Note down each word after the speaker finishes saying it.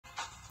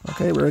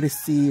Okay, we already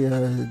see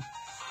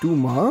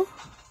Duma.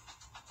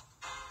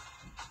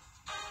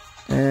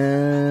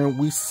 And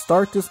we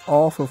start this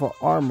off with an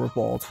Armor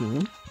Ball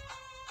team.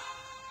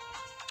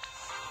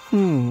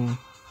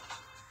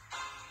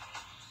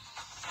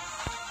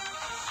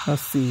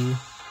 Let's see.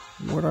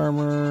 Wood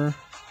armor.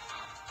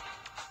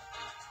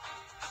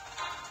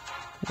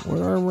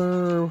 Wood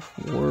armor.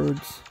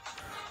 Wards.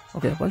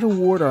 Okay, a bunch of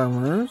ward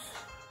armors.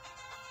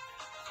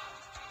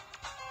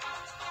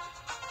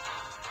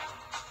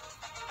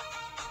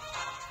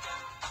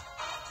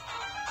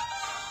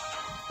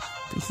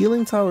 The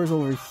healing tower is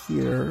over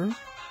here.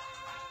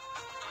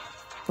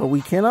 But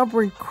we cannot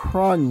bring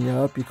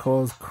Kronya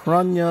because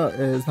Kronya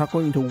is not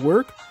going to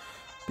work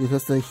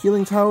because the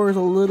healing tower is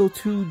a little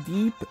too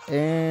deep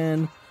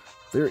and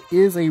there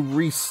is a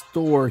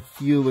restore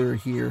healer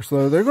here.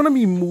 So they're going to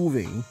be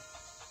moving.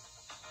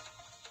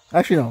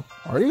 Actually, no.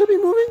 Are they going to be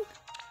moving?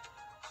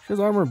 She has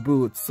armor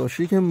boots, so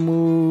she can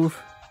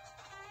move.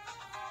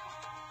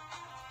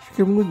 She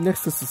can move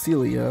next to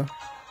Cecilia.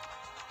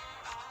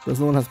 Because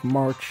no one has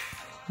March.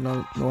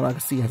 No one I can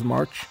see has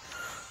March.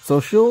 So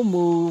she'll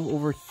move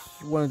over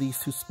one of these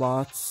two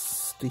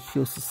spots to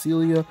heal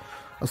Cecilia.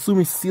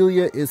 Assuming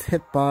Cecilia is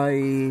hit by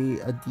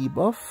a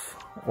debuff.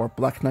 Or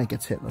Black Knight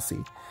gets hit. Let's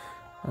see.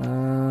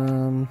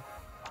 I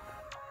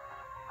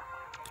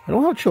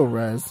don't have chill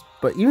res.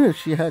 But even if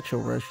she had chill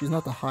res, she's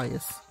not the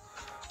highest.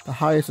 The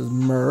highest is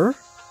Myrrh.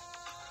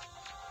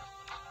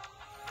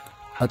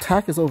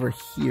 Attack is over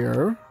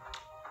here.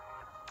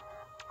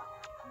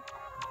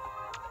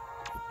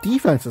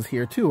 Defense is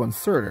here too on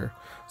Surtur.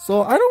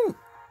 So I don't...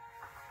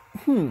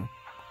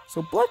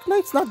 So Black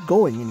Knight's not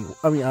going anywhere.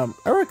 I mean,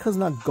 Erica's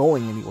not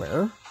going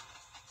anywhere.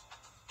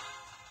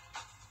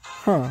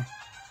 Huh.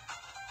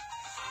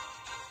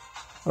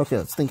 Okay,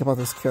 let's think about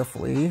this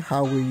carefully.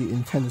 How we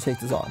intend to take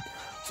this on.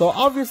 So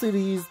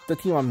obviously the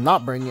team I'm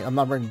not bringing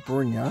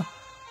Brunya.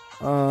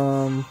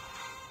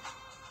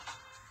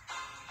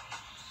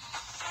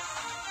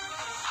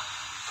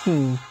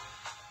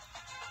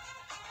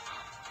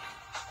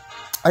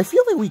 I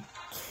feel like we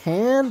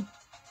can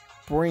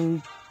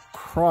bring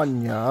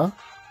Kronya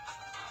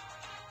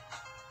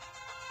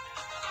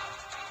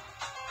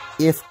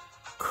if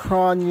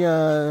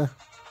Kronya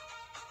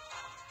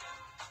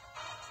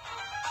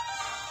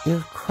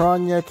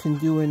can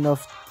do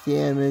enough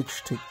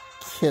damage to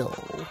kill.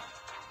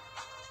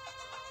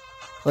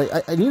 Like,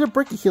 I need to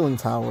break the healing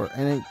tower,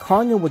 and then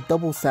Kronya with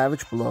double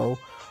Savage Blow,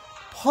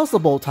 plus a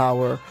Bolt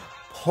Tower,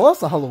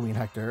 plus a Halloween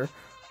Hector,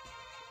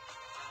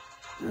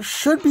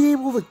 should be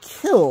able to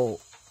kill.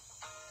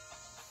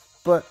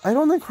 But I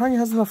don't think Kronya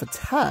has enough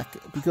attack,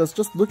 because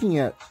just looking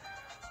at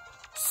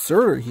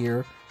Surtur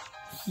here,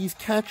 he's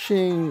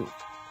catching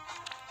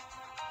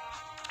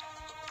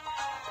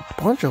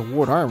a bunch of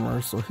ward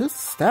armor, so his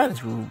stat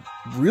is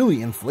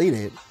really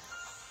inflated.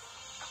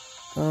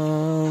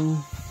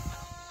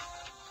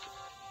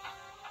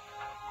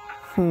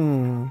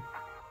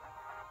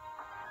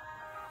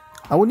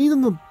 I would need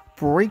them to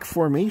break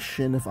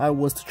formation if I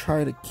was to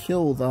try to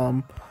kill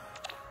them.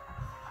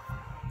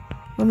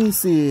 Let me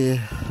see.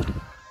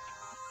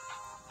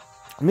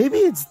 Maybe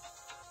it's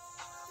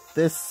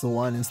this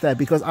one instead,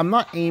 because I'm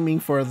not aiming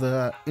for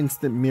the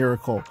instant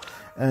miracle.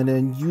 And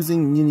then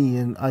using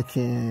Ninian, I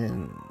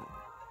can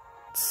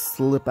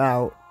slip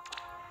out.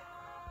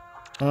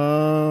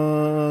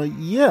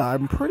 Yeah,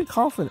 I'm pretty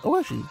confident. Oh,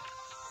 actually,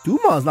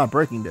 Duma is not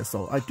breaking this,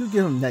 so I do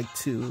give him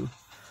 -2.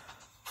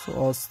 So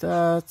all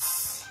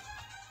stats.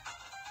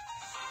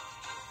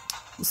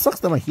 It sucks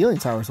that my healing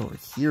tower is over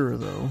here,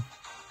 though.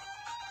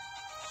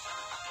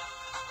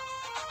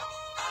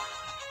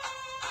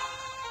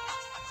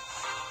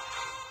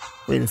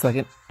 Wait a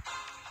second.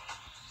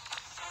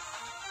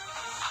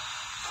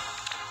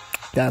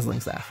 Dazzling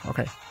Staff.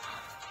 Okay.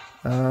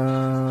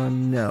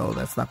 No,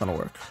 that's not gonna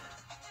work.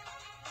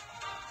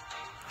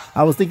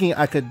 I was thinking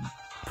I could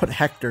put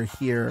Hector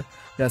here,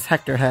 because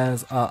Hector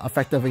has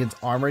effective against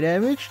armor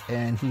damage,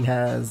 and he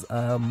has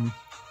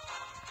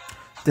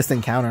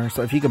distant counter.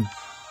 So if he can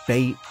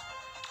bait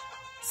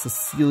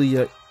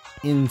Cecilia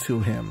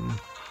into him,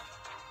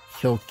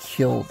 he'll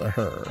kill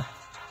her.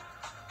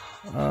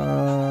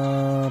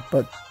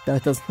 But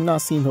that does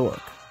not seem to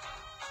work.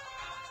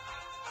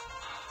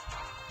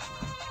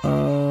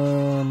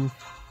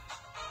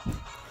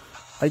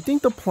 I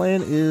think the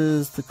plan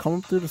is to come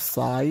up to the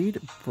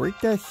side, break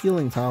that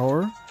healing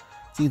tower.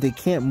 See, they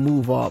can't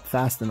move up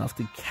fast enough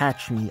to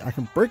catch me. I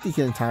can break the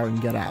healing tower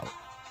and get out.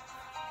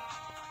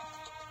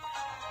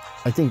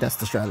 I think that's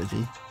the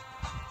strategy.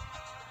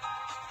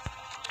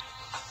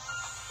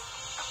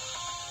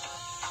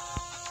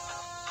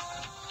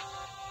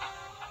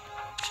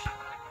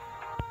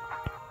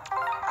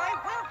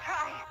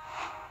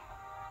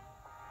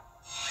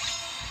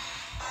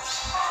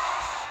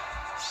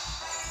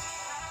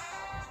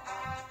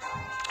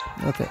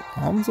 Okay,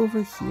 Alm's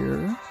over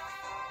here.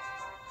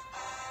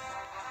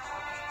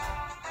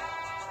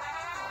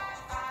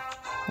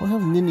 We'll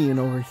have Ninian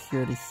over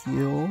here to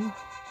heal.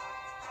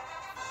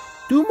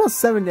 Duma's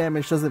 7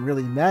 damage doesn't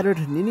really matter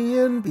to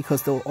Ninian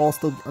because they'll all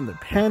still be under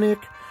panic.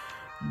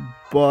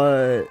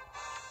 but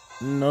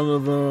none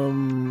of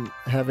them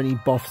have any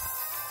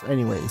buffs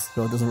anyways,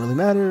 so it doesn't really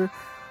matter.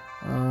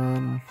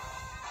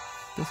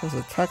 This has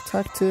attack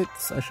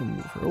tactics. I should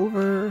move her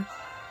over.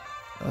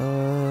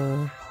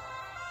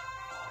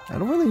 I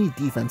don't really need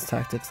defense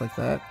tactics like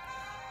that.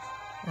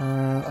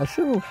 I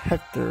should move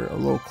Hector a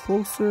little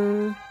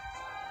closer.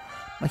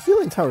 My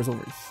healing tower's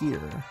over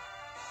here.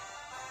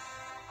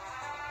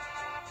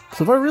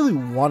 So if I really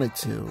wanted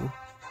to,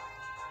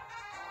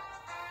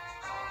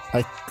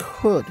 I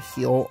could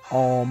heal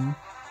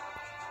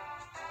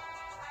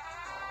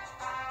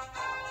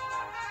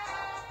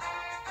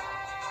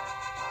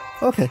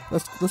Okay,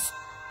 let's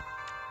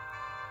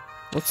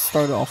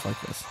start it off like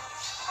this.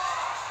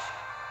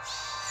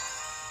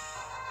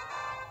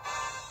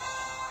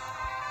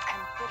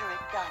 Consider it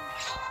done.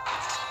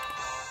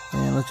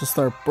 And let's just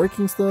start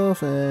breaking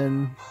stuff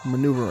and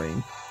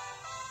maneuvering.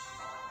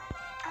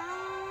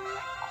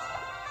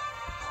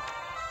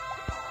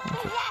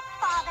 Okay. Yes,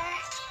 Father.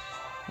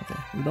 Okay,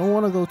 we don't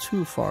want to go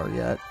too far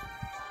yet.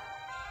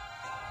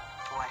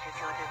 What is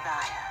your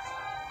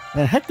desire?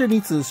 And Hector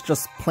needs to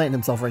just plant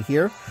himself right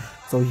here,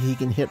 so he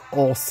can hit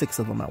all 6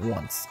 of them at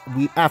once.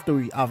 After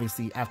we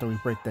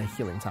break the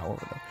healing tower.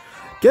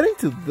 Getting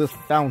to this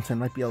fountain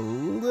might be a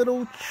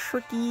little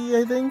tricky,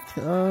 I think.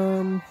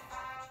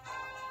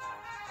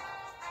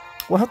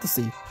 We'll have to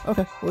see.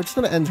 Okay, we're just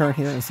gonna end turn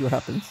here and see what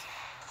happens.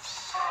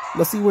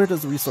 Let's see, where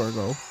does the Restore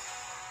go?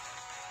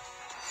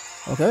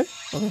 Okay,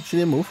 she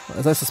didn't move,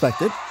 as I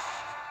suspected.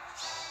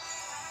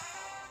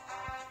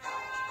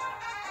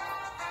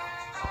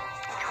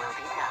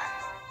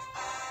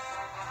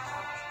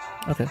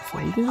 Okay, so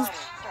we can just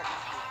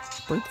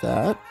break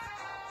that.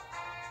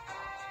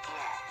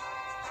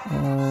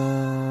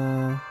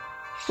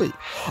 Wait.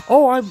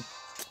 Oh,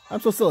 I'm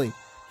so silly.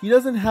 He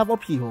doesn't have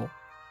upheaval.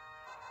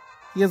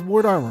 He has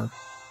ward armor.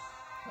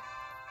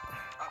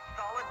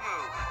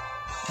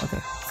 Okay,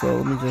 so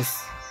let me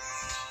just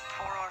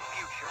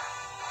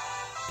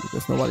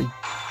because nobody's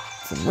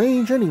in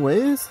range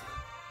anyways.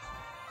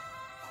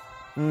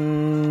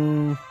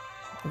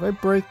 If I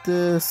break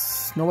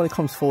this, nobody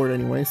comes forward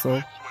anyway, so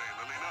I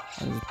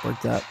just break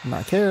that,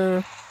 not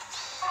care.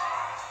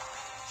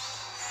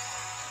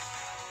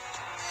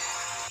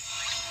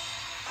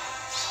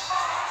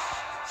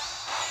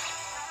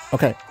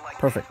 Okay,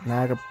 perfect.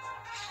 Now I can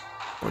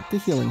break the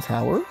healing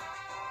tower.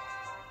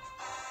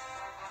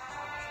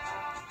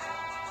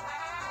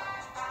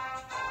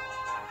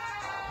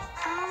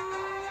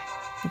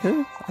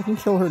 Okay, I can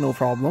kill her, no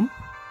problem.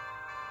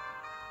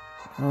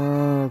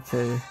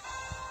 Okay.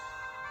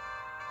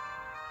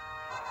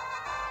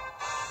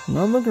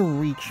 None of them can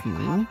reach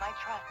me.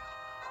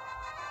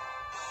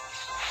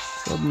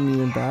 So I'll be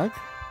needing back.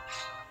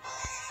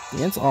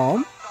 Dance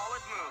on.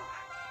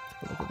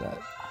 Look at that.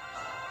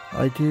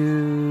 I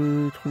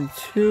do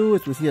 22.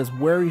 It's with he has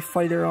Wary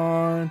Fighter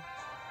on.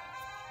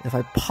 If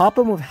I pop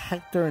him with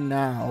Hector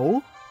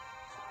now,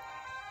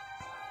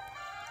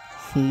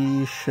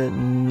 he should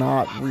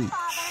not reach.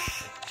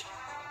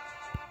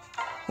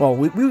 Well,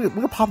 we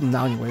can pop him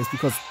now anyways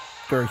because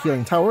their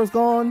healing tower is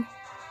gone.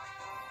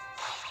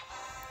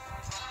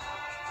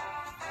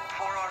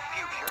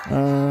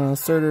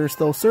 Surtur's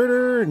still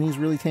Surtur, and he's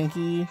really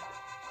tanky.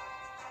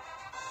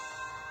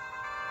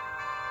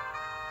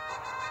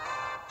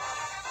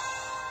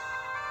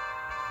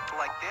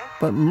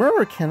 But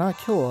Myrrh cannot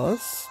kill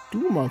us.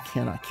 Duma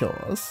cannot kill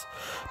us.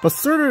 But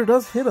Surtur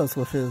does hit us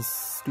with his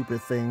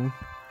stupid thing.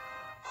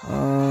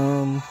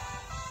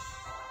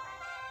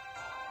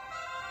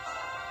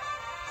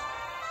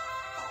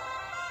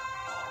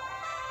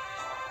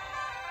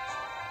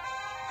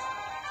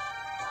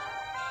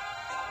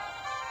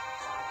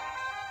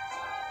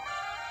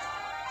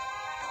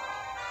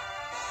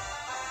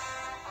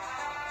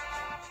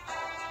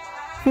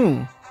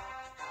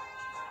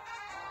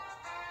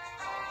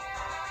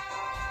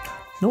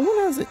 No one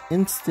has an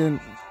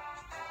instant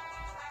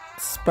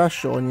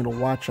special I need to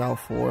watch out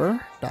for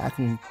that I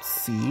can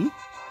see.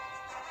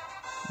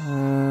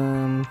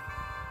 I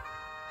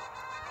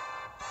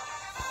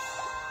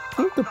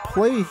think the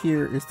play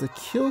here is to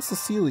kill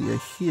Cecilia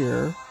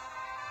here.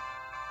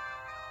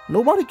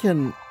 Nobody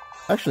can...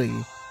 Actually,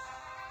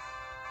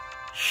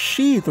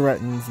 she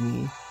threatens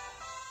me.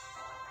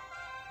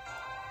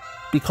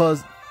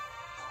 Because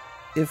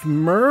if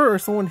Myrrh or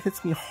someone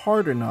hits me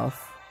hard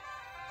enough,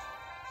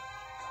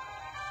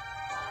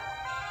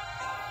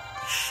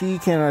 she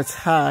can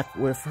attack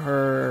with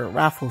her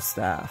Raffle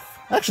Staff.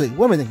 Actually,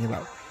 what am I thinking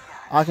about?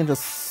 I can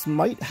just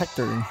smite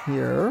Hector in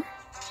here.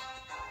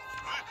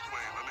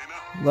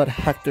 Let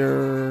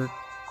Hector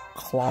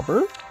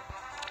clobber.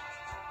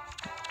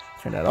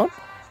 Turn that on.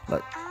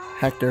 Let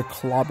Hector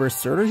clobber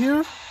Surtur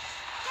here.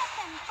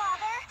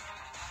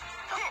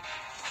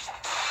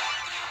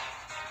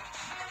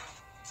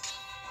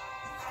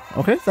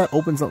 Okay, that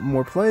opens up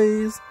more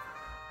plays.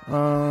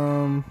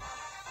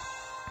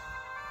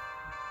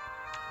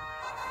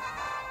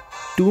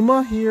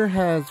 Duma here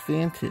has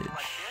Vantage,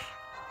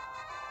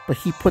 but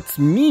he puts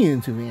me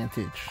into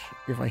Vantage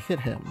if I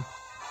hit him.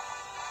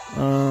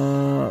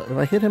 If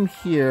I hit him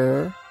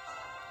here,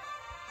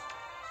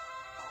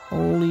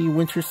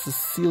 Winter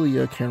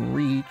Cecilia can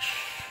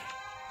reach.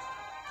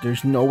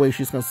 There's no way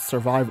she's going to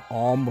survive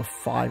Alm with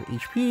 5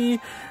 HP,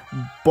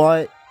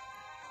 but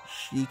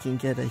she can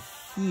get a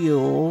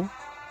heal.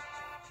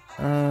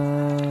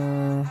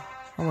 How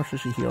much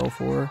does she heal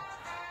for?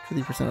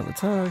 50% of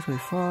attack,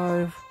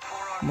 25.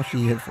 How much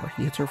did he hit for?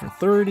 He hits her for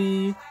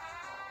 30.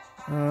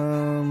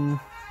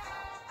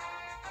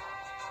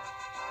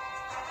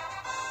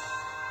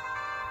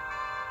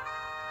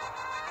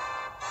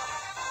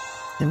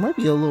 It might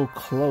be a little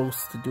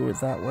close to do it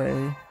that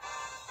way.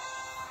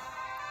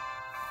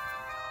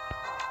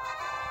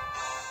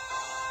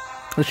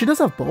 But she does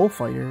have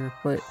Bullfighter,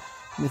 but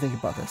let me think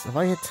about this. If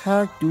I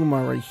attack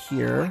Duma right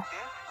here,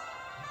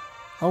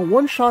 I'll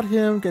one-shot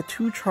him, get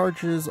 2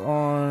 charges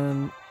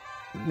on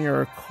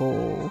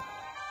Miracle.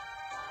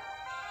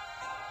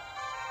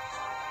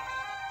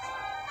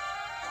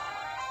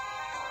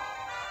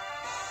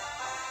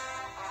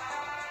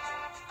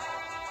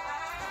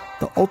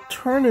 The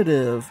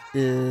alternative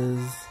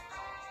is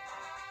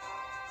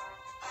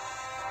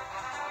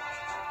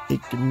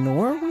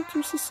ignore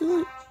Winter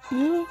Cecilia?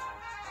 Yeah.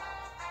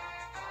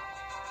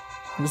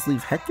 Just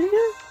leave Hector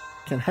here?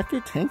 Can Hector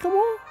tank them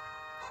all?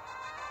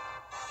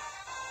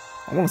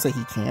 I want to say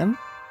he can.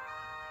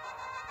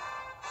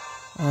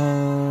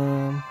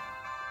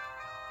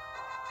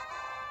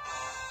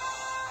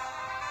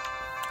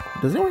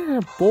 Does anyone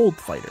have Bold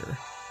Fighter?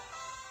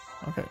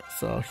 Okay,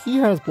 so he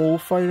has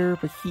Bold Fighter,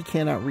 but he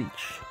cannot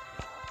reach.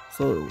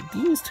 So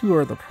these two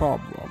are the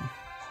problem.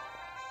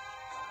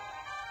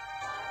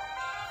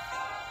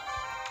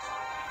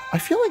 I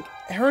feel like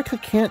Erica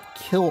can't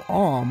kill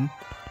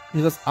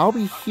because I'll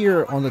be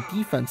here on the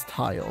defense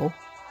tile.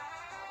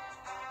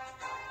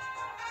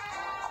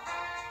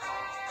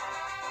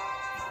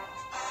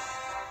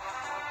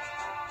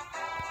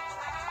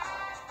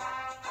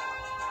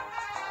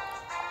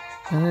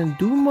 And then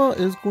Duma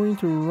is going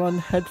to run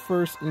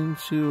headfirst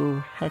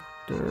into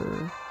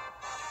Hector.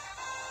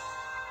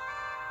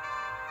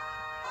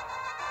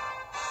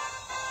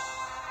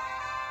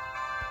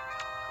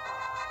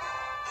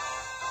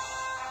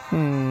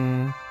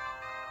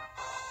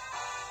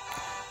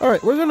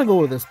 Alright, we're gonna go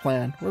with this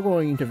plan. We're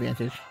going into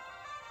Vantage.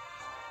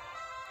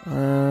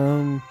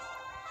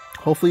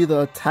 Hopefully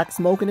the attack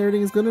smoke and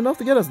everything is good enough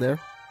to get us there.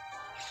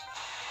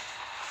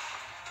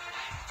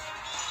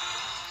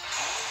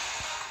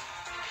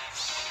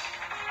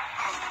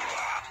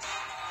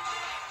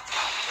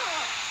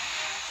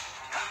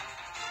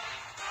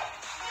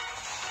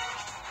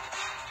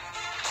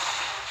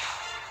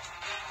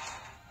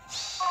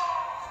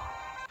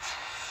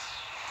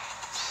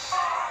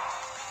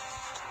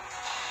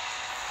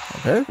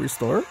 Okay,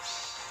 restore.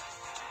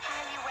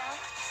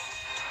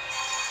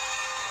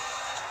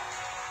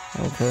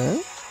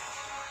 Okay.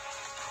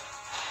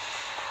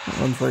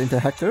 Runs right into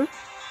Hector.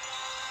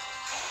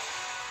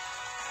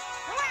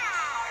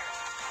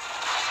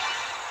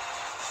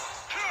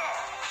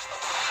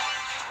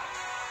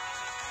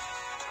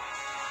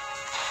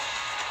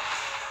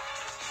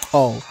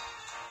 Oh.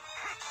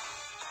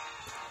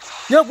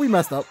 Yep, we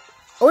messed up.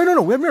 Oh wait,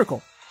 no, we have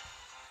Miracle.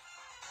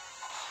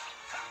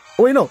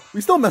 Oh wait, no, we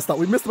still messed up.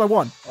 We missed it by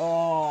 1.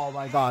 Oh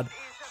my god.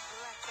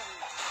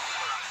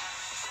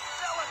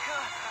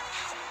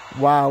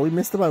 Wow, we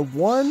missed it by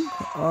 1.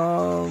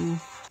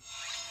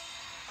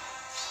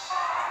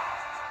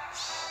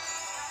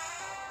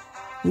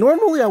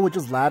 Normally I would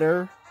just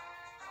ladder.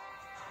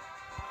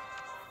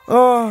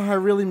 Oh, I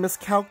really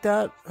miscalced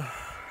that.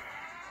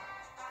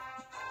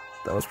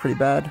 That was pretty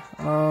bad.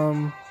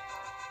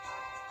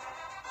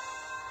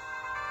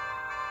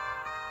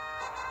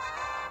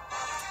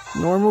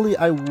 Normally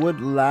I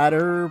would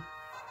ladder,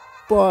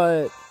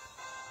 but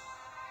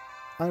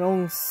I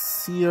don't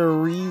see a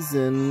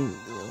reason.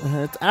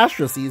 It's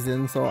Astra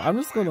season, so I'm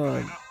just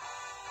gonna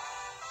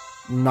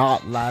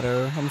not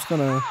ladder. I'm just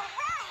gonna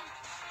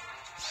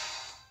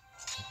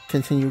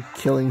continue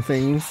killing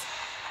things.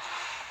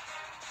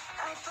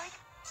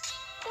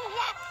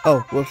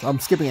 Oh, whoops, I'm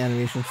skipping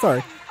animation.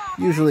 Sorry.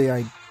 Usually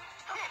I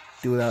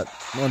do that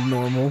on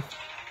normal.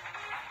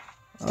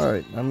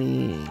 Alright, let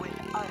me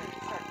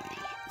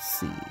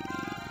see.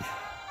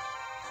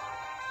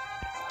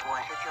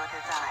 What is your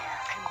desire?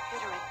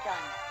 Consider it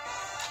done.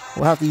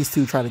 We'll have these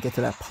two try to get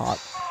to that pot.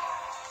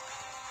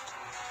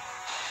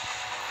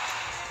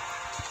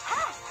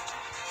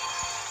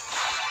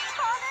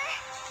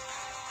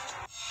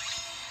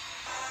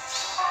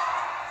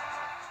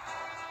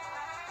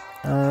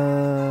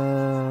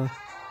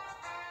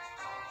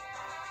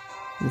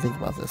 Let me think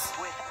about this.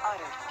 With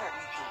utter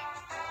certainty.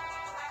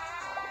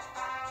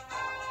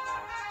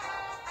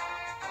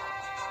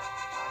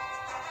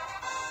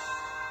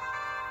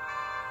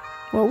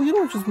 Well, we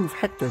don't just move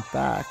Hector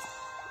back,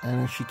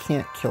 and she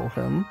can't kill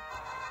him.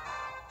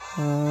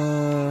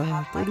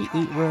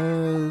 38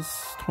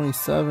 res,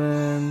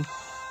 27.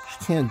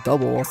 She can't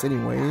double us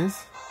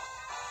anyways.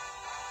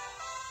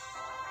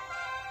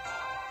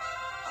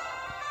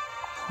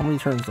 How many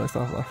turns do I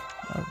still have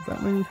left?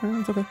 That many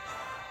turns? Okay.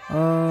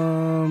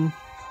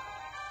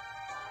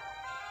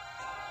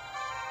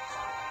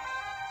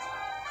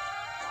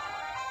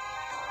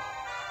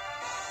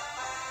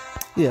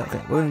 Yeah,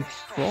 okay, we're gonna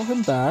draw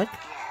him back.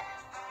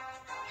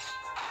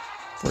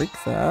 Break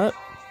that.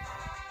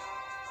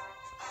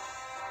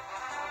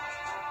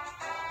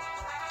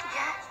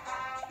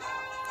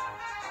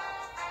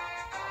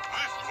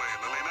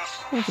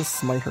 I'll just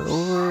smite her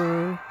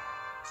over.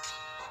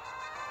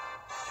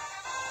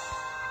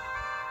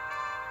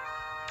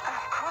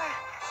 Of course.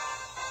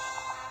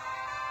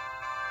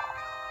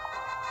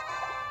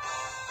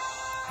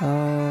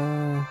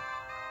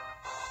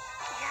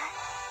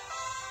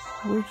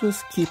 We'll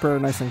just keep her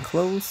nice and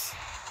close.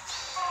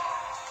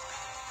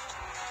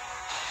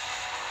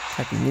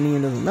 Attacking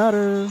minion doesn't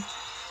matter.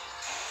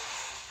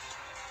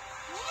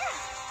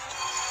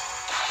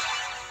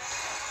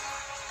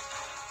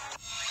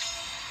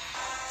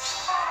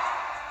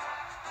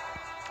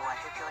 What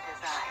is your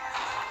desire?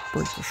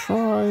 Break the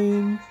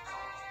shrine.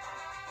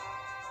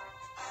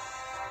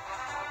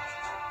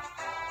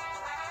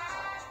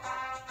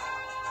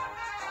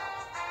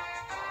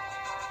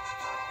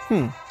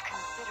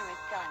 Consider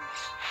it done.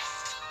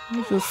 Let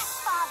me just...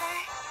 Father.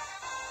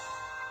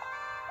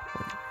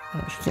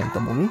 She can't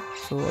double me,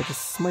 so I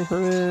just smite her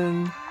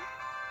in.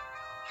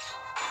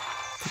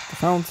 Take the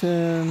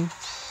fountain.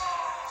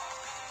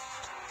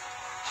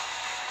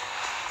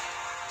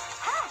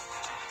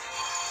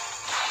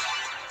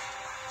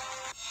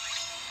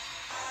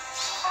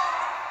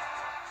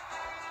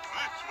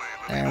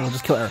 And we'll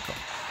just kill Erica.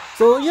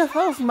 So yeah,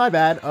 that was my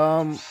bad.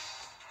 I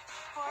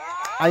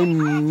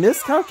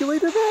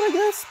miscalculated that, I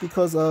guess,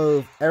 because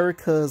of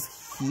Erica's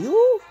heal.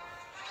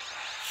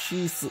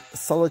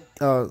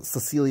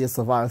 Cecilia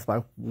survives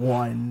by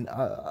 1.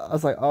 I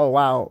was like, oh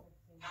wow.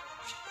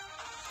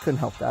 Couldn't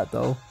help that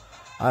though.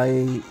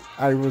 I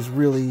was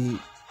relatively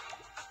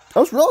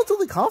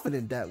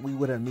confident that we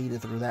would have made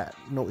it through that,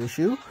 no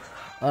issue.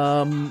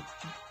 But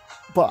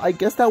I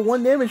guess that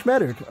 1 damage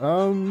mattered.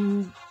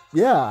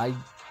 Yeah,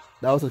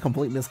 that was a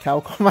complete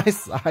miscalc on my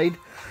side.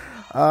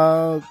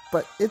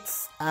 But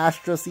it's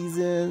Astra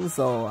season,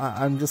 so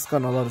I'm just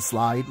gonna let it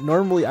slide.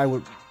 Normally I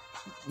would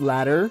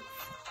ladder,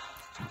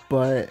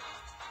 but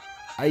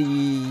I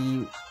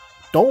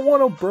don't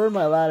want to burn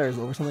my ladders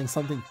over something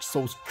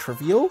so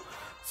trivial,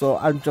 so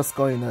I'm just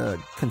going to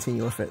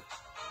continue with it.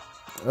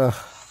 Ugh,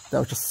 that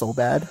was just so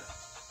bad.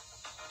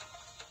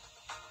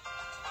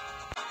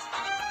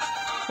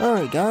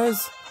 Alright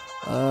guys,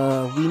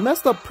 we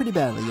messed up pretty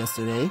badly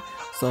yesterday,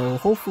 so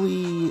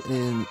hopefully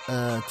in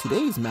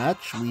today's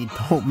match we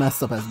don't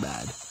mess up as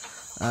bad.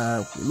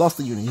 We lost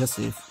the unit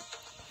yesterday.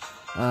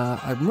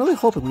 I'm really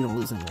hoping we don't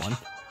lose anyone.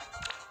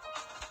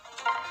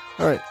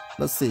 Alright,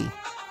 let's see.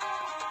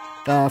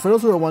 For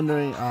those who are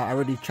wondering, I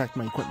already checked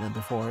my equipment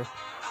before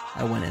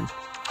I went in.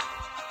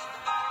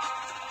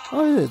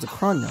 Oh yeah, it's a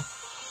Kronya.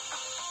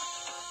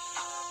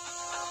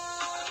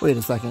 Wait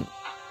a second.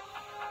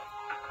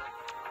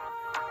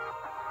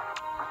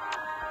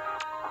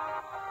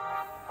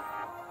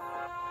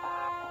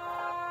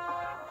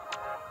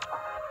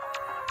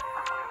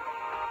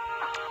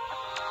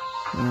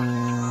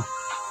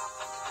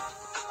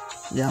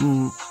 Yeah,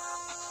 I'm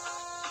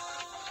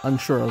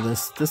unsure of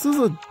this. This is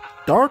a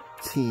dark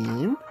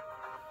team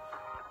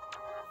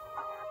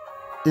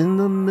in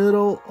the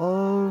middle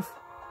of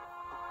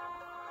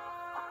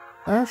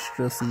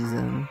Astra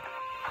season.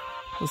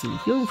 Let's see,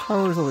 healing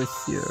tower is over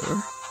here.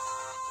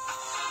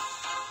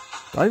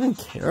 Do I even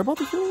care about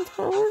the healing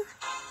tower?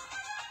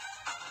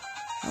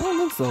 I don't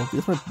think so,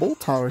 because my bolt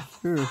tower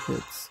here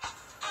hits.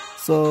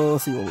 So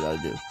let's see what we gotta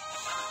do.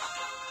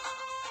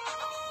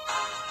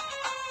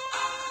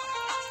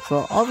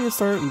 So obvious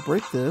start, we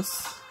break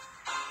this.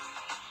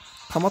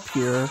 Come up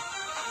here.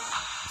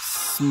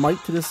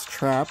 Smite to this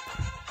trap.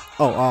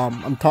 Oh,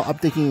 I'm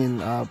thinking in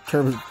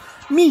terms of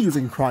me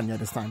using Kronya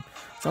this time.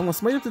 So I'm gonna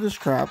smite it to this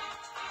trap.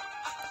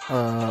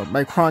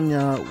 My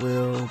Kronya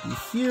will be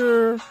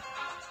here,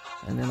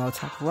 and then I'll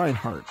attack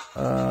Reinhardt.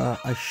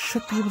 I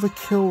should be able to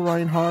kill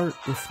Reinhardt.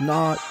 If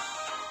not,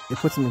 it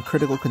puts him in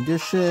critical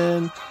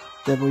condition.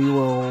 Then we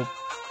will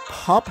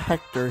pop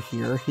Hector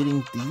here,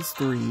 hitting these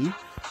 3.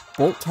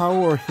 Bolt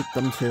Tower hit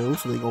them too,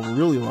 so they go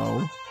really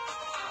low.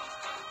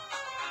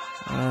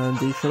 And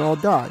they should all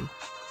die.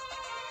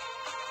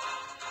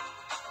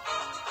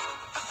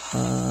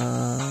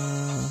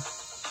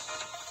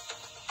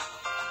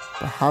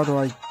 But how do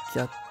I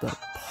get the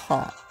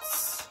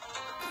pots?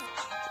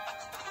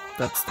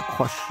 That's the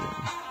question.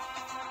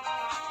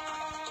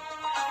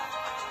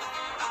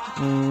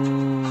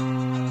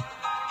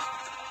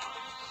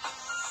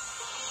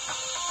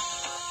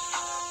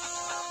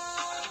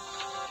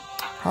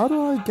 How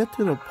do I get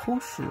to the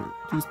potion?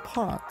 These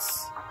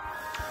pots.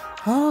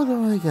 How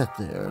do I get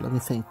there? Let me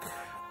think.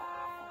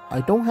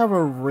 I don't have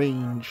a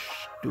range,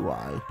 do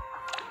I?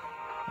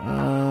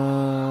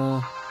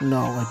 No,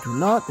 I do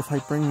not if I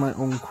bring my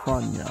own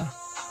Kronya.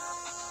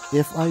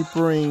 If I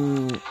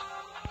bring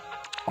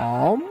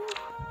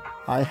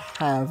I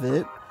have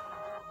it,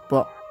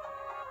 but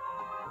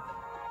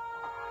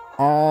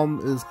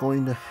is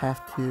going to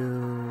have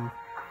to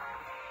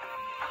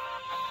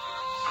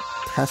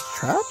test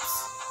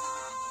traps?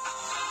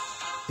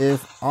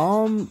 If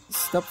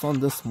steps on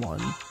this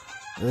one,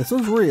 If this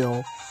was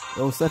real,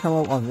 it will set him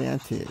up on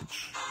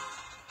Vantage.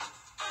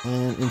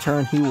 And in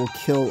turn, he will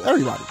kill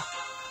everybody.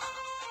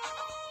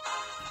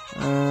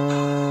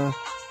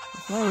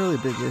 It's not really a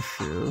big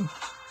issue.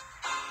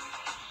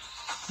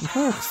 I'm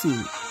trying to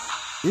see.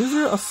 Is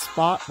there a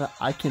spot that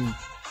I can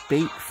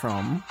bait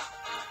from?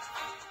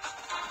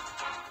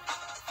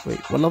 Wait,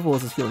 what level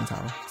is this healing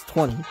tower? It's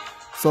 20.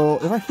 So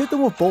if I hit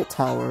them with Bolt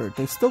Tower,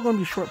 they're still going to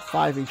be short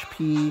 5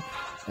 HP,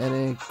 and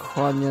then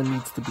Kronya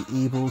needs to be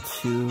able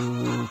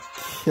to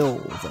kill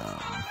them.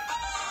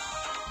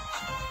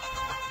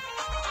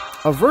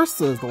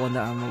 Aversa is the one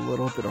that I'm a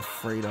little bit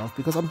afraid of,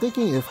 because I'm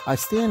thinking if I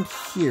stand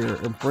here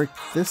and break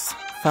this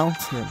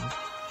fountain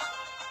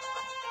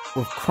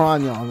with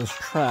Kronya on this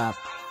trap,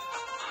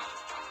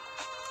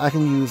 I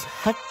can use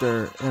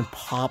Hector and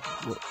pop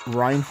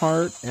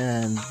Reinhardt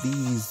and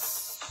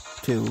these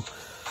two,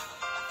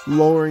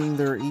 lowering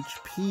their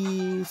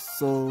HP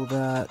so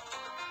that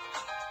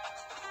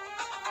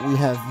we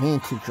have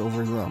Vantage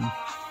over them.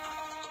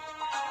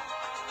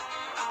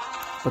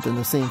 But then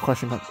the same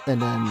question comes,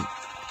 and then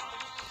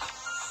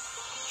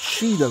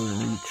she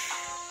doesn't reach,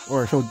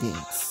 or she'll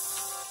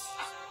dance.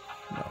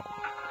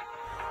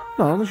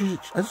 No, I don't think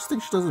I just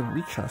think she doesn't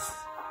reach us.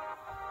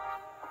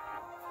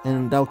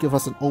 And that'll give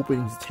us an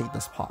opening to take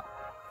this pot.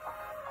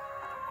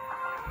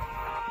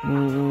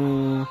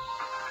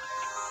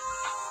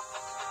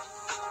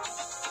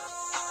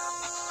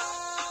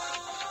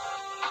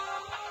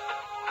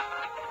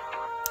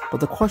 But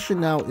the question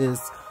now is,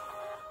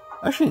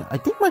 actually, I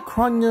think my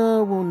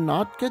Kronya will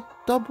not get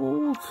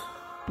doubled.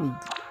 Let me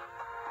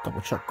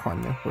double check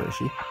Kronya. Where is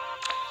she?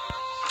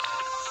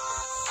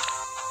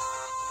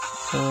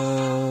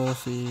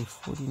 Let's see,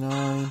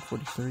 49,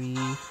 43.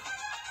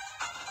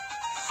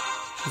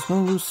 She's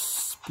gonna lose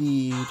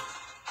speed.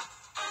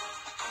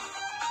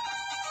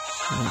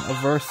 And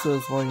Aversa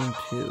is going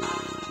to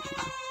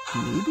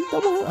maybe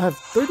double her. I have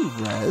 30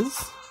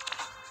 res.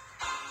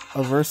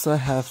 Aversa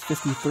has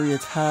 53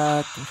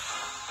 attack.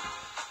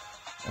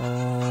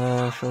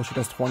 So she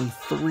does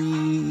 23.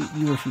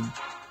 Even if she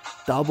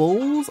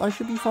doubles, I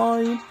should be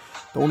fine.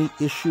 The only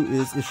issue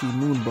is if she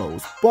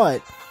moonbows.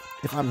 But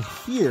if I'm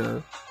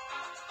here,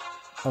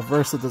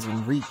 Aversa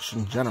doesn't reach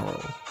in general,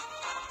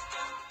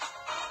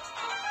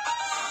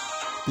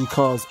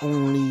 because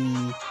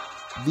only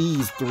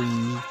these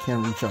three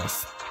can reach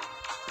us.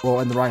 Well,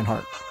 and the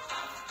Reinhardt.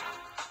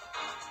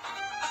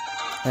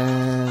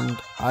 And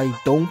I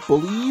don't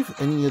believe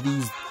any of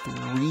these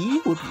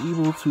three would be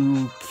able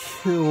to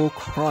kill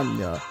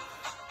Kronya,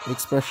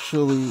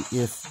 especially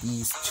if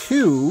these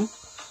two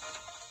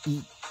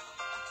eat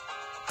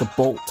the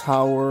Bolt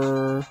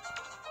Tower.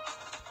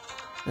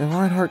 And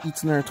Reinhardt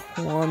eats in there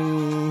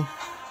 20.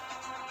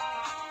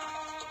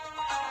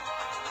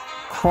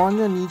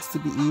 Kronya needs to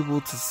be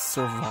able to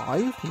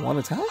survive one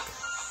attack,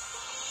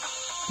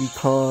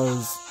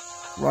 because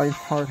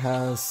Reinhardt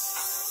has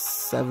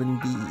 70.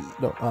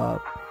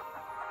 No,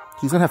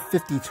 he's gonna have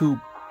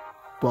 52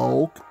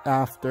 bulk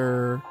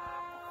after.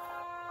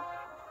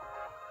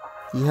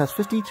 He has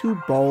 52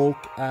 bulk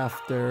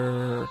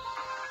after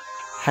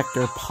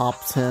Hector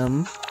pops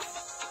him.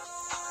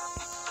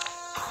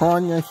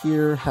 Kronya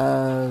here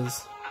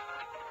has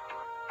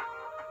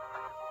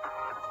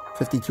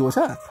 52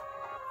 attack.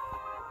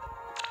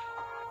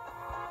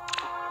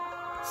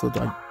 So I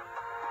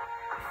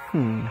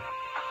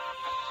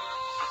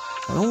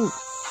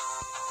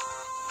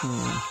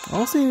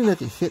don't see anything that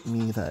can hit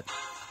me that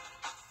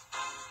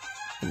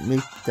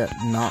make that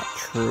not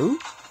true,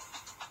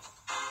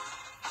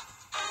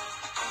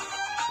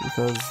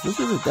 because this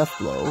is a death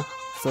blow.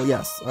 So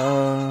yes,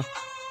 I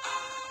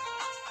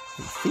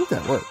think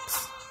that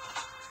works.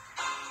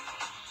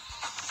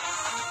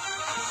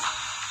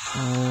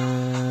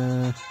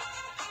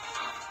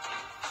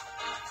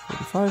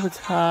 45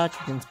 attack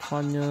against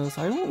Kronya's.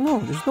 I don't know.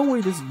 There's no way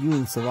this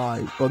Yoon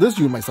survives. Well, this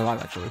Yoon might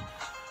survive, actually.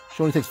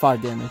 She only takes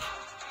 5 damage.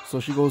 So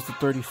she goes to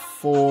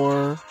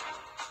 34.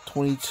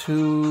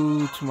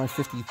 22 to my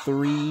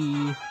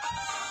 53.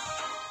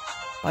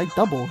 I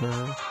double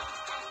her.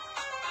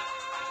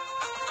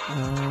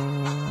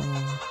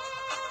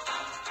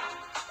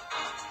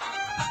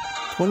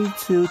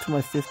 22 to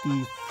my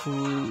 53.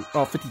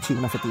 Oh,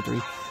 52, not 53.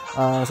 So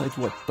I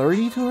do what,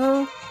 30 to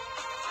her?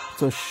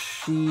 So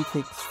she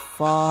takes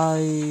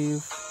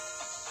 5.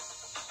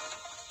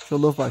 She'll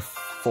live by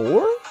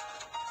 4?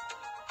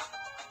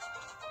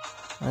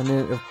 And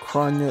then if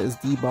Kronya is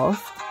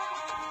debuffed,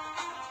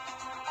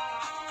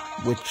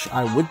 which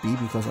I would be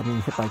because I'm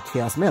being hit by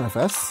Chaos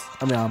Manifest,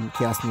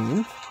 Chaos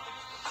Meme,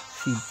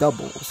 she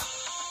doubles.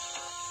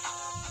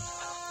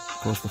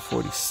 Goes to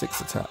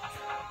 46 attack.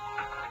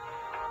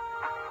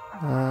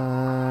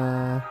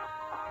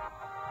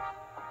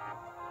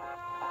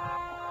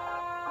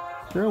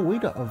 Is there a way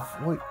to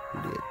avoid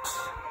it?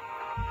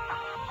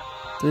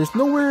 There's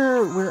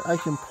nowhere where I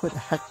can put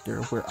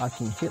Hector where I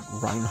can hit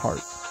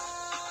Reinhardt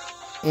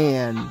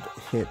and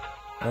hit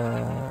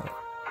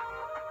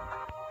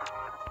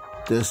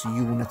this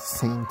Yoon at the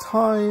same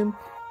time,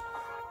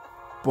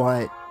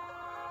 but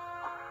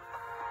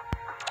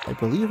I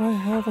believe I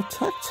have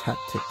attack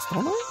tactics,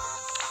 don't I?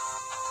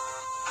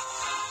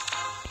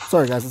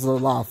 Sorry guys, there's a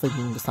lot of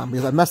thinking this time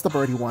because I messed up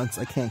already once.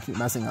 I can't keep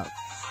messing up.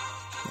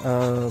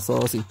 So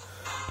let's see.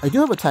 I do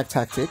have attack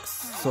tactics,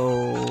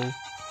 so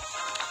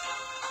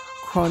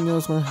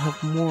Kronya's gonna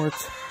have more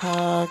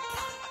attack.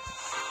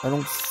 I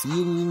don't see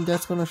anything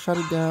that's gonna shut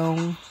it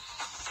down.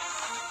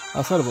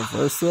 Outside of a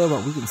Versa,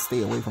 but we can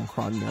stay away from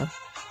Kronya.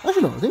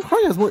 Actually no, I think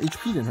Kronya has more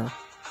HP than her.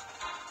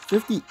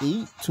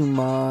 58 to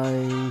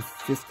my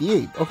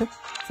 58. Okay,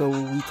 so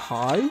we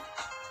tie.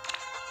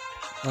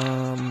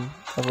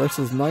 A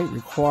Versa's Knight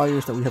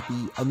requires that we have to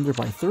be under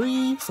by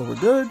 3, so we're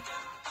good.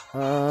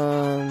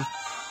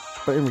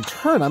 But in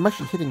return, I'm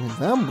actually hitting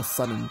them with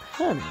Sudden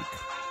Panic.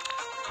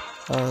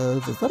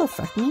 Does that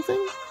affect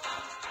anything?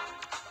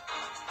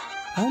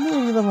 I don't think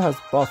any of them has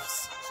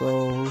buffs,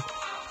 so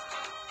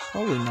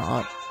probably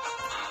not.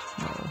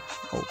 No.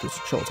 Oh, there's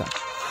a chill attack.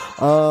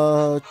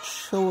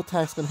 Chill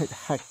attack's gonna hit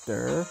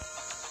Hector,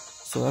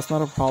 so that's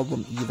not a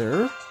problem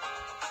either.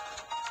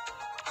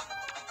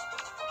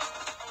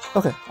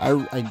 Okay,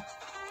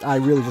 I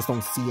really just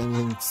don't see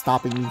anything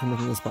stopping me from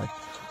making this play.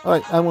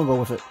 Alright, I'm gonna go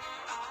with it.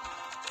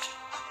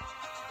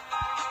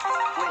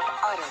 With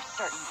utter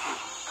certainty.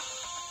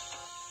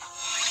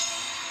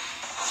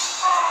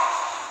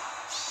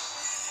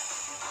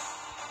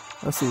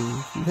 Let's see,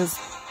 he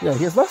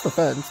has less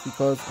defense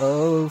because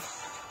of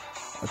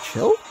a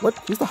chill? What?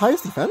 He's the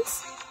highest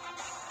defense?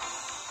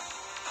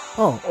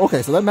 Oh,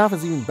 okay, so that math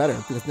is even better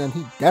because then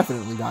he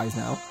definitely dies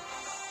now.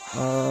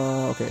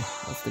 Okay,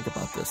 let's think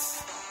about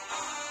this.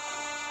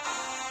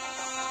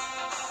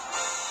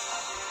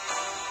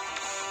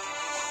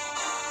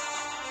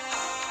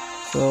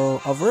 So,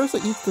 Aversa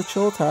eats the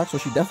chill attack, so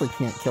she definitely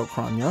can't kill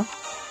Kronya.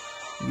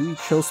 You eat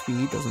chill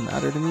speed, doesn't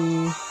matter to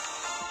me.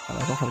 And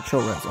I don't have a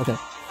chill res, okay.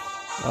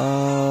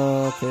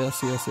 Okay, let's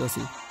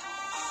see.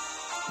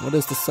 What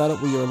is the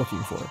setup we are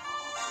looking for?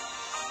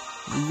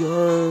 We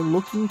are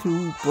looking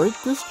to break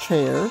this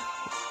chair,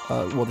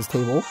 this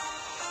table.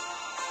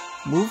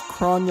 Move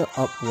Kronya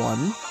up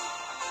 1.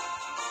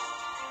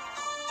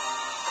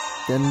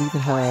 Then we can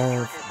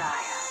have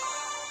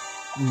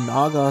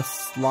Naga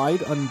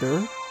slide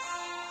under.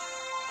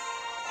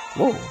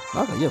 Whoa,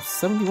 Naga, you have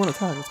 71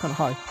 attack, that's kind of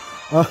high.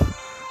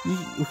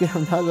 We can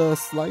have Naga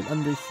slide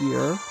under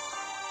here.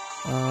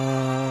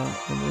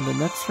 And in the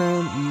next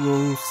turn, we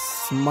will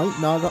smite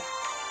Naga.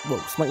 Well,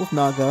 smite with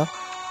Naga.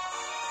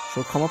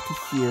 She'll come up to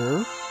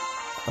here,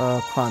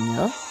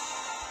 Kronya.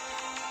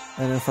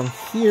 And then from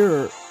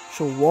here,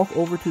 she'll walk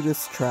over to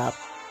this trap,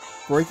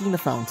 breaking the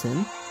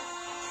fountain.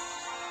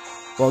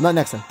 Well, not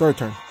next turn, third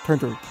turn. Turn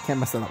 3. Can't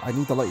mess that up. I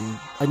need the lightning.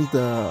 I need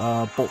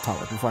the bolt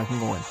tower before I can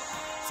go in.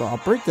 So I'll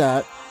break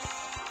that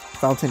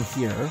fountain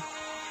here.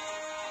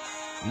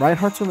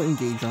 Reinhardt's gonna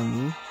engage on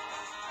me.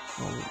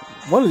 Well,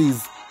 one of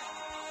these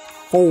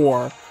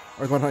 4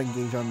 are going to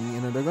engage on me,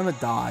 and then they're going to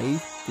die.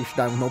 They should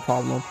die with no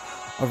problem.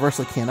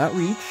 Aversa cannot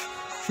reach.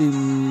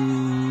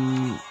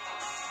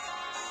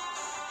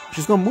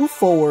 She's going to move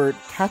forward,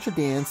 catch a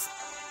dance.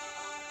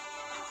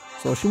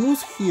 So she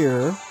moves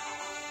here.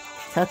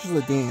 She catches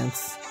a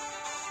dance.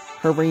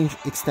 Her range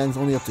extends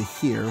only up to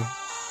here.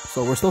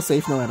 So we're still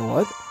safe no matter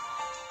what.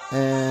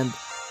 And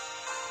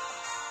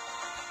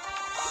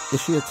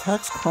if she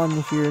attacks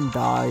Kronya here and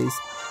dies,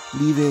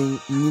 leaving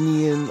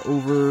minion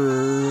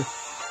over...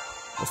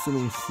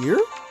 assuming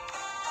here,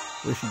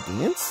 where she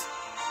dance,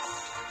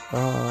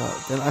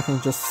 then I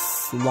can just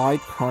slide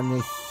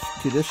Kronya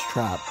to this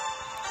trap,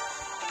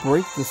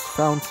 break this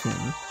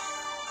fountain,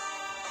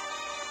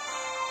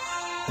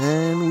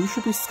 and we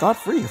should be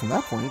scot-free from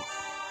that point.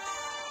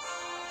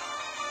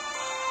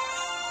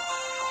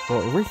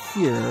 So over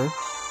here,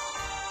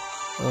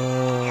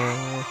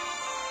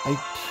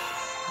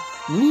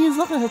 Mini's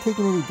not gonna have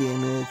taken any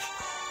damage,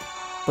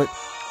 but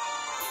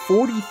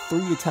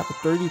 43 attack with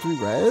 33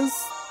 res.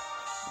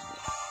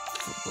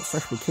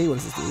 Fresh Bouquet, what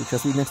does this do?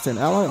 Just be next to an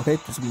ally? Okay,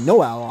 just be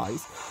no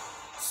allies.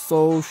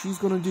 So she's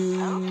gonna do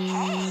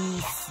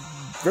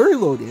very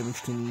low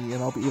damage to me,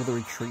 and I'll be able to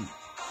retreat.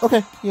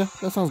 Okay, yeah,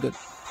 that sounds good.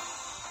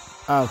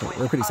 Okay,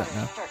 we're pretty set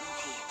now.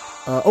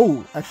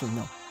 Oh, actually,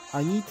 no.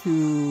 I need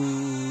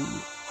to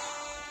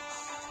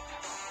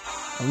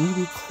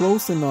be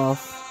close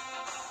enough.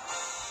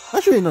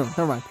 Actually, no,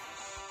 never mind.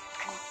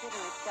 Consider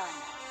it done.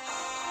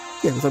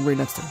 Yeah, because I'm right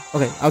next to her.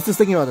 Okay, I was just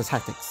thinking about the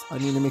tactics. I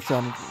need to make sure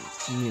I'm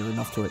near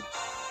enough to it.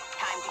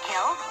 Time to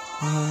kill?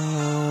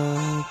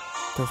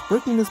 Does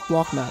breaking this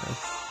block matter?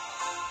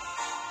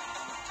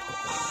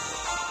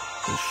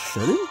 It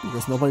shouldn't,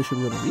 because nobody should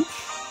be able to reach.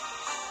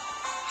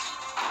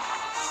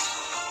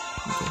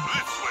 Okay.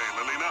 This way,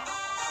 Lelina.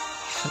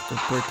 Have to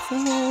break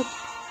that.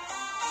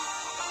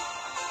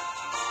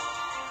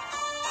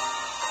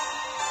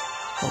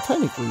 Well,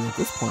 technically, at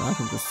this point, I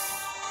can just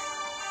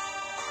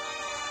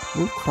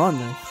move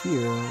Kronya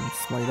here and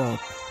smite up.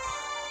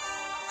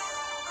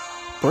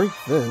 Break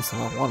this if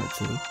I wanted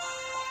to.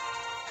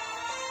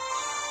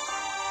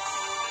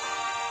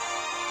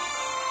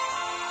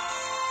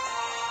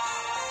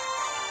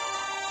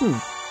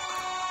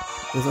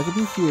 Because I could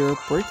be here,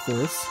 break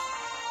this,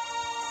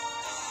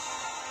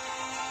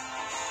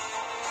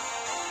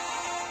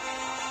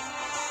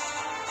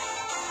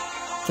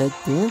 Get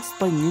danced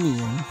by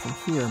Ninian from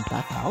here and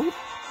back out?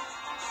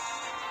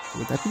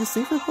 Would that be the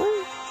safer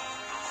play?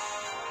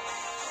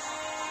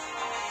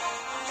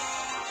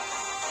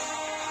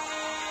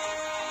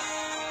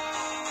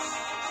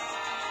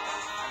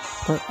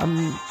 But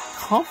I'm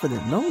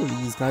confident none of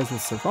these guys will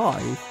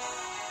survive.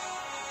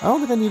 I don't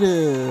think I need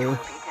to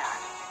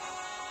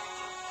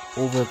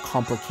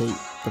overcomplicate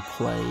the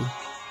play.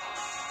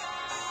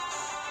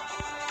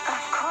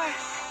 Of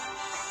course.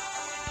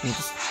 We'll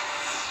just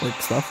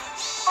break stuff.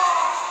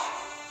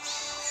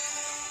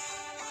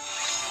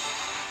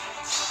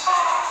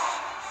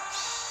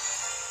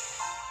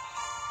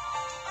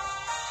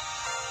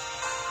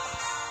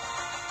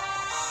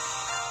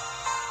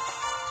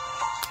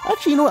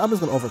 Actually, you know what? I'm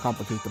just gonna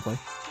overcomplicate the play.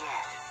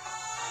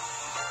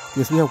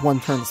 Because we have one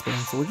turn to spin,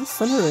 so we'll just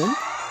send her in.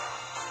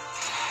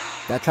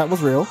 That trap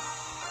was real.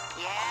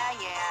 Yeah.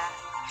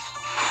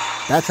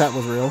 That trap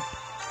was real.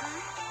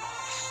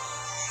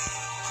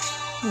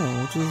 Yeah,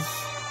 we'll just...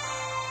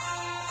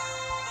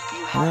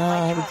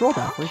 I have a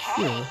drawback right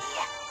here.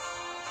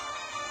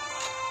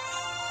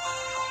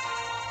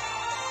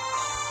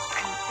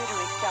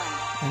 Consider it done.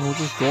 And we'll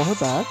just draw her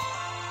back.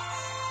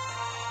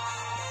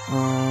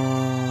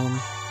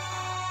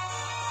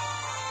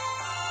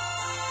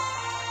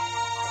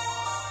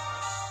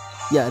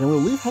 Yeah, and we'll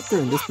leave Hector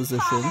in this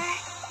position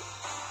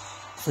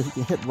so he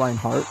can hit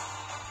Reinhardt,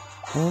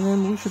 and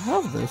then we should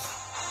have this.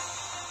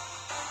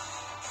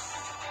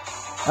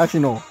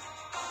 Actually, no.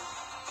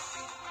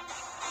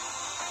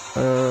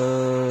 1,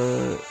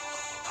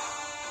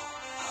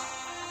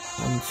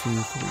 2,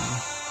 3.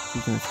 He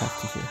can attack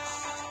to here.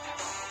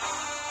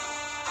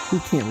 Who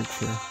can't reach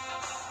here?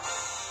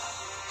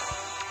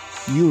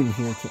 You in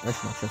here can't.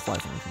 Actually, no, she has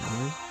 5 anything,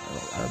 right?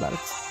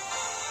 Aerobatics.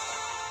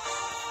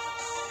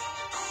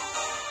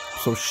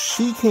 So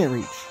she can't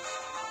reach.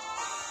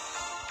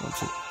 1,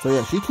 2. So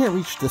yeah, she can't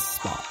reach this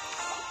spot.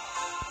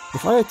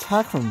 If I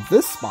attack from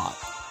this spot,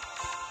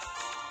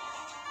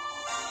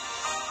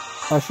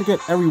 I should get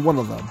every one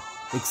of them,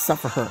 except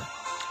for her.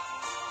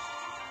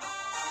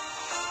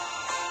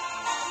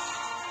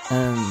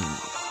 And...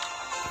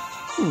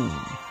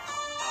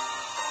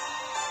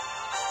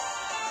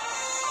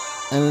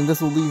 And then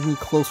this will leave me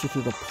closer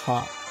to the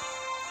pot.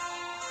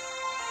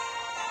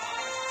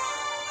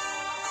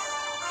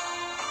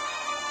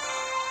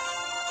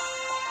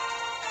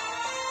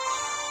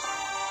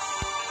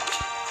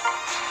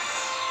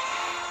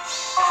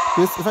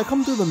 Because if I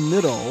come through the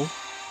middle...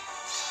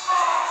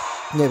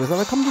 Yeah, because if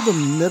I come through the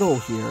middle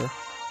here,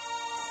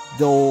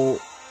 they'll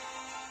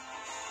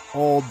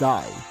all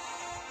die.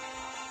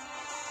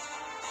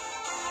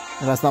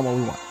 And that's not what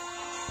we want.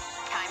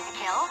 Time to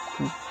kill?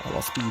 Ooh, I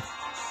lost speed.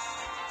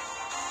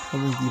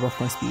 Let me debuff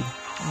my speed.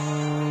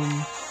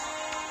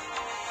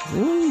 Does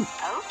anyone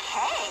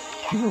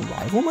even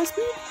rival my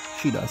speed?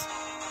 She does.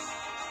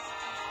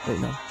 Wait,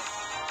 no.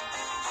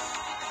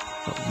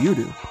 No, you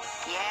do.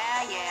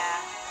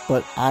 Yeah.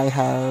 But I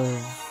have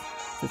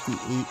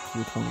 58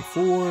 to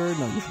 24.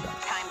 No, you should die.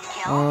 Time to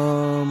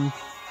kill?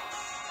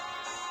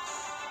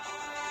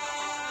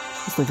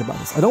 Let's think about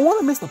this. I don't want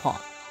to miss the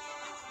pot.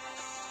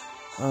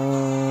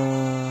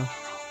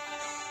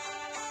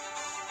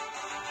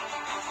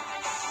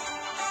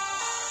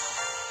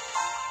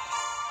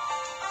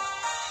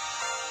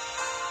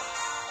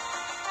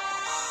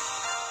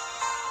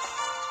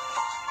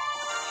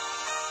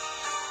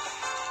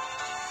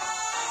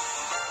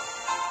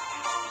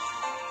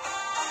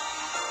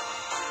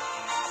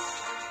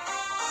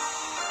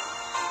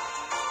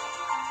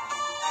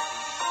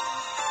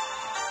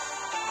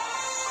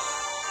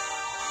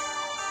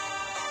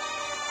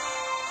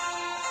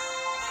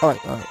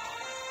 Alright.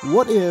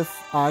 What if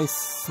I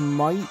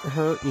smite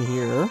her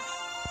here?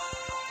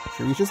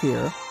 She reaches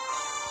here.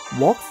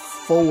 Walk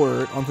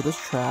forward onto this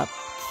trap.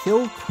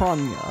 Kill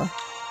Kronya.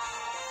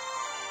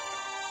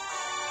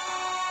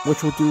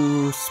 Which will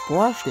do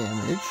splash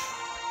damage.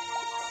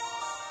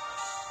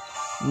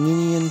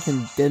 Ninian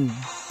can then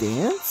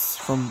dance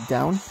from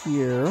down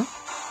here.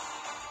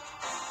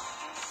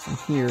 From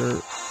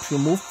here. She'll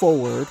move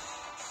forward.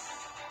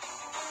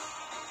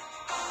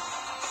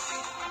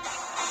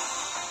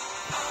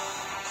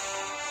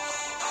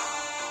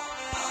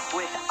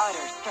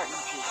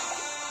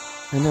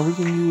 And then we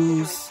can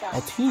use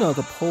Altina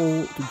to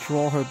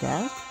draw her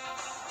back.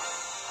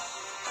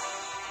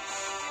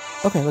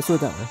 Okay, let's do it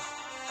that way.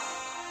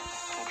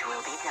 It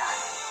will be done.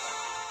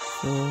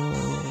 So,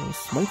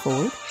 smite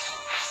forward.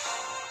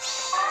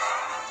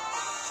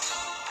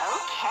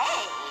 Okay.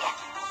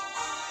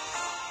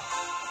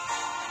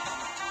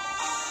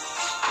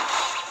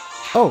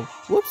 Oh,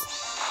 whoops.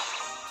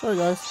 Sorry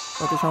guys,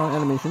 got the channel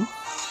animation.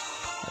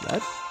 My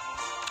bad.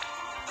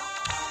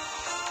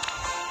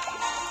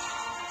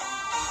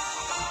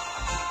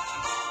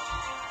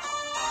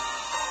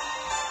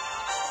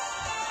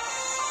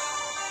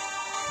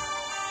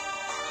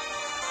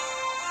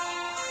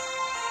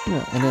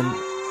 Yeah, and then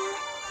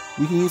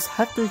we can use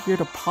Hector here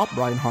to pop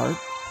Reinhardt,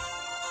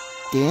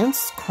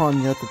 dance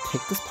Kronya to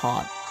take this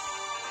pot,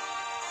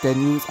 then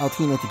use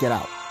Altina to get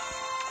out.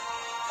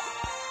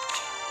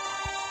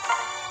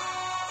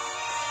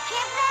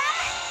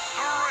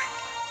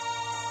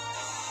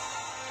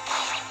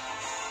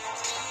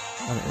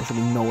 There should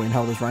be no way in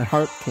hell this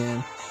Reinhardt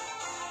can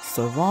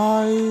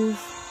survive. Of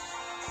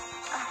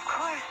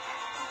course.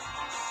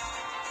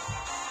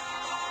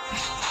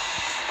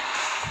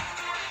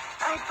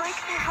 I'd like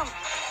to help.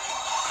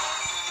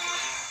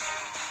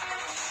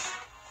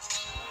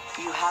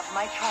 You have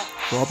my trust.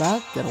 Draw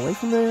back, get away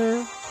from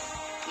there.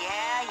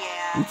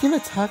 Yeah. We can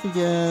attack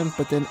again,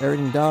 but then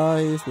everything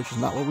dies, which is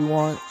not what we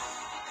want.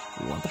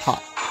 We want the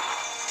pot.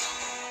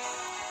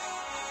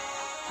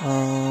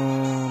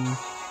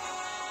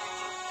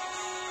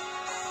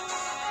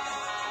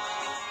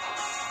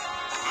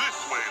 This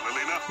way,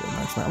 Lilina. Yeah,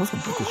 nice. I was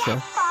gonna break this show.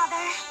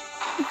 Father.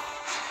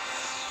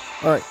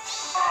 Alright.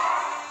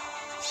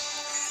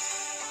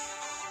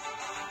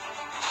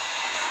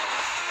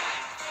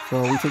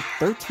 So we take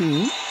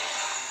 13.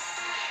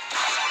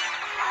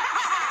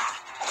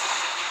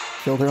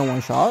 Killed her in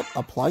one shot.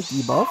 Apply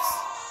debuffs.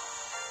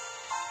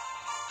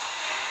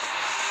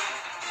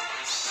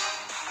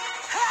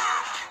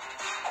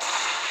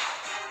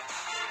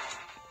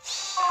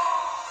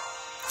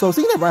 So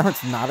seeing that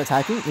Reinhardt's not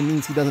attacking, it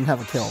means he doesn't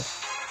have a kill.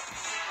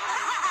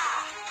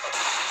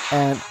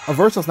 And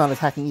Aversa's not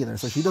attacking either,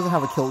 so she doesn't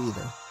have a kill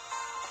either.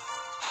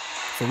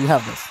 So we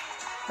have this.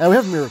 And we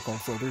have Miracle,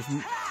 so there's...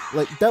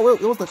 Like, that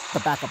was, it was the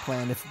backup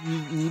plan. If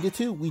we needed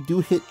to, we do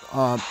hit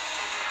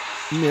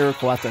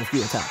Miracle after a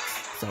few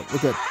attacks. So we're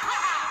good.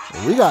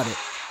 We got it.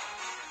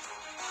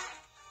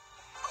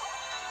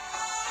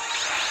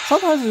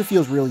 Sometimes it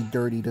feels really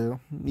dirty to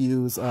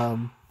use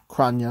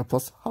Kronya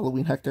plus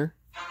Halloween Hector.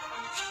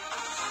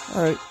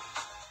 Alright.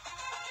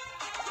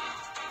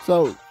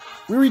 So,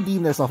 we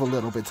redeemed ourselves a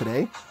little bit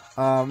today.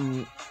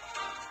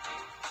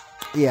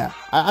 Yeah,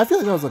 I feel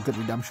like that was a good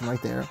redemption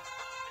right there.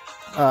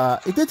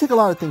 It did take a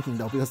lot of thinking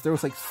though, because there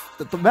was like,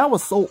 the map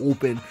was so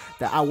open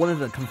that I wanted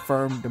to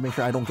confirm to make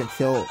sure I don't get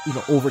killed,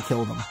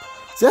 overkill them.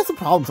 See, that's the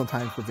problem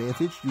sometimes with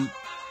Vantage. You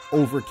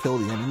overkill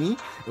the enemy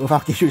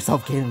without getting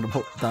yourself getting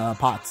the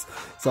pots.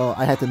 So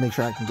I had to make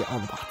sure I can get all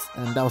the pots,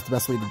 and that was the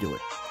best way to do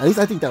it. At least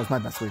I think that was my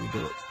best way to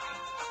do it.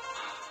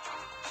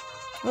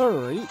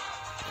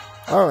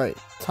 Alright,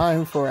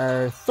 time for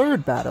our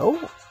third battle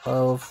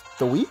of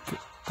the week.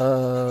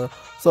 So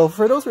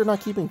for those who are not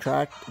keeping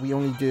track, we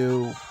only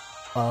do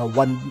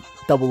one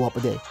double up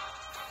a day.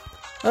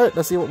 Alright,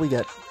 let's see what we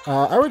get. I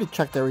already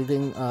checked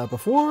everything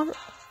before,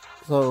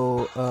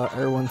 so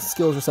everyone's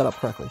skills are set up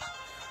correctly.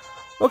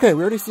 Okay, we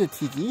already see a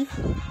Tiki.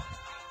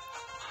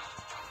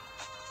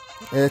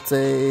 It's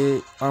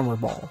a armor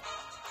ball.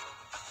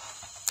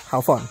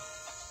 How fun.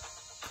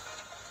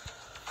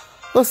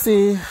 Let's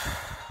see.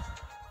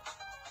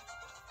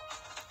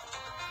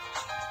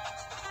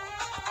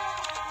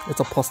 It's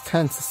a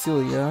 +10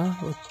 Cecilia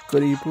with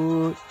Goody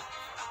Boot.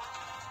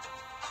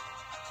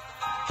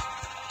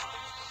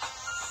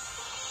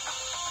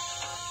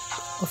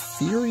 A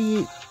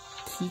Fury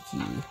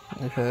Tiki.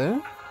 Okay.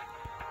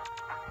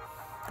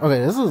 Okay,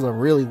 this is a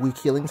really weak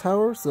healing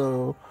tower,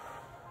 so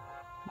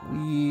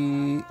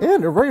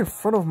and right in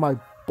front of my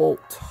bolt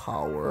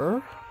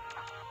tower.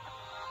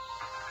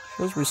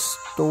 Let's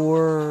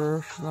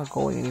restore. She's not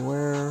going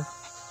anywhere.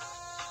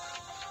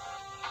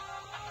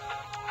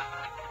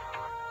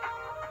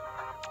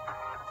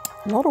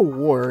 A lot of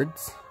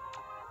wards.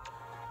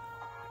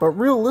 But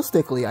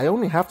realistically, I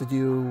only have to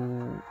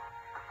do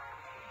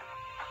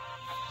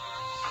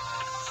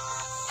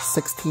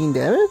 16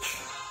 damage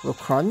with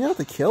Kronya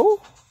to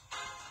kill.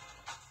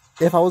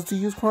 If I was to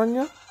use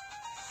Kronya.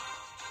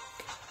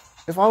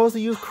 If I was to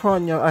use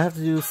Kronya, I have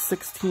to do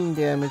 16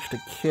 damage to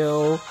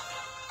kill.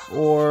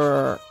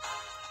 Or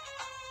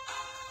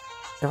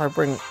if I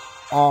bring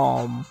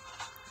I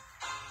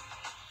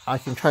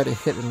can try to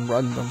hit and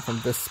run them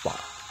from this spot.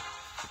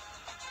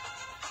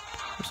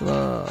 There's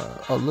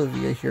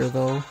Olivia here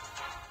though.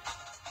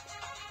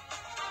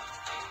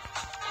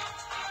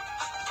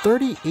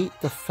 38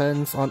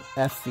 defense on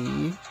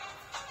FE.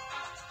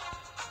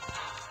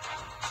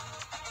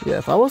 Yeah,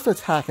 if I was to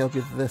attack, it would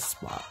be this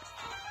spot.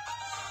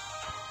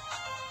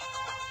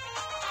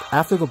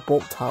 After the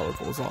bolt tower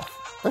goes off.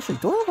 Actually,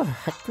 do I have a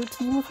Hector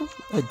team with him?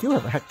 I do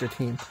have a Hector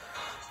team.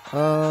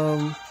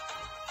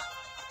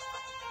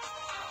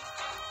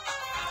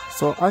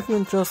 So I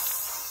can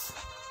just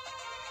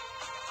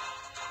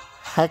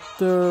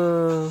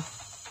Hector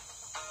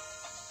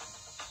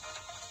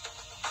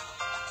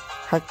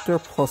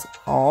plus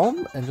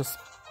and just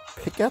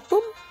pick at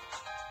them?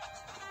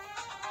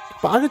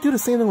 But I could do the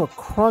same thing with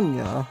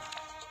Kronya.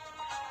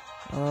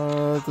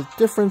 The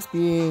difference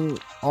being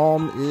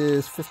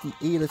is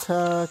 58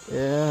 attack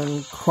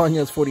and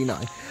Kronya is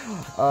 49.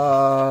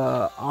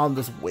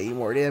 Does way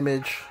more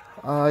damage.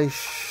 I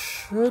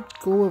should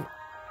go with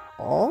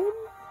I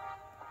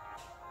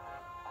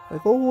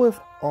go with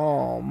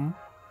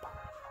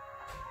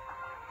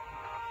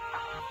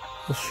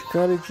the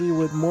strategy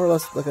would more or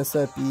less, like I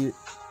said, be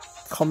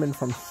coming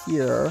from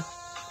here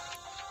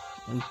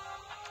and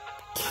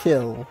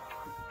kill.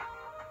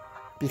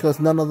 Because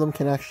none of them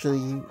can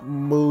actually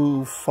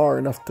move far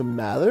enough to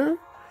matter.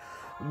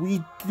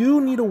 We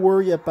do need to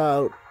worry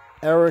about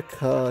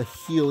Erica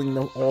healing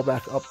them all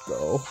back up,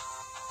 though.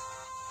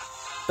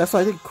 That's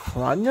why I think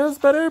Kronya is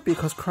better,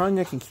 because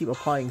Kronya can keep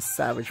applying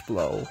Savage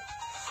Blow.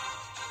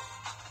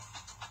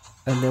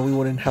 And then we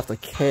wouldn't have to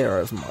care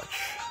as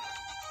much.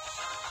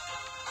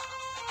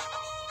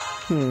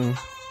 But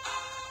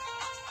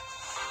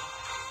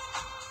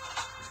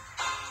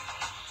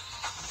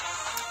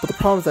the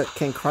problem is that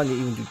can Kronya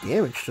even do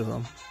damage to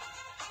them?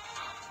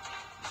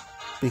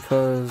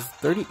 Because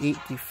 38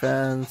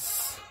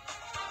 defense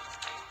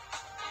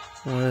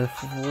with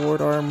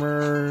ward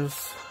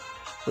armors.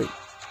 Wait,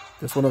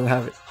 this one doesn't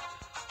have it.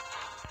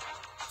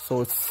 So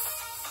it's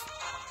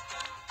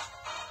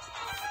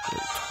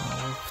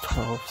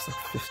 12, it's like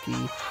 50.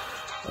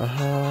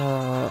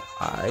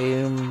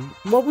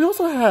 Well, we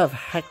also have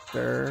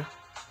Hector.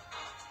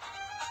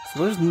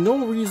 So there's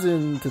no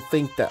reason to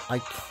think that I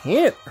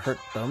can't hurt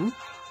them.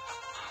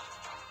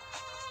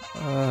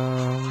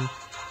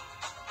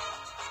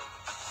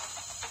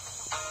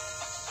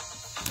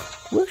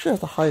 Who actually has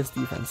the highest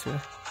defense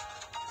here?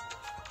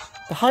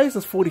 The highest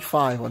is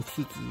 45 on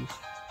Tiki.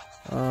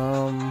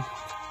 I'm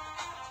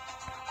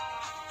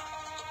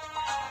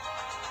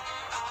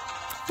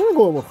gonna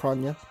go with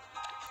Kronya.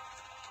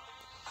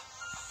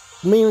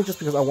 Mainly just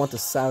because I want the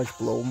Savage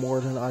Blow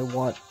more than I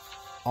want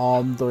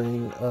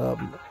doing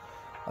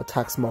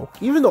Attack Smoke.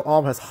 Even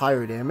though has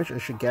higher damage, it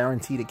should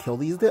guarantee to kill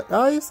these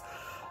guys.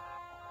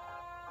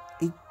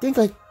 I think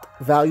I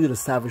value the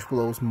Savage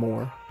Blows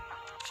more.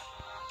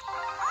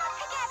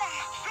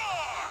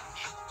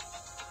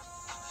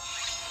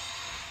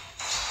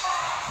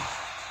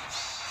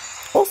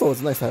 Also,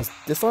 it's nice to have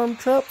Disarm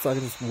Trap, so I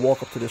can just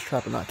walk up to this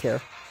trap and not care.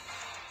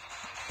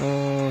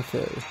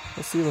 Okay,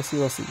 let's see.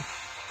 Okay,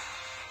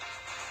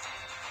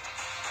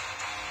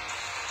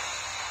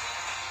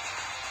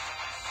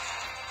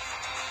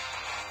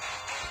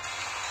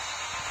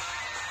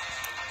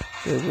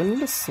 we're gonna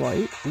need a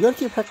Smite. We gotta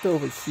keep Hector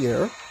over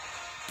here,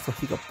 so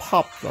he can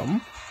pop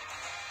them.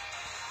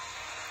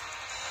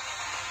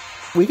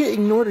 We can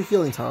ignore the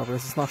healing tower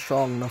because it's not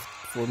strong enough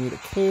for me to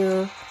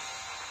care.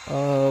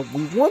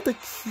 We want to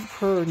keep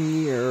her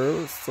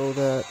near so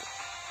that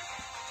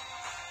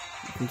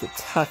we can get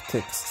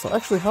tactics. So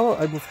actually, how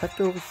about I move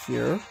Hector over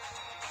here?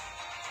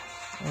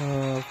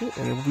 Okay,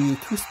 and it'll be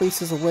 2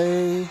 spaces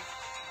away.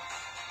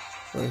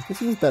 This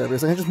seems better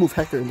because I can just move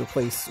Hector into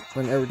place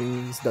when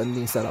everything's done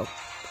being set up.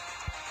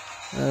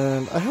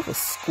 And I have a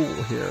school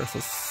here, so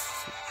it's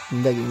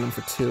negating them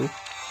for 2.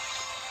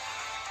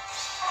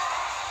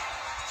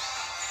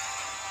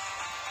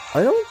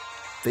 I don't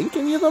think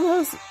any of them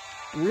has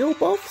real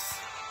buffs?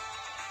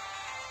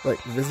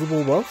 Like,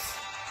 visible buffs?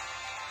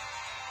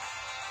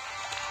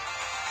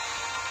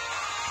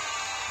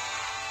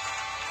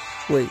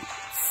 Wait,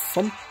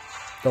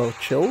 oh,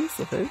 chills?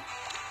 Okay.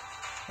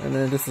 And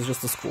then this is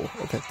just a school.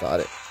 Okay, got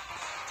it.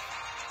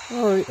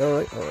 Alright.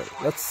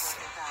 Let's...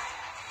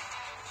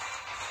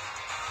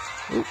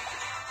 Oop.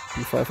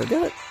 Before I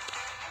forget,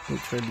 let me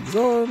turn these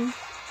on.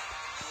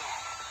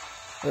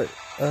 Alright,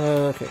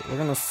 okay, we're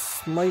gonna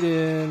smite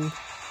in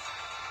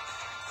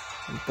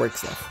and break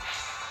stuff.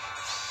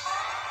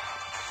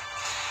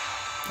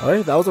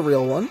 Alright, that was a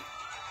real one.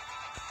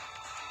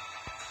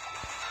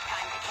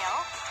 Time to kill.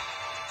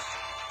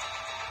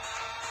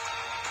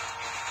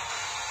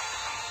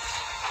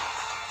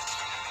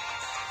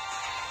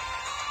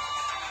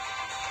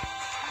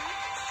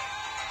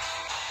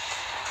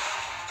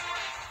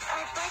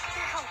 I'd like to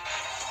help.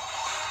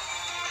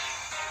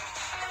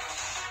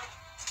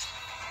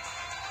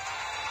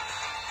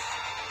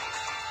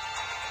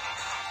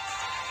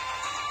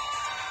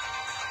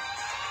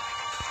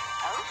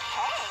 Okay.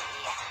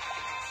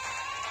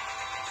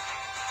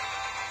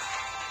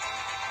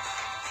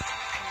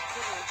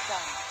 Consider it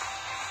done.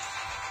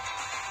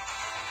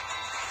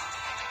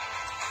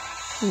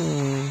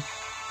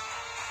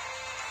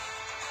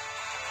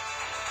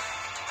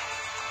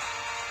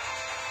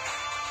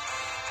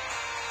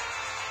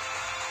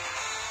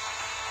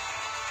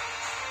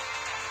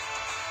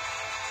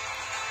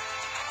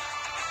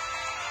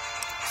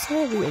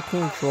 Sadly, I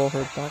can't draw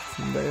her back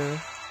from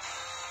there.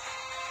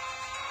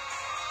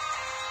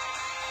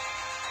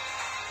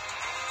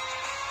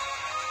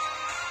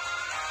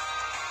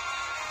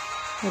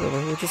 Whatever,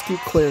 we'll just keep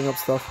clearing up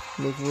stuff,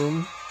 make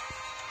room.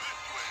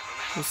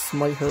 Just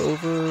smite her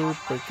over,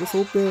 break this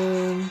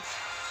open.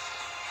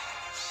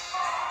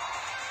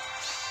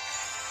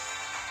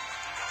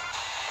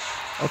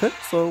 Okay,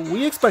 so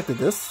we expected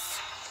this.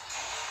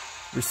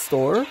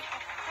 Restore.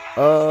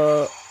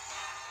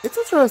 It's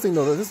interesting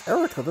though that this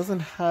Erica doesn't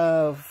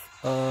have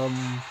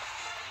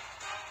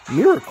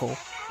Miracle.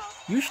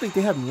 Usually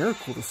they have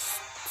Miracle to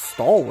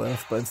stall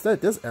with, but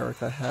instead this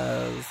Erica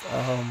has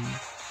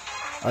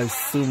I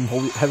assume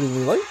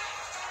Heavenly Light?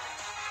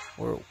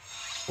 Or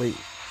wait,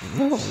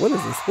 no, what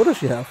is this? What does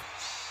she have?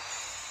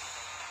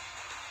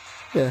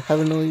 Yeah,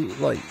 Heavenly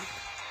Light.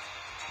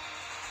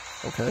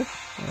 Okay.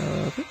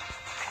 Okay.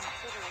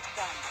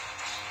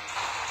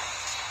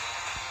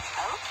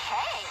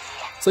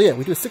 So yeah,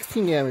 we do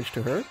 16 damage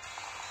to her.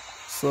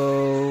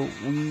 So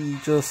we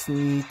just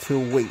need to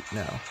wait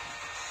now.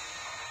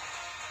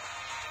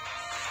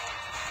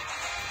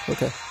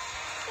 Okay. Yes,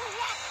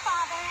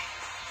 Father.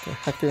 Get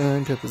Hector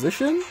into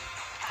position. Time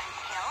to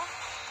kill.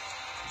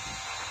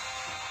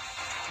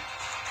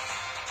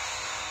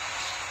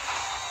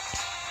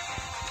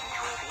 It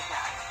will be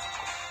done.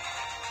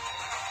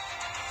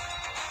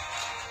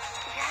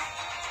 Yes.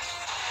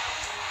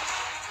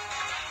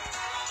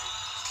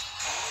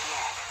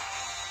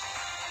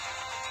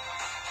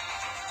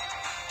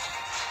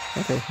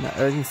 Okay, now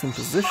everything's in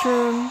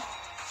position.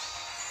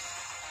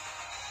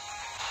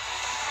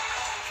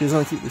 She's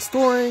gonna keep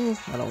restoring.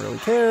 I don't really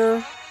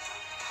care.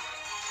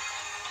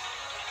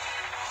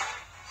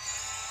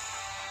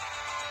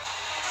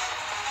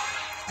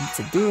 It's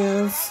a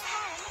dance.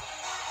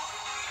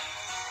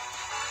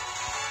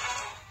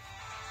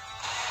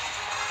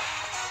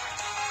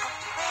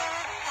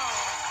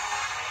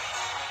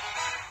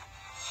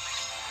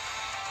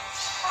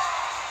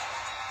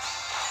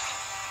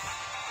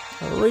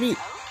 Alrighty,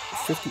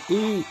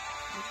 58,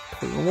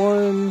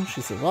 21,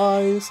 she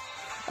survives.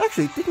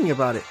 Actually, thinking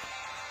about it,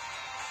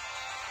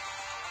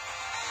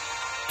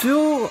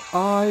 do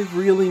I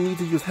really need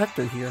to use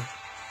Hector here?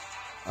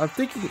 I'm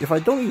thinking if I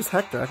don't use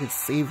Hector, I could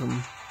save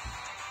him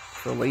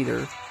for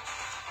later.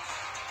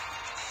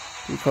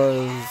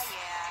 Because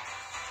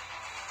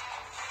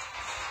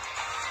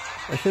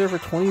I hit her for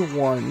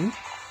 21,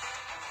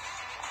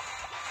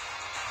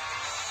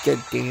 get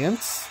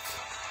danced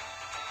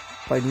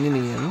by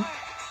minion,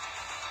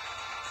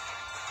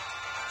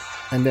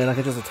 and then I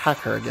can just attack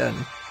her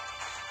again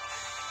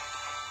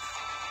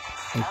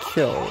and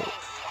kill.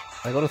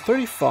 I go to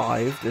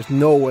 35. There's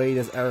no way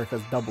this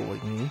Erica's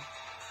doubling me.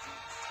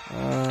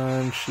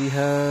 And she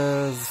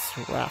has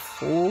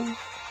Raffle.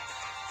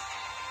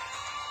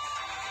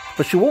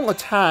 But she won't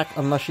attack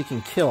unless she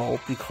can kill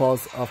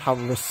because of how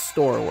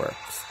Restore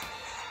works.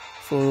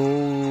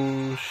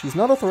 So she's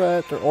not a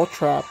threat. They're all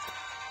trapped.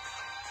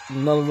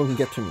 None of them can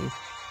get to me.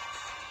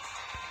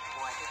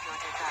 What is your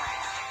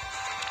desire?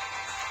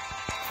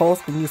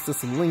 Pulse can use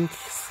this link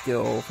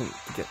skill to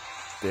get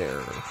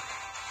there.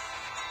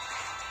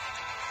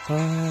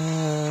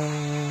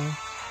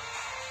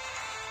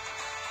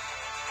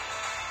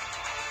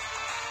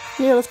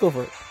 Yeah, let's go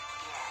for it.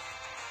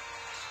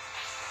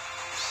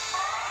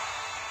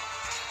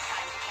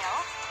 Time to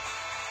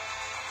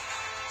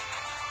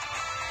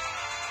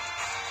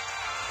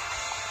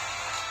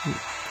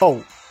kill.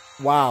 Oh,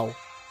 wow.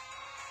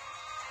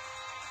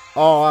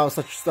 Oh,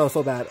 that was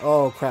so bad.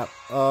 Oh crap.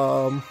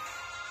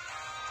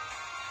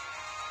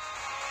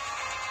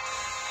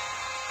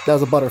 That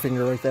was a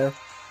Butterfinger right there.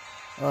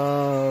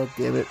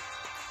 Damn it.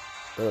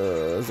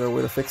 Is there a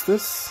way to fix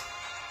this?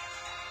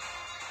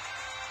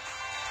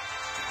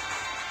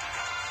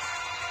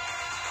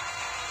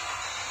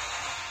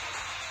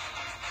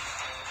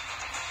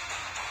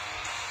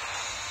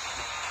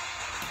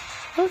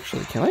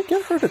 Actually, can I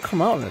get her to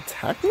come out and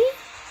attack me?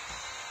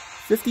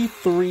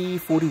 53,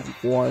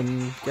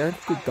 41.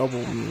 Guaranteed to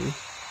double me.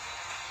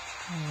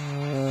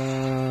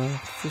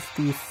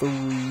 53.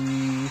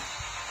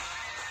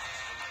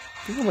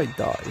 I think I might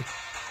die.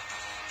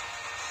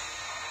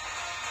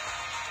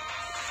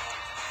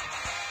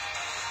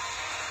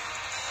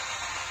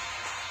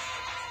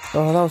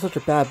 Oh, that was such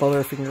a bad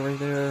Butterfinger right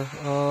there.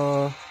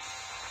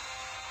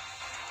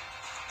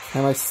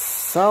 Can I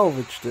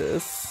salvage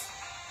this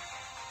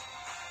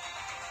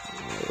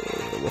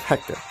with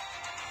Hector?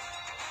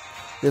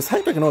 Because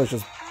Hector can always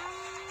just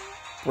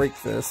break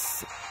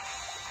this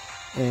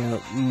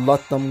and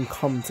let them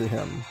come to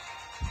him.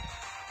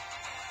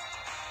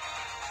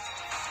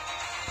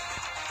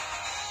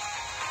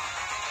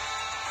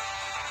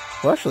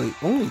 Well, actually,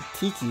 only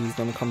Tiki is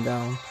gonna come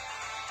down.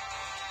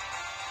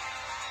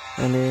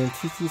 And then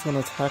Tiki's gonna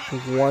attack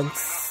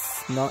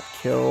once, not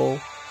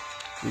kill.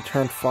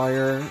 Return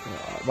fire.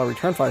 Well,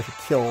 return fire should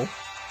kill.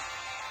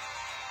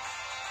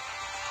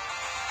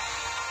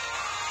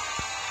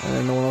 And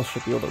then no one else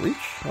should be able to reach.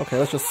 Okay,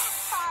 let's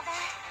just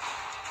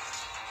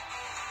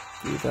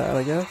do that,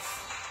 I guess.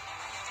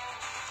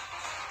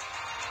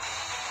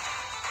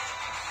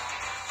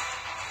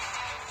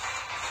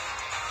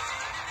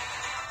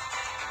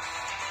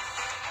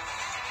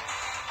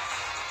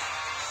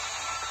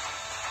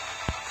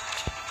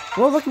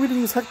 Well, lucky we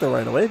didn't use Hector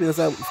right away because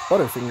that was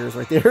Butterfingers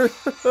right there.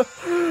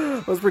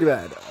 That was pretty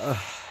bad. Are you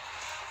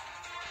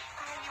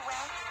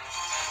well?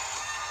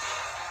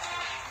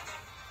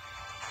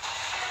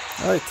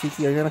 Alright,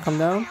 Tiki, are you gonna come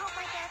down? I hope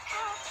my best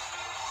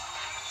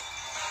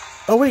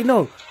help. Oh, wait,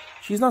 no.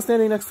 She's not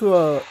standing next to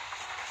a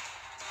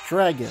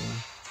dragon.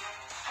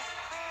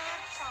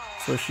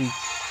 So she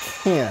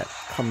can't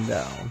come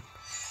down.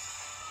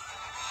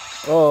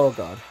 Oh,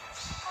 God.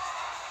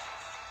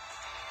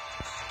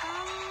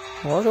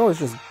 Well, I can always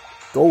just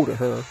go to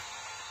her.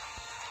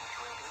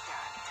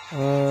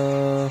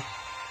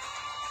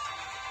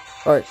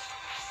 Alright.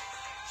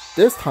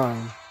 This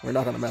time, we're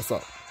not gonna mess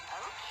up.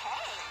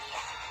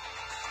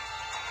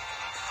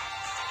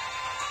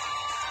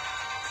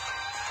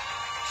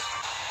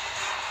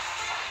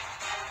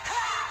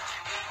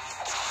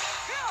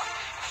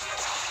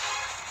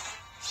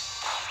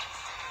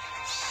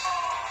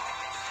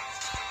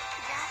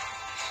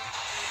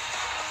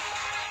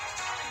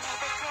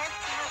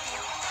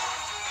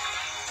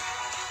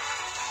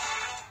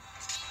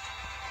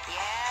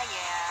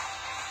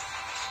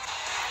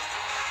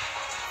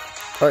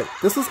 Alright,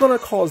 this is gonna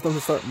cause them to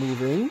start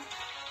moving.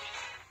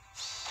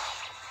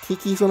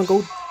 Kiki's gonna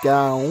go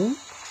down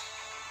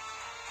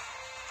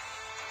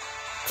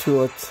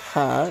to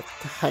attack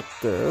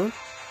Hector,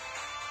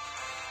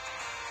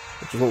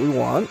 which is what we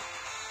want.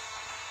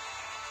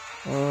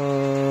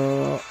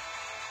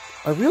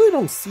 I really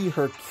don't see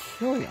her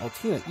killing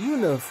Altina,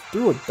 even if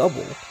through a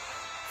double.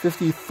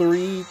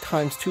 53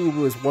 times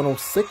 2 is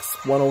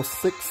 106.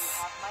 106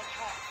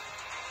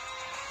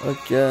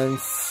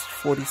 against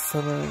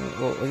 47.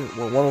 Well,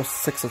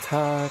 106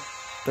 attack.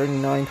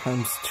 39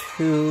 times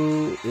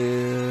 2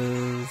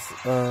 is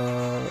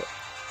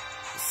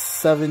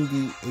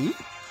 78.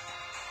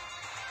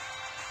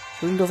 I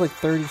think does like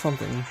 30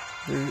 something.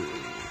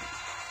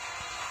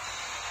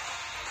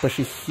 But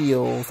she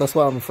heals. That's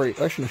why I'm afraid.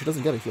 Actually, she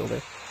doesn't get a heal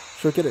there.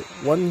 She'll get it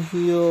 1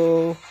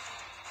 heal.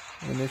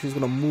 And then she's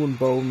gonna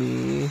moonbow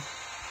me.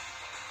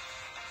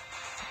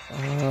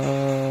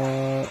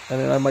 And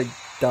then I might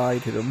die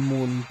to the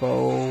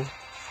moonbow.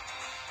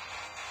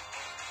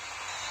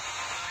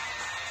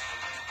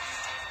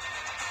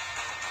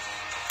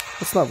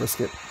 Let's not risk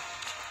it.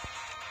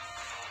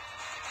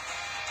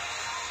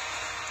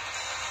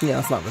 Yeah,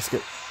 let's not risk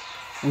it.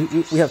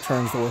 We have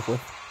turns to work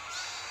with.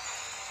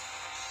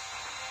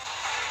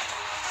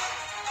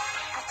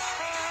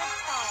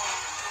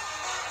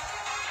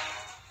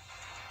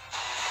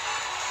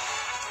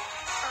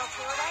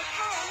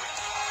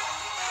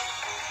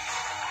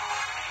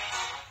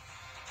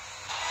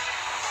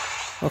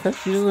 Okay,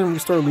 she's in a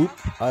restore loop.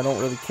 I don't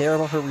really care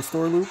about her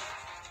restore loop.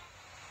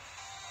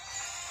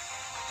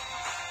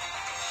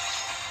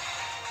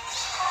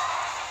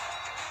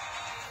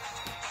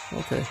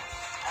 Okay.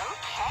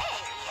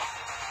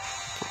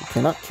 We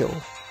cannot kill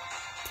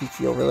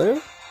Tiki over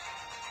there.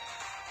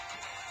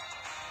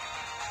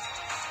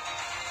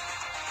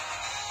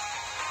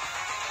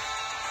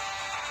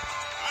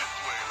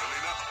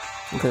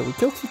 Okay, we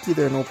kill Tiki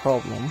there, no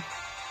problem.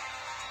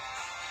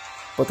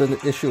 But then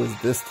the issue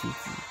is this Tiki.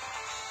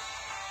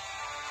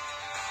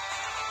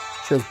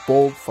 She has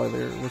Bold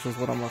Fighter, which is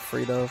what I'm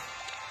afraid of.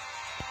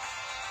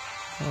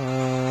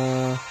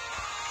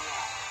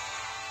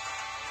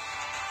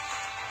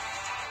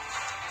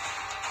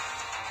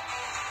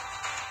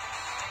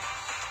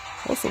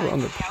 Also, we're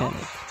under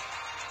panic.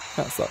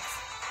 That sucks.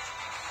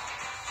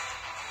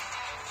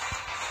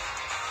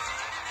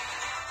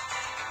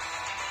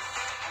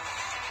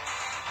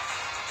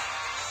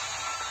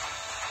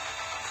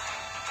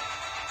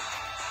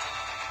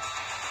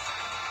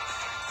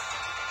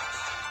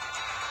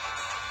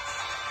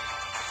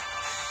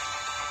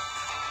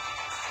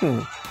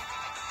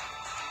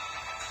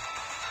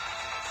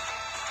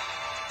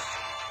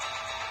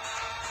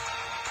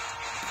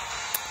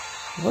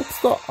 What's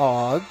the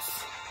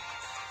odds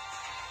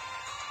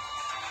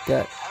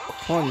that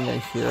Kronya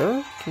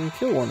here can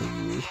kill one of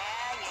you?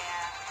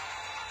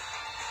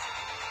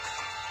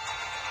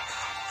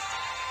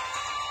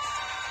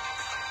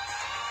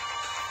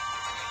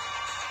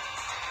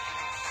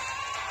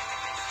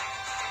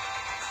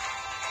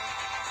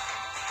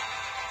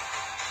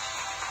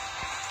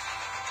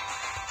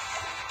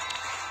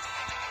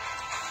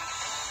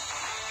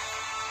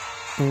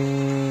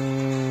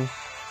 Hmm.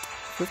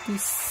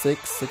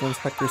 56 against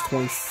Hector's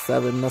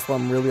 27. That's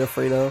what I'm really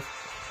afraid of.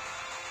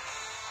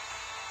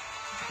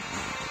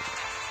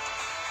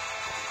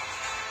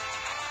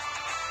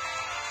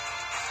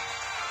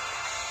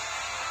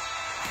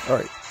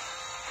 Alright.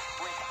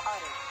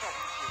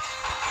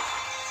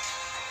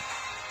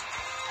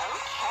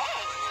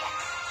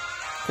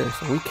 Okay,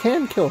 so we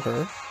can kill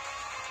her.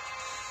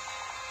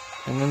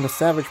 And then the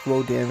Savage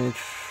Blow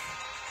damage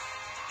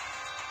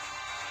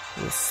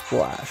will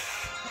splash.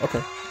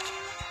 Okay.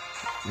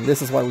 And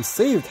this is why we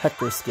saved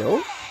Hector's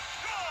skill.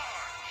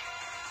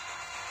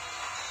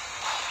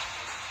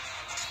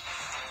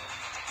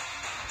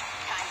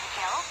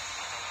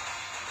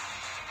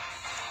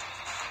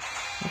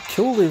 We'll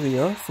kill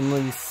Olivia.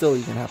 Something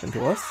silly can happen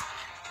to us.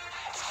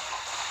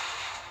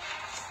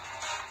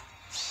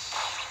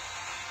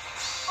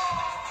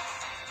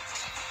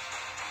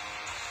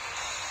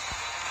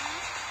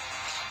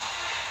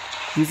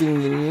 Using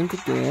Minion to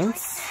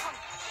dance.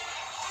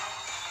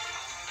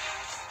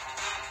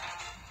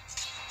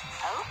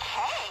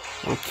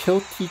 We'll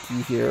kill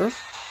Tiki here.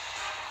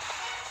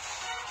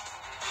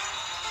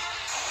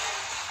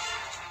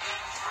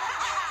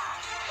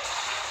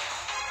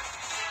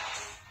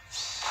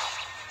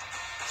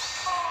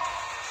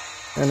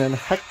 And then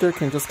Hector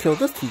can just kill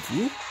this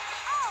Tiki.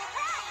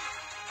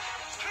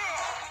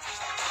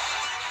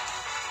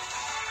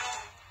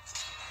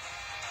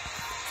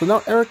 So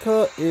now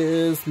Erica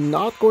is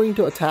not going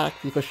to attack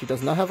because she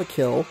does not have a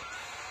kill.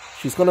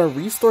 She's going to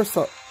restore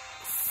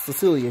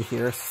Cecilia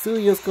here.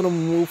 Cecilia's going to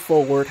move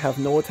forward, have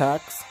no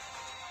attacks.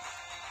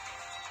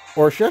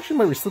 Or she actually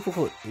might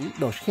reciprocal.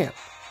 No, she can't.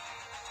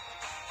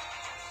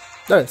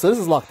 Alright, so this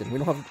is locked in. We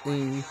don't have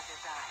any...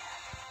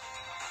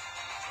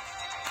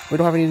 We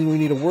don't have anything we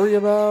need to worry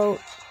about.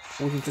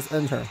 We can just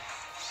end her.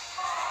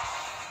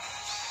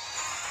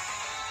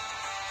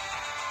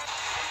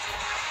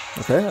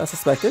 Okay, as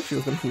suspected, she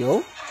was going to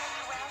heal.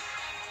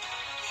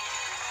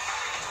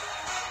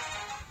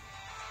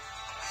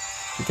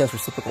 He cast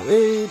Reciprocal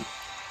Aid. We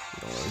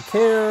don't really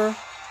care.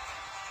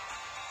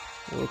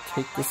 We'll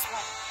take this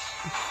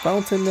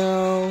fountain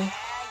now.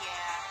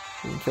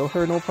 We can kill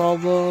her, no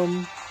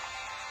problem.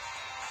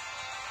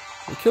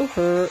 We'll kill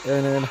her,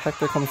 and then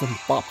Hector comes and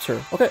bops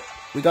her. Okay,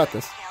 we got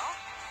this.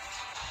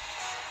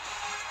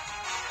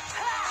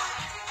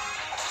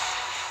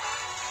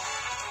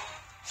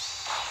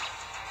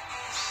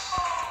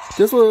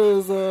 This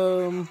was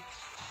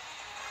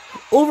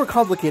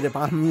overcomplicated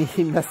by me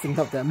messing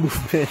up that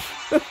movement.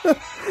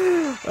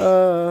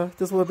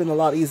 This would have been a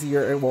lot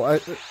easier, and well,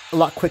 a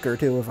lot quicker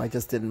too if I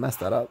just didn't mess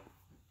that up.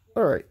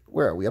 Alright,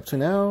 where are we up to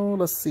now?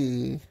 Let's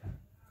see.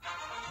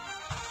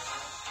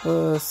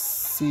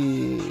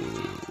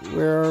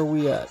 Where are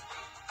we at?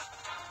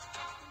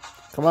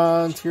 Come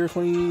on, tier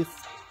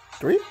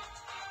 23?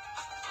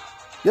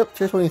 Yep,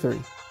 tier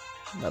 23.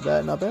 Not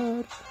bad, not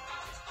bad.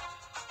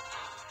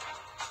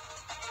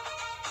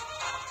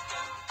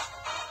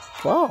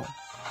 Wow.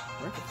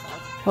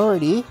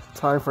 Alrighty,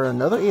 time for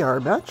another AR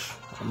match.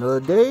 Another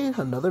day,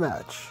 another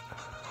match.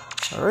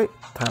 Alright,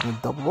 time to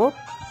double up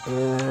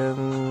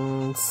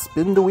and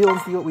spin the wheel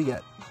and see what we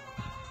get.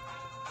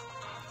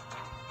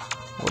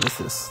 What is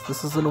this?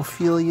 This is an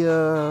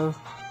Ophelia...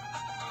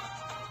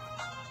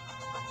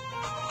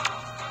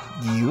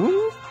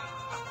 Yoon?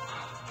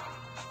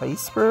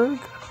 Iceberg?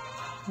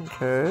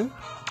 Okay.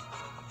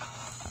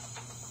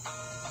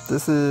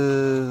 This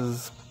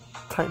is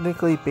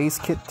technically base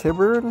kit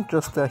Tiburn,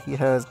 just that he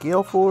has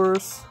Gale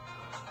Force.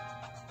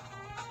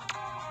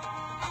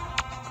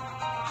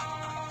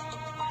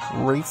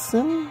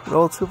 Racing,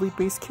 relatively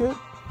base kit.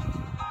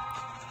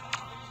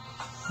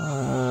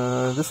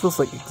 This looks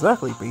like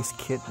exactly base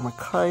kit.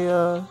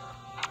 Micaiah,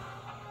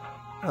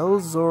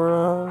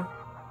 Elzora.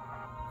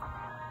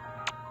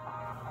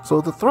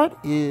 So the threat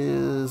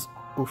is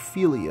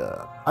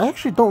Ophelia. I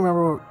actually don't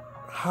remember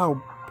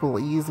how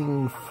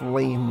Blazing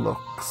Flame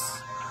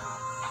looks.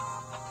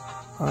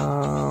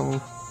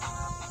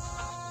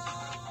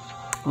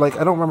 Like,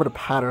 I don't remember the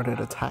pattern it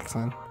attacks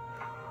in.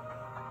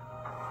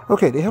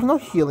 Okay, they have no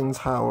healing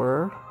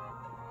tower.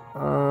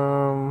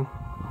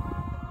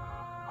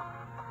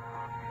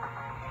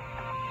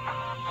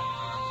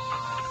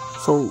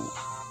 So,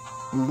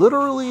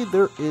 literally,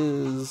 there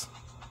is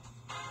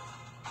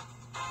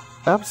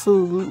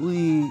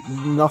absolutely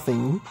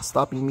nothing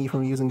stopping me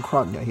from using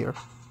Kronya here.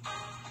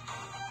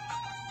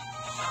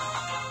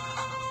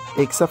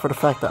 Except for the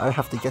fact that I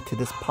have to get to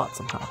this pot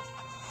somehow,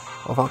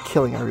 without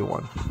killing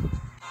everyone.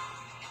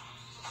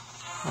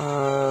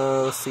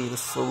 Let's see, the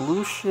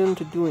solution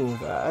to doing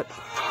that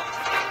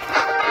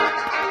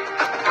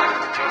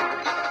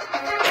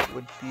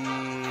would be...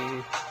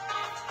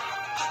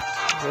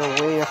 Is there a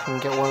way I can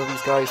get one of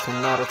these guys to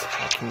not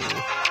attack me?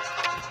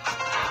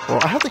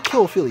 Well, I have to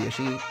kill Ophelia,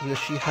 because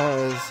she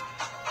has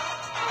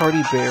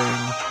Hardy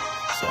Bearing.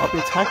 So I'll be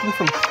attacking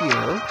from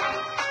here.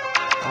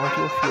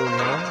 Onto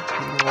Ophelia,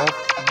 hitting all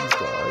these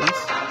guys.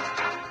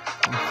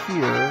 From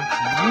here,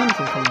 you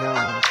can come down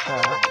and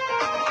attack.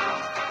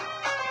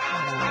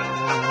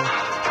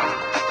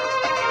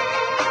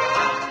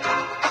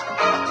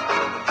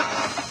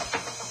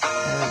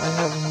 And I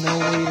have no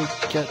way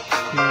to get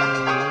to...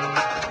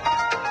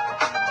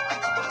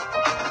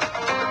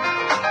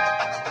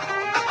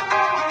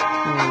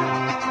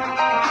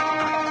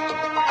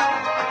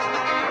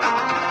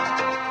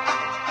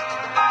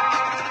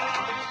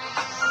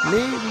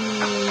 Maybe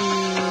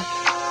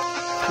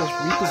just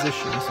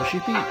reposition. So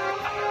she'd be...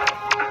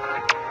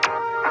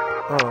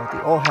 Oh, they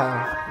all have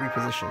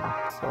reposition.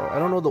 So I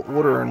don't know the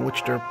order in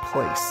which they're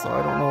placed. So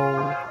I don't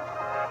know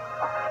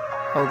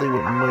how they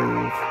would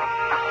move.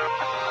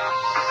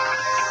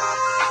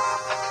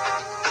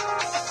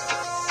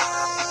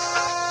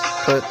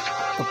 But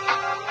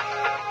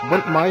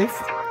what my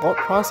thought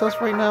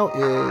process right now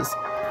is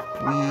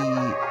we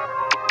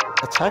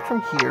attack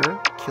from here,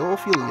 kill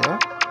Ophelia.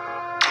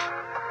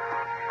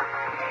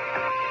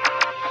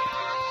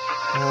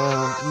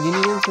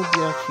 Minions will be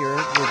out here.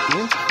 We'll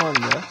dance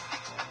Kronya.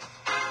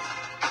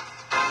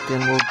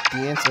 Then we'll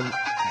dance and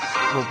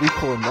we'll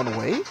repull and run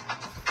away.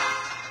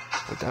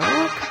 Would that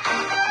work?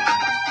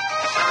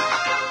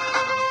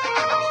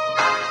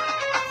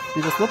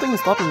 Because nothing is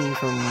stopping me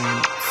from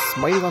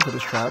smiting onto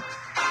this trap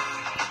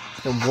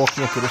and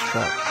walking up to this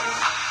trap.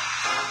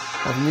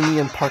 Have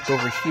Minion parked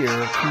over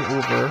here, come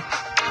over,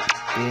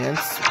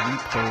 dance,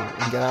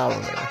 repull, and get out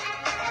of there.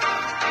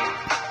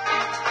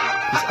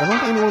 Because I don't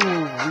think anyone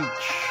will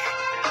reach.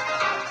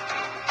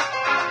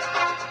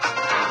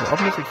 Well,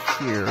 up over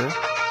here.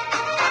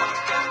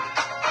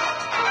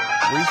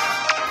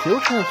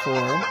 He'll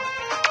transform.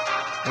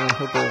 And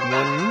he'll go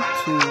 1,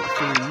 2,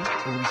 3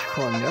 and reach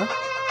Kronya.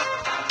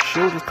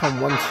 She'll just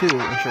come 1, 2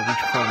 and she'll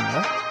reach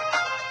Kronya.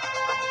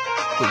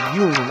 But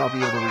you will not be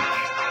able to reach.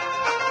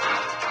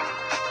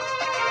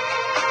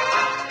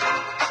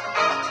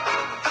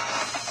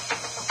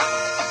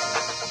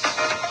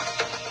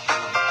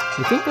 I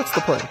think that's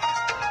the play.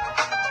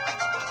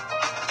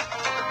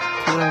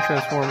 Tiburn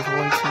transforms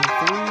 1, 2,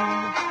 3.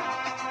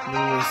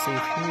 Minion is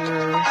safe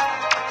here.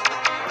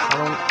 I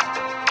don't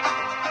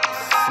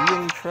see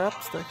any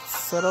traps that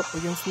set up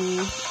against me.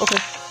 Okay.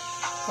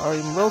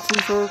 I'm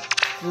relatively sure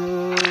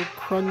the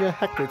Kronya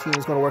Hector team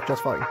is going to work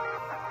just fine.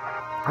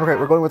 Okay,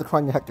 we're going with the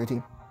Kronya Hector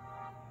team.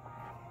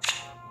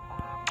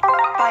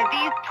 By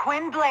these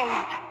twin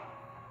blades.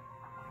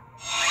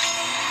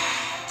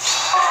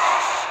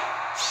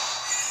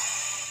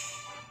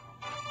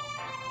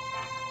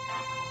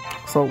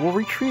 So we'll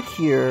retreat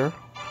here.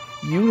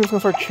 Yoon is going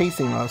to start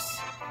chasing us.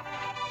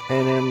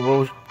 And then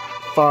we'll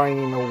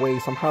find a way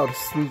somehow to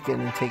sneak in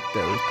and take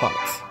those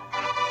pots.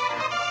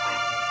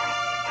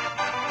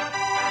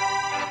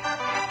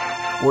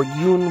 Or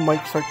Yoon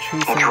might start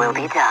chasing... It will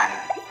be done.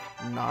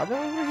 Naga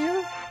over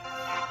here?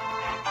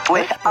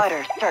 With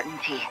utter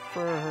certainty.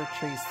 For her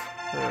chase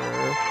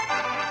her.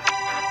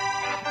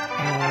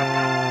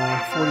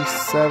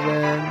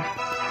 47.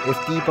 If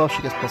debuff,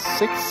 she gets plus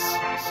 6.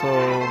 So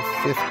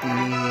 53.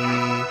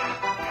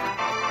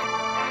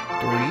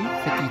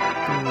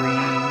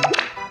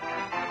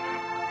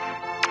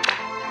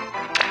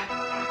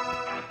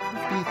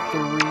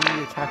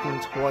 53 attacking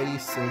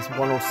twice is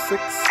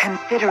 106.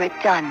 Consider it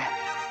done.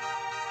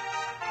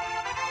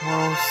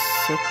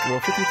 106. Well,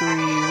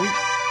 53.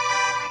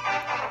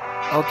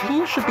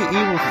 Aldine should be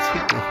able to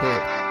take the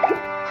hit.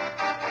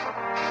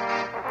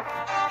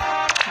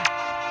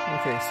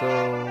 Okay, so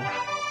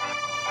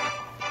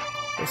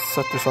let's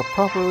set this up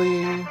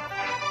properly.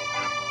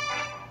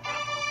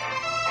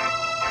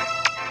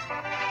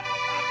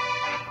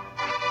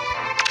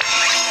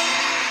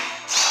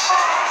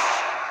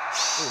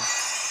 Oh,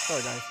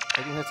 sorry guys. I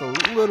think that's a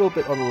little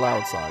bit on the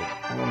loud side.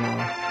 I don't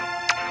know.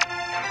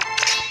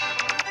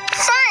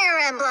 Fire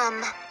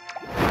Emblem!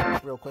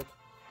 Real quick.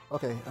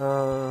 Okay,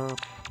 I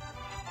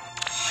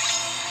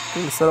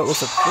think the setup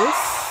looks like this.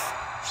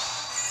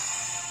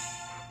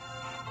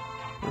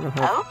 We're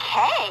gonna have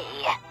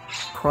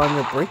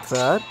Kronya break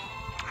that.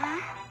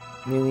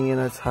 Meaning an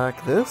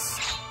attack this.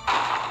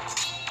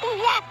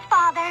 Yes,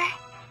 Father.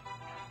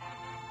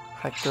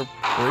 Hector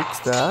breaks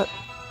that.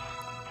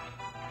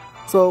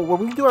 So when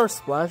we do our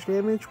splash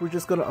damage, we're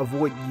just gonna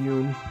avoid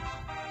Yoon.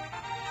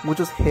 We'll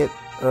just hit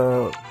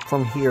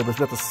from here, but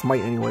we have to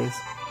smite anyways.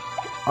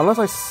 Unless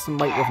I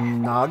smite with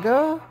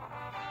Naga?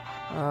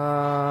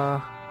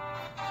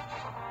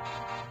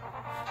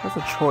 That's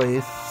a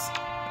choice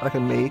I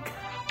can make.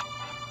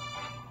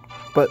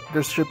 But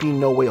there should be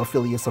no way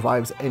Ophelia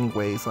survives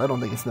anyways, so I don't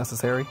think it's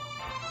necessary.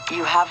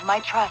 You have my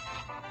trust.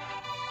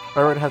 I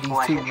already have these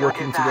two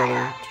working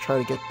together to try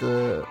to get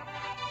the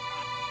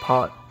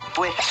pot.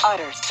 With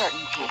utter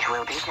certainty, it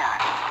will be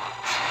done.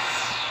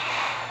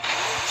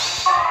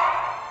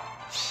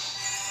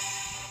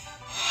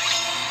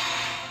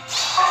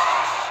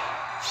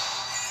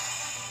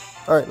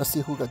 Alright, let's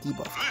see who got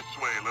debuffed. This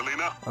way,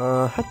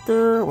 Lilina.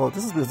 Hector, well,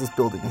 this is because this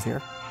building is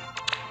here.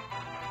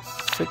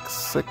 6,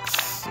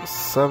 6,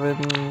 7,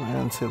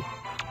 and 2.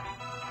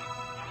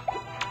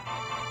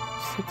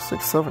 6,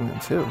 6, 7,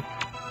 and 2.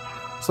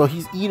 So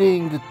he's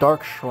eating the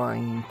Dark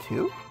Shrine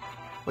too?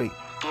 Wait,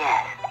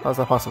 Yes. how's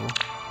that possible?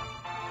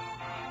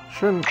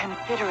 Shouldn't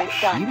Consider it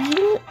she done. be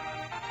eating it?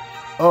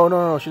 Oh,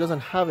 no, she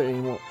doesn't have it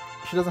anymore.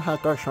 She doesn't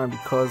have Dark Shrine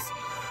because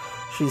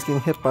she's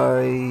getting hit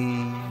by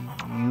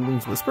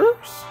Yoon's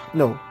Whispers?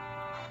 No.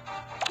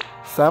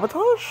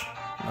 Sabotage?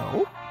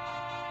 No.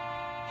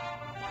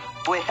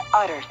 With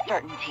utter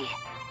certainty.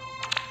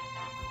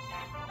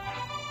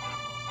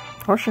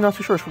 I'm actually not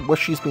too sure what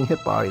she's being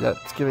hit by.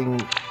 That's giving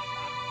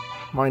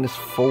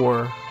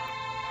 -4.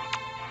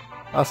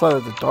 Outside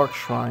of the Dark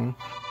Shrine.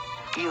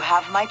 You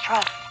have my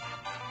trust.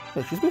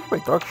 Yeah, she's being hit by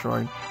Dark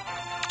Shrine.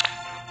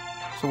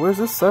 So where's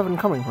this 7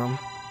 coming from?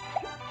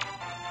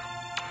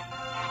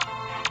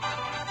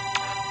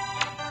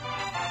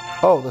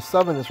 Oh, the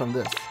 7 is from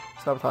this.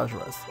 Sabotage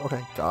Rest.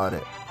 Okay, got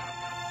it.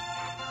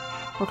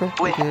 Okay.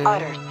 With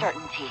utter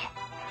certainty.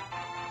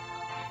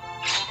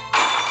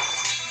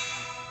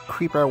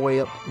 Creep our way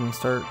up and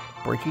start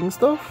breaking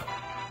stuff.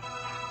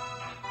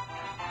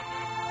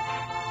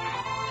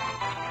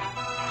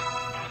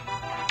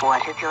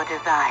 What is your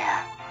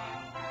desire?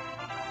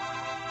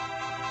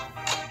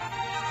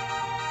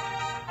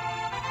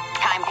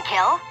 Time to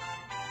kill?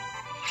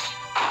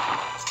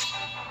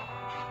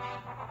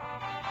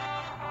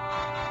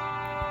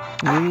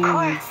 Maybe it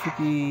needs to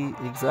be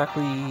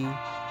exactly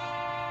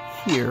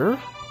here.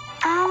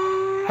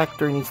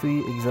 Hector needs to be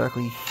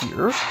exactly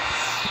here.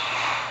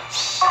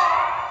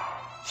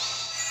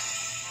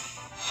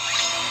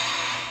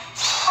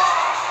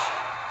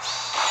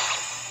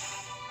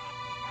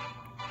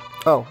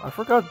 Oh, I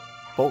forgot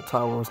Bolt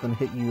Tower was going to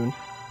hit Yoon.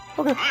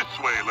 Okay. This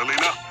way,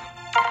 Lilina.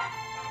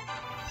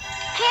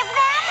 Give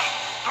them?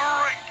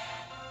 Strike.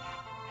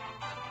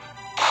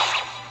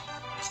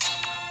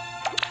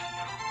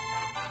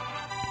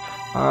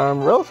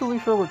 I'm relatively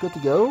sure we're good to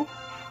go.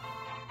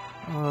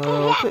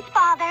 Okay. Yes,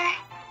 Father.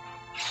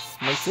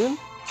 Smites in.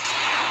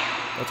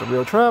 That's a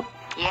real trap.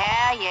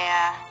 Yeah,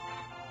 yeah.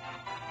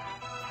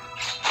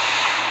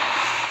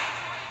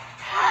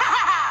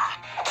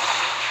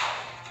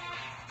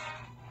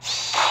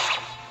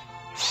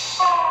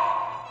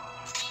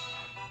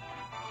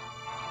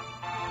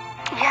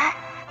 Yes.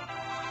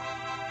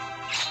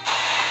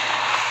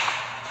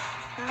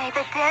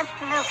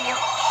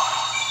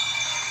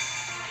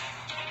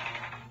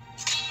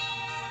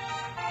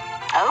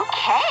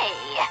 Okay.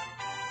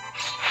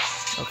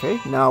 Okay,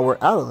 now we're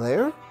out of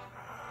there.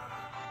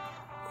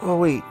 Oh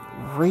wait,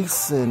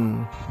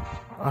 Racing.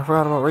 I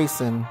forgot about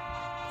Racing.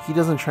 He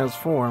doesn't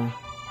transform.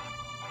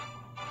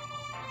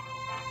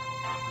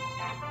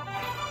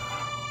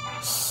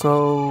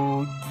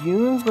 So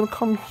Yoon's gonna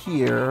come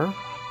here.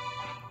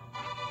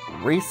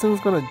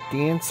 Racing's gonna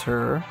dance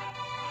her.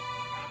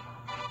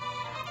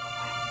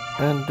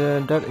 And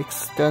then that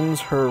extends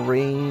her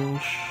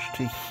range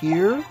to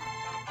here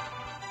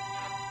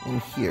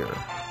and here.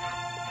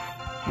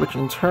 Which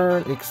in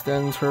turn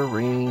extends her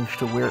range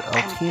to where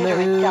Altina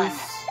is.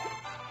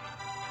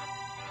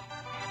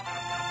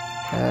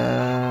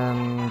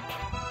 And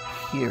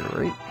here,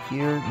 right?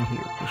 Here and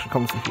here. She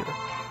comes to here.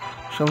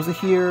 She comes to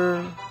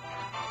here.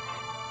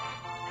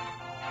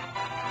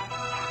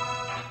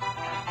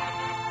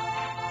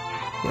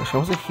 Yeah, she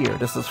comes to here.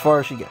 This is as far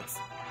as she gets.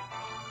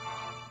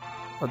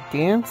 A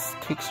dance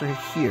takes her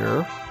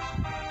here.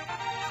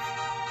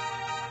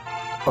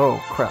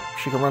 Oh crap,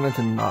 she can run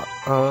into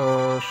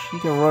she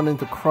can run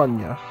into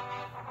Kronya.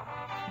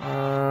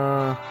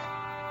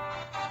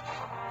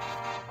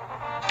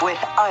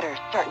 With utter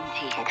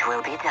certainty, it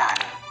will be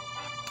done.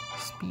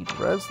 Speed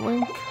Res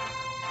Link.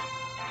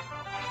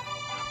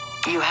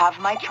 You have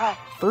my trust.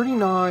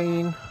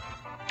 39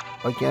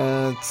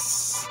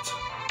 against...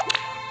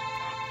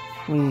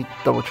 Let me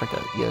double check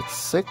that. Yeah, it's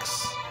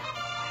 6.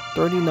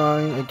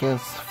 39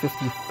 against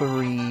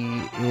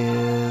 53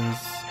 is...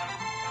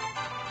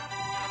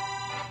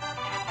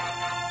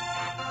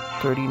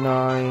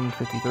 39,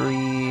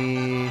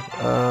 53,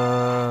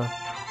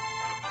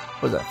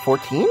 what was that,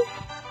 14?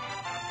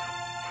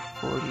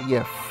 40,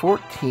 yeah,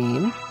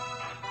 14.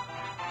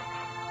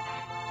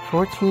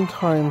 14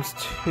 times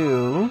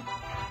 2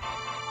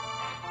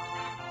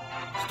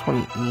 is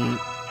 28.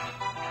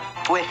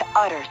 With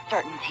utter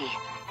certainty.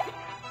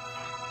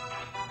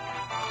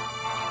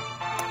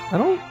 I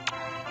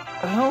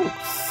don't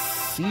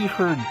see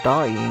her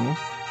dying.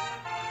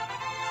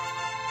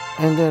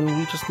 And then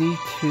we just need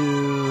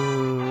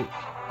to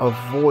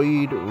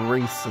avoid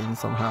racing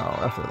somehow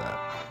after that.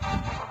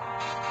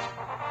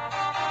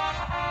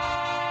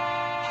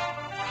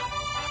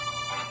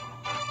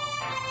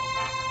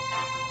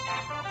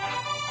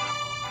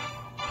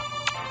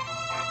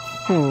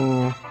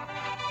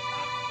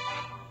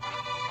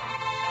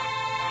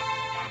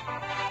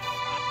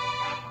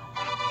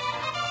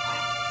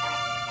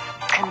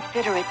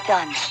 Consider it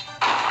done.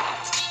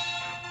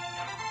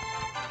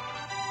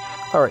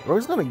 Alright, we're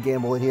just gonna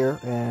gamble it here,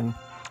 and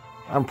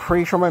I'm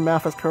pretty sure my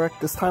math is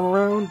correct this time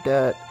around,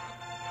 that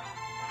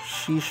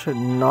she should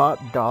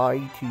not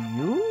die to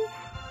you?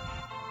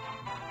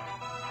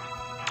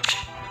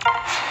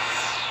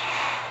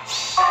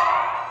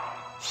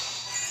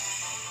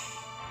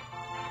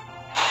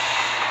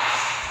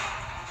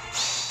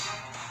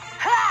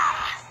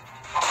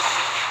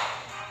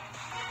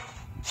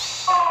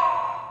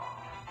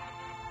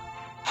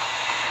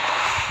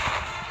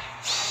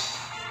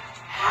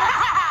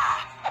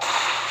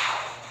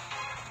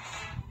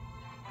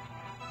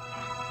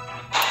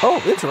 Oh,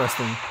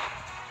 interesting.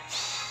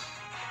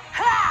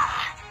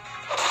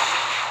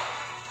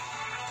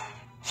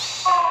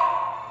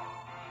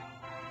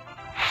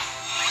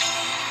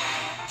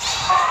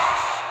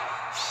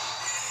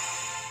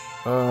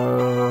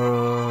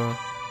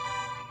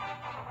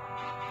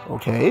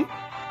 Okay.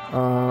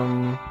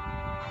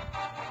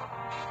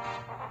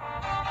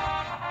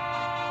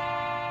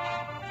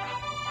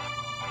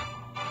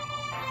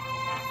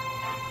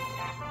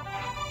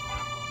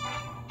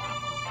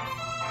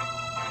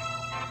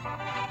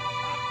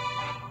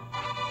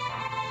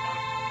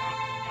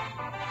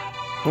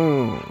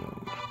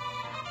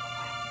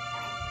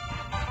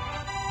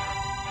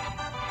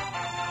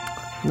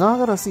 Now I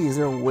gotta see, is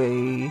there a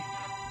way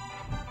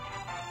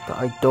that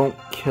I don't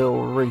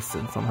kill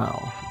Racing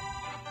somehow?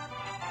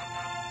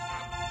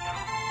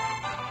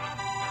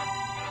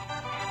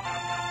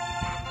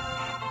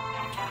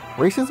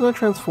 Racing's gonna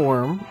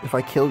transform if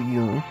I kill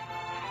Yoon.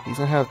 He's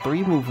gonna have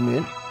 3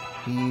 movement.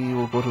 He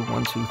will go to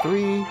 1, 2,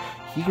 3.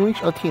 He can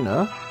reach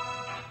Altina.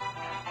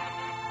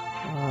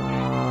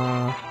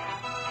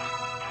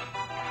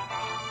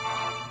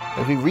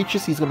 If he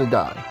reaches, he's gonna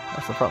die.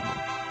 That's the problem.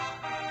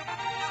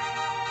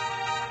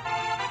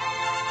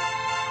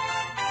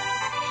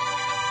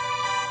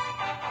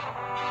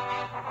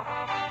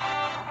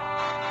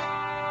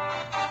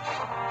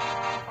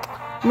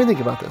 Let me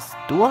think about this.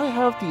 Do I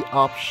have the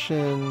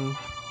option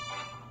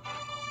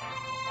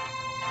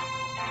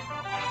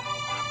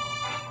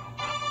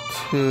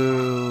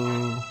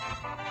to...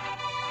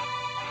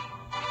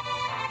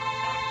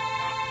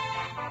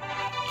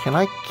 Can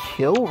I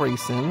kill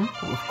Racing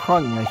with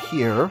Kronya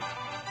here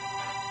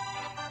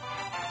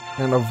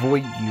and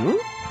avoid you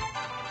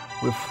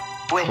with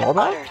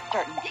drawback? Utter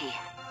certainty.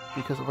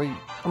 Because if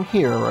I'm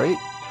here, right?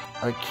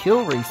 I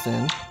kill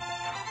Racing,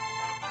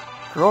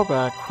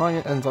 drawback,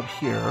 Kronya ends up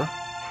here.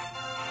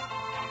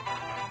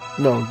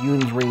 No,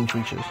 Yoon's range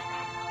reaches.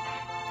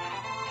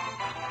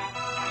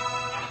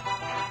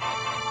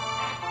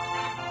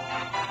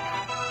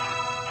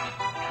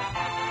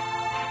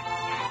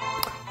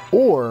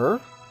 Or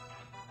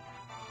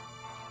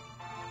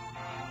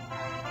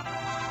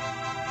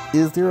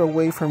is there a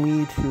way for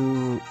me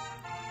to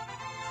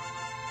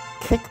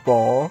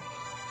kickball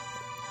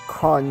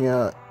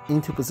Kronya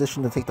into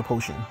position to take the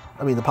potion?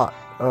 I mean the pot.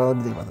 Let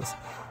me think about this.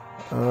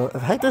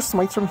 If Hector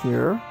smites from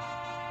here,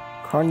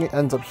 Kronya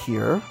ends up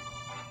here.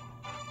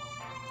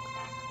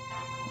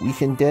 We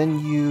can then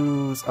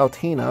use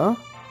Altena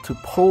to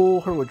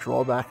pull her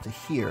withdrawal back to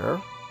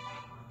here.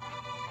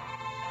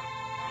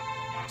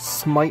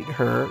 Smite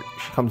her,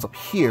 she comes up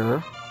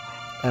here,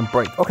 and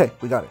break. Okay,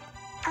 we got it.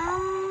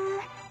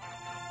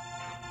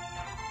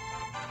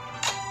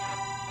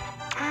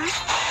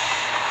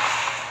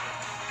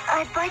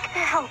 I'd like to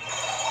help.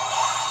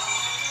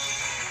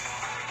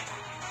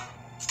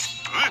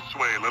 This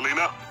way,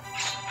 Lilina.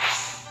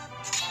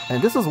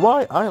 And this is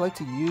why I like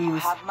to You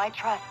use have my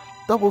trust.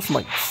 double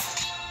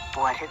smites.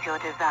 What is your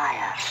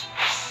desire?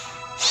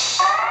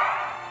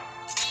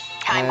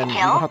 Time And to we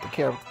kill? don't have to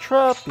care about the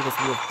trap because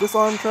we have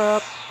Disarm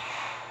Trap.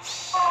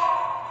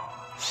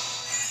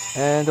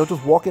 And they'll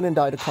just walk in and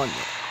die to Kronya.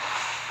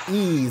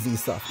 Easy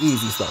stuff,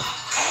 easy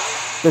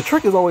stuff. The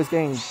trick is always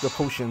getting the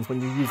potions when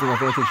you're using a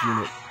vantage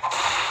unit.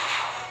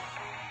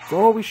 It's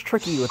always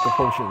tricky with the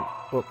potion.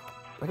 Well,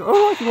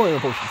 I keep wanting the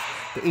potions.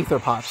 The Aether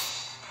pots.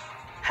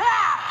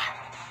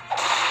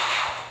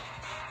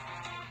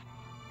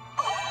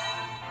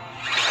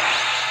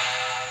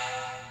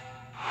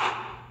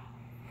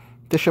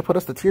 This should put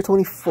us to tier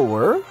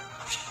 24.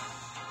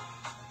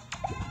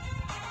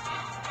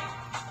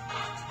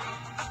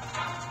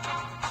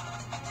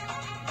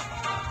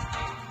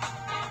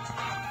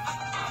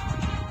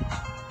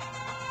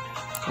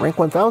 Rank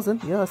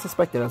 1000. Yeah, I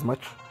suspected as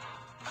much.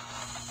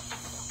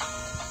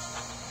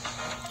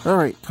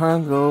 Alright,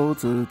 time to go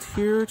to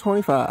tier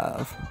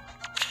 25.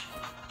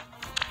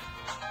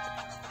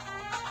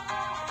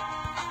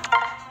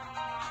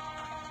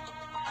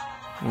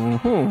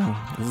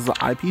 This is an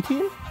IP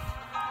team?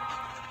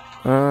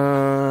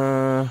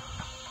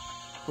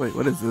 Wait,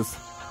 what is this?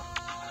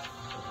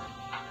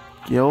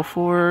 Gale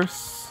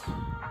Force,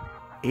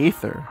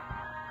 Aether.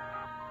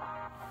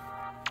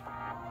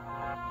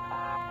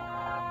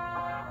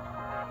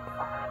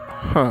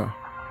 Huh.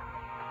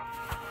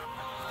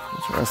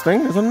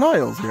 Interesting. There's a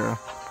Niles here.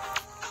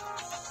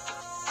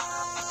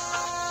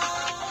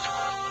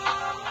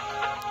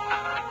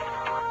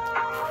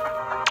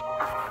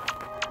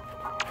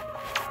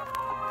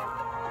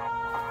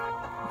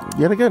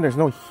 Yet again, there's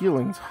no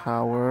healing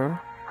tower.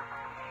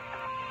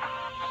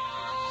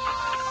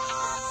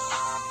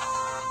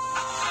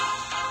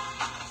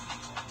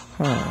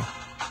 Huh.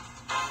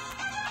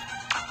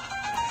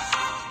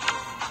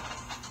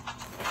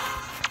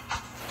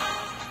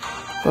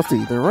 Let's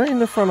see, they're right in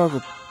the front of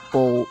the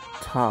bolt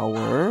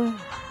tower.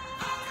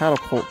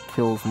 Catapult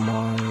kills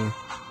my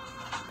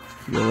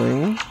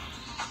healing.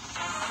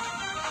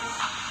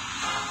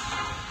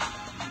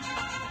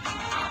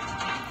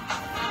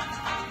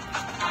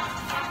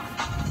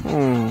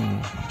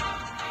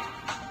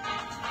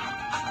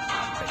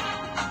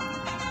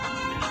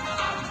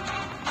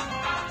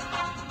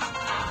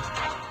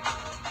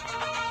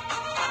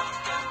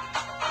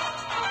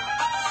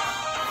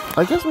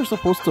 I guess we're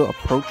supposed to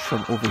approach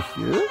from over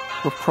here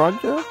with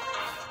Kronya.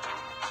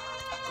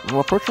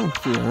 We'll approach from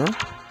here.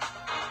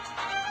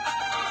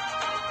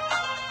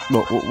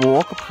 No, we'll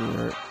walk up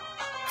here,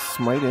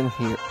 smite in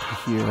here,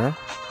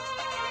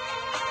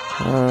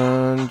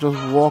 and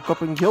just walk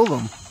up and kill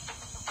them.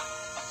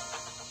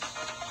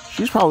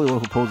 She's probably the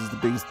one who poses the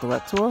biggest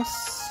threat to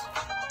us.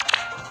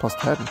 Plus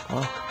 10,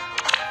 wow.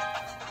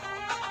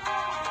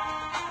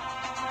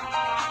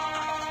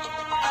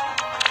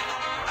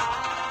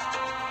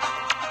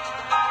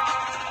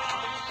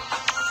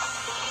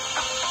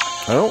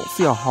 I don't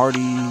see a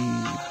hardy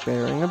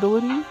bearing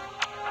ability,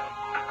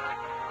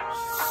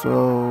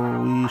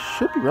 so we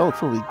should be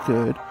relatively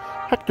good.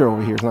 Hector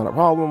over here is not a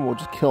problem. We'll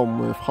just kill him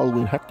with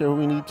Halloween Hector if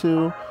we need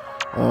to.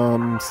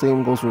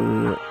 Same goes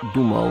for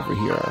Duma over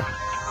here.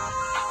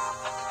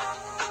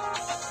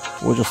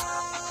 Well,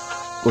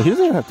 he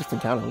doesn't even have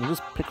distant counter. We'll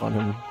just pick on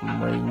him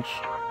from range.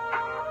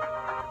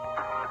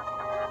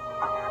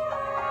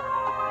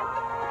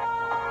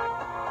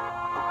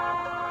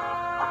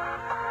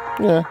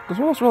 Yeah, this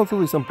one's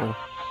relatively simple.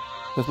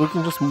 Because we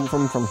can just move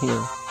him from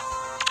here.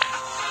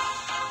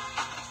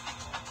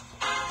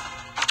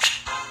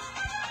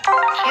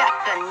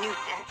 Just a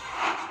nuisance.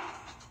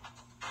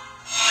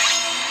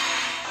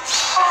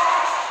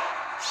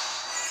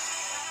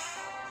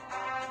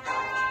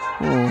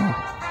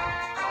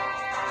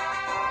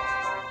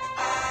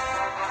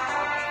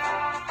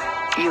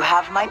 You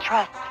have my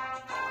trust.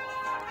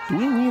 Do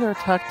we need our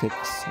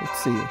tactics? Let's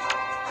see.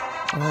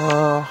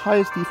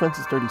 Highest defense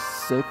is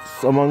 36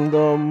 among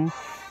them.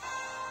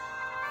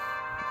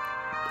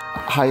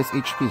 Highest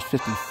HP is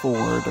 54.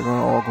 They're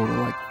gonna all go to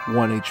like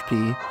 1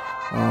 HP.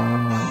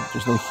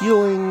 There's no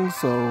healing,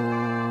 so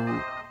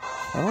I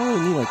don't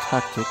really need like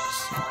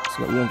tactics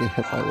so that we don't get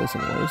hit by this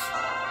anyways.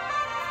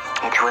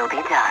 It will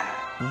be done.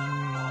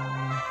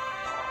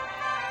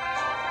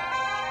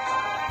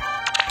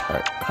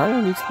 Alright,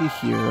 Kyra needs to be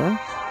here.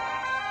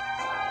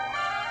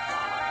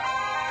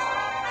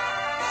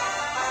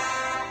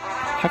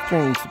 Hector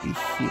needs to be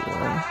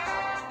here.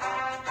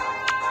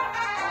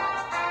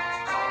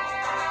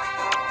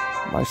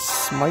 My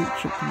smite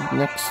should be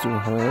next to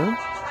her.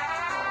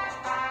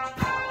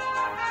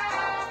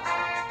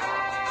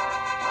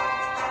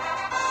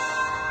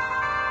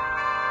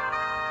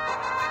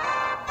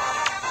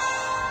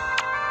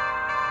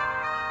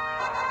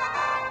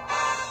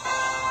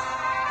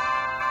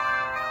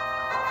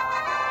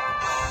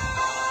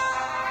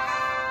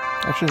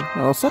 Actually,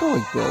 no, I'll set it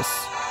like this,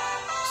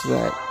 so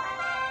that...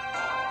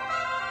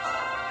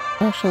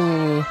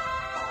 Actually...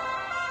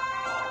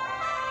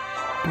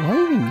 Do I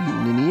even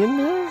need Nini in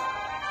there?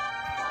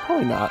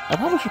 Probably not. I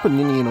probably should put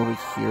Ninian over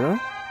here,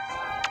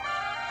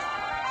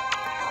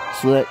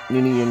 so that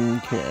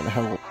Ninian can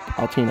help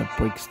Altina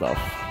break stuff.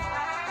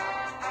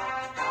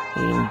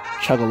 We can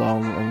chug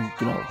along and,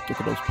 you know, get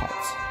to those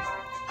pots.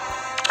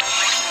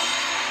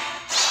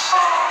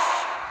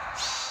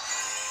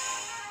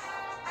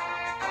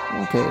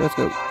 Okay, let's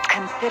go.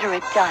 Consider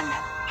it done.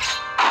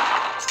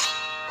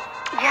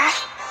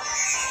 Yes.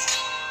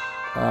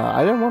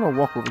 I didn't want to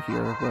walk over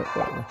here, but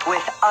whatever.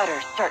 With utter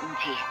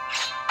certainty.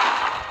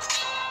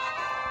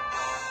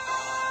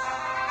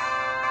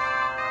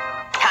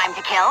 Time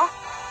to kill?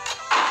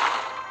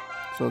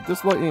 So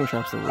this lightning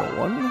trap's the real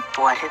one.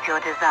 What is your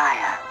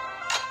desire?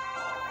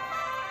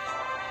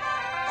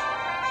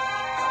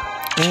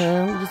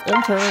 And we just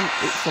end turn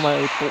for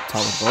my bolt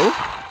tower bow.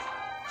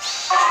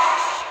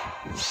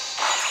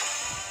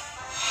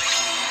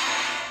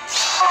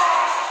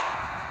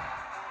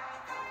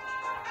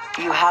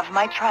 You have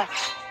my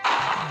trust.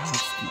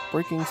 Let's keep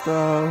breaking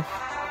stuff.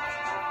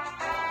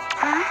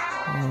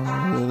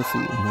 Let's see,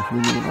 if we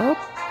move up.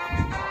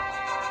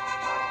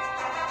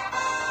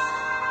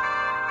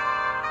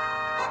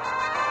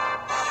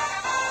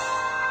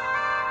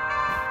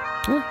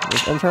 Yeah,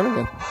 let's end turn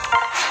again.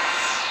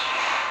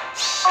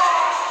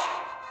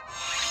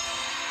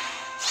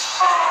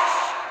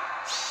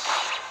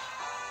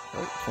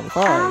 Right, 25.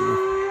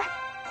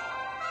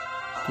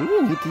 Do we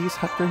even need to use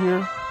Hector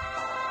here?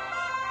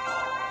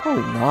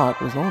 Probably not,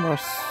 because no one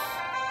else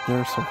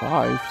there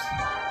survives.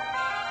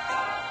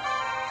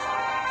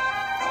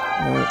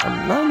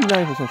 I'm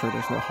 99% sure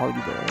there's no Hardy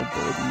Bear ability.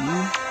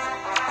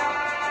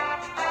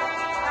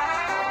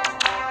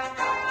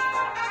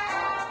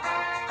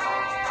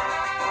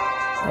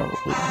 Oh,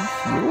 wait, he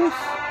heals?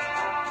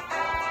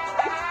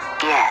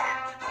 Yes.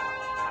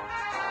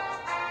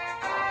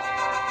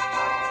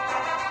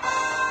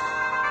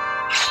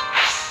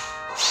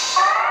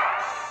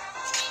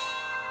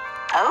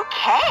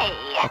 Okay.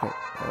 Okay,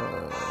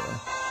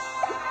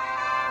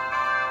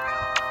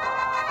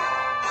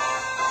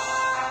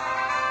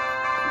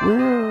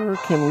 where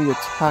can we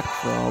attack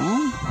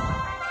from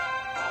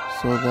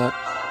so that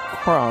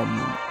Crom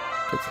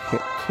gets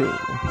hit too?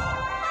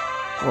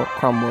 Or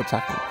Crom will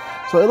attack him.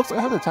 So it looks like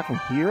I have to attack from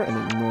here and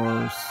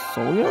ignore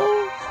Sonya?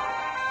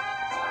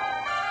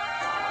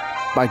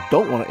 But I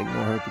don't want to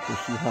ignore her because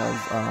she has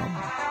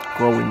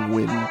growing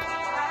wind.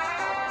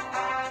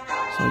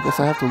 So I guess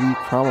I have to leave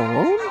Crom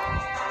alone?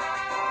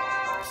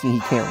 See, he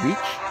can't reach?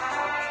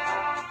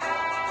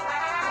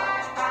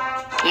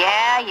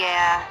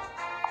 Yeah.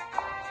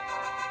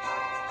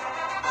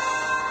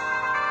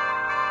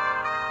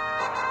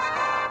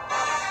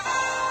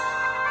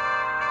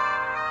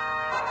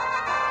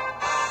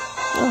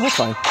 Oh, that's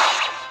fine.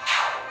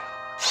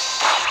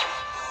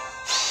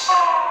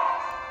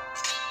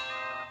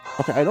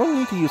 Okay, I don't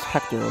need to use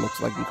Hector, it looks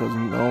like, because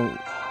I don't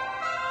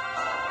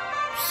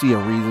see a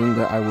reason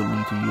that I would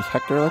need to use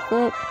Hector like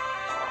that.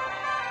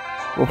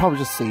 We'll probably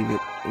just save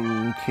it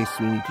in case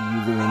we need to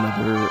use it in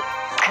another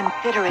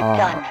Consider it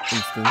done.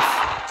 instance.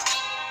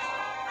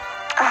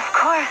 Of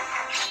course.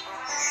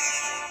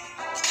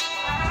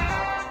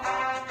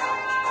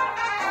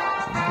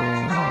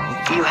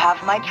 You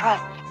have my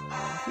trust.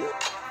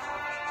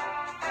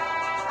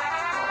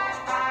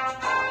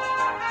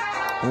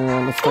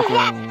 And let's take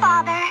Yes,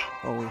 Father.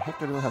 Oh, wait,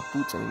 Hector doesn't have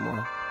boots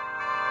anymore.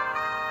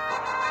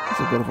 That's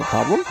a bit of a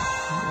problem.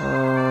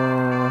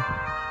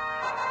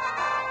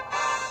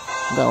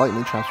 That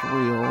lightning trap's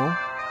real.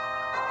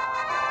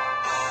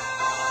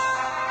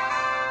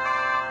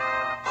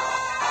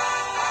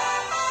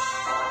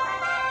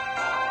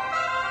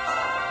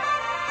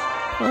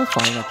 Oh, that's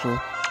fine, actually.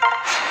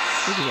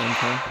 This is end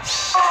turn.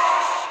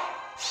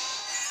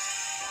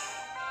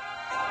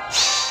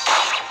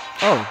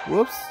 Oh,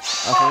 whoops.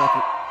 I forgot to...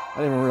 I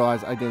didn't even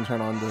realize I didn't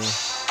turn on the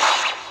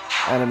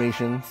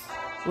animations.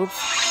 Whoops.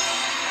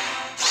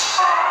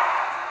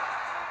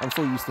 I'm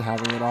so used to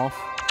having it off.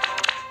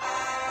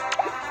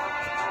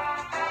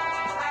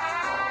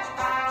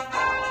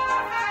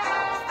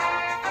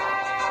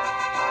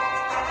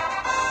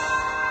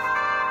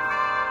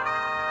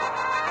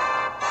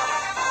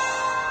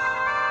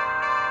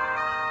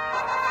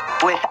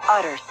 With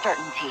utter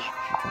certainty.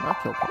 She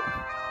cannot kill him.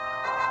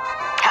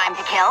 Time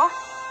to kill?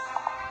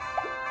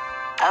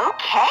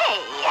 Okay.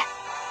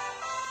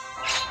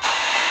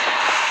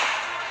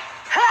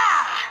 Ha!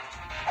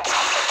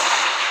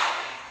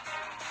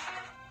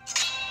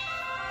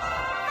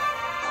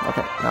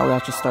 Okay, now we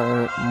have to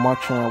start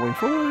marching our way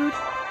forward.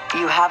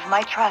 You have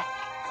my trust.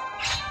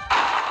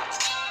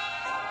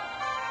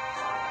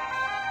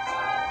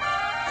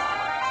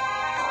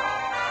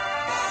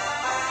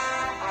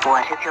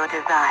 What is your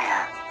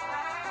desire?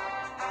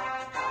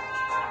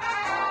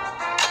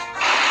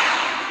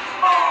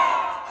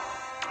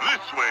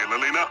 This way,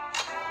 Lilina.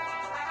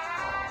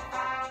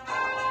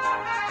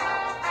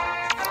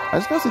 I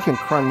just gotta see, can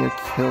Kronya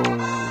kill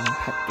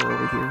Hector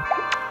over here?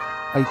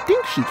 I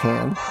think she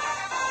can.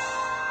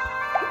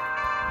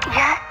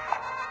 Yes.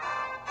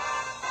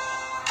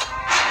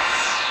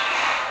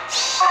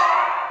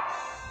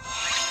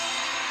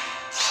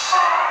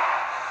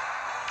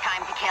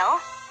 Time to kill?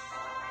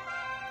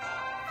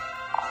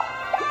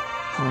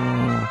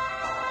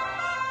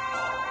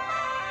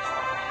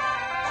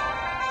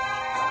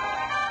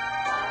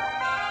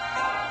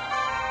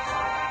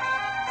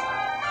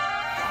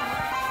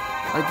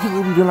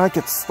 Ideally, we do not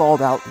get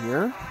stalled out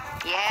here.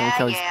 Can we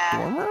kill his Yeah.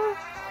 Dormer?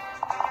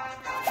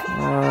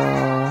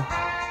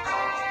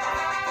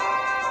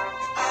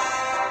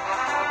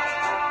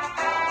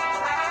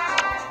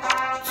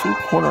 Two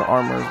corner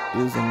armors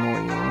is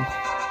annoying.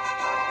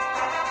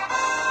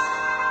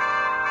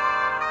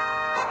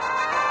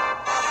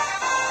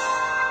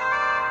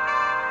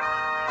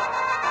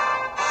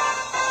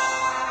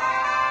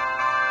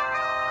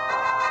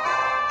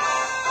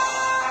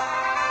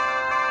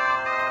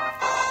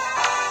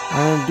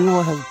 And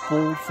Duma has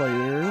bold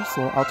fighters,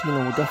 so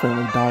Altina will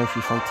definitely die if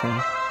she fights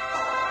him.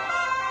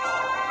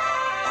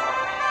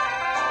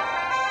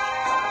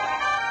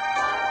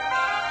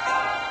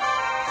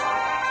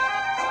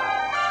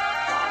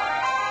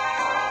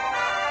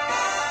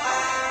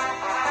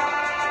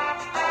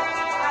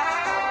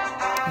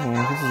 And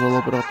this is a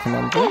little bit of a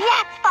conundrum.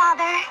 Yes,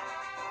 Father.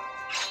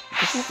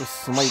 Just have to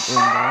smite in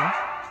there.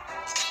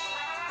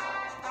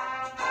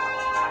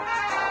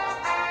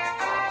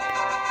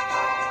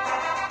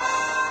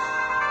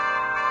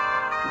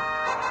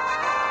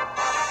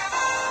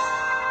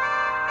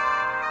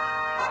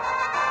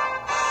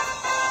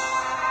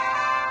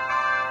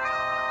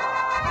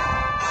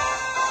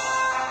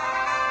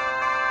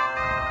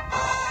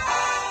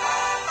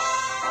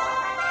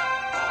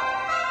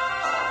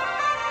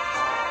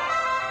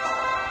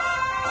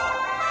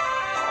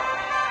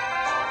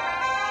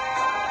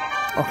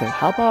 Okay,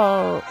 how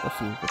about, let's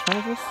see, what time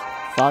is this?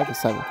 5 to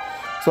 7.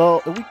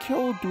 So, if we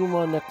kill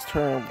Duma next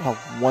turn, we'll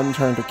have one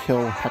turn to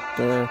kill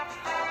Hector.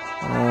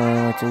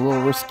 It's a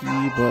little risky,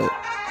 but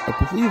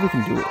I believe we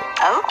can do it.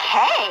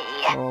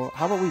 Okay. So,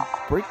 how about we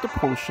break the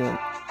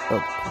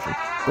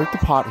break the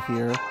pot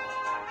here,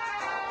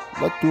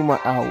 let Duma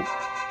out,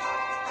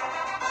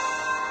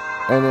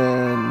 and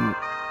then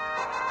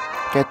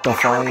get the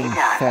Flying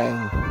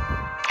Fang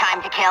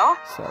Time to kill?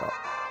 set up.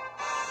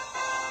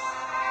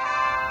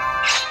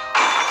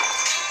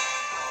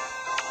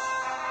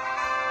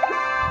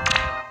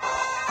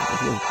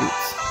 He has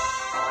boots.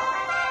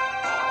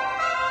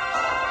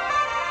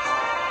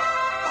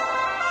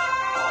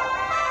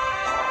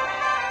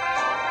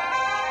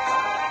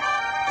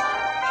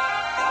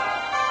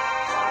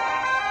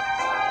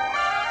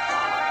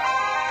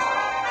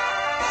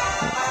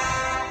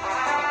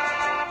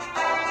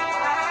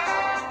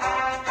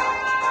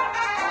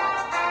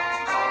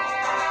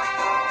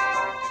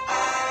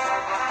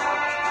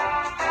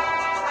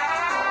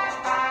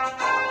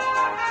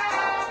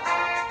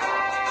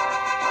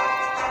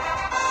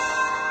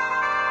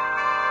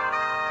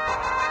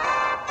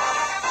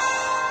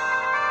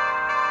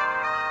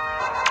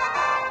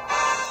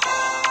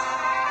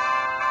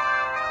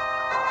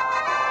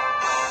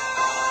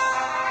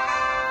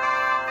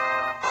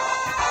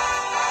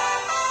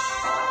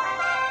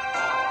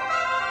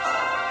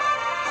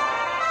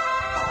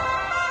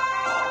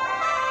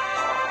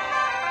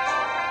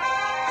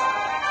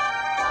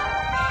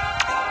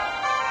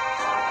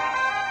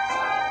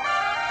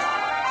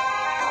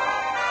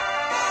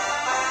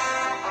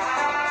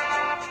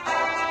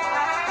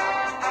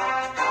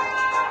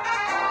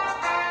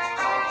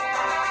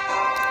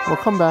 We'll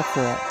come back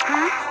for that.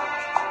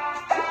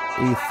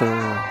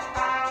 Aether.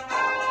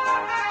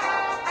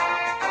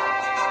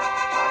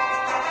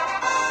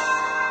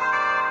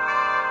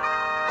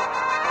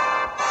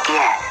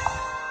 Yes.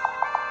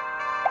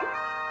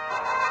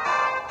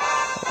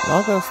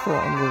 Naga's still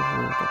under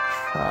the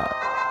trap.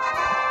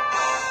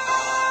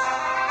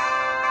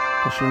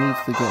 But she needs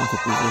to get into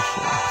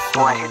position.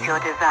 So What is your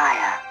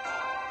desire?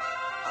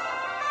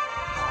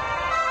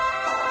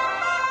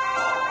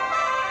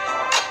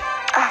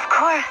 Of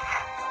course.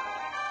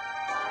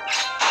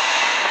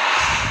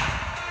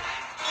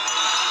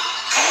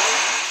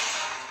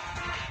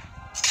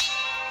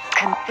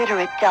 Consider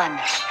it done.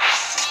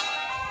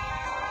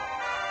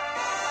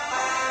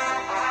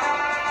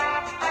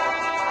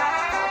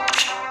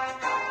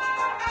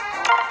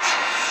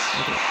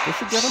 okay, this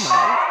should get him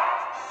out.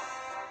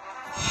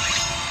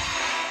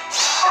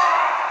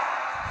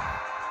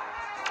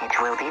 It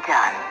will be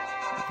done.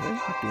 Okay,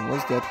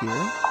 Duma's dead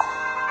here.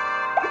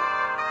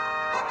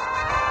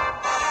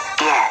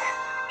 Yes.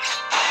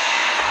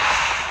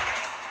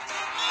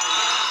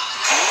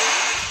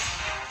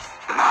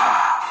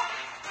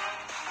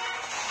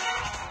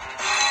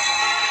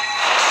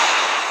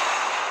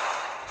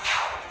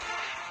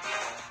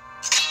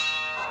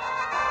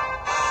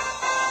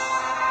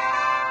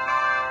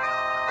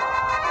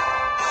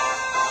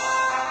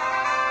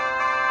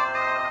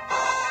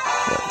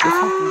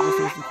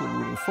 seriously keep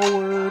moving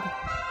forward.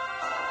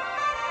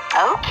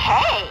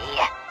 Okay.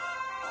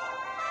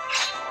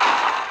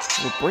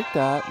 We'll break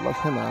that, let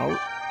him out.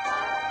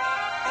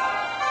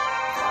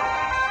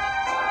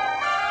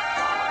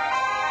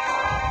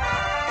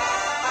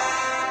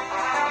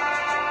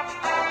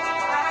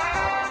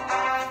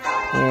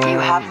 You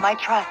have my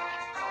trust.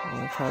 I'm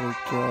gonna try to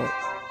get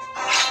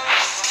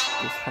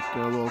this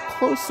Hector a little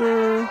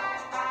closer.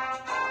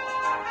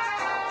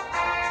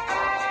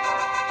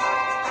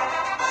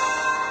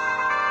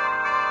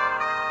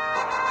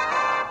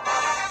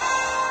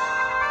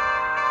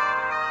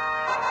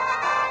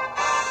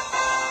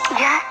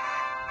 Yes.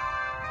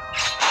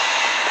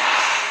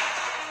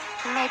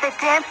 May the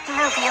damp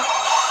move you.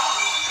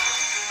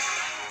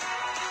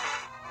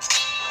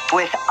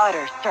 With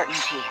utter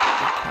certainty.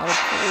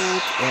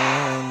 Catapult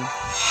and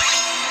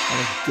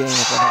again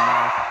with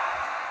that.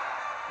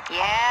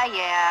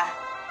 Yeah.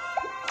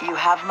 You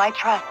have my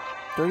trust.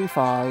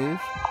 35.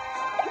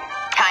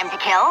 Time to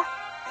kill?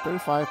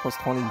 35 plus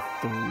 23?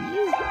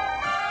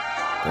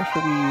 That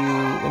should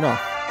be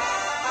enough.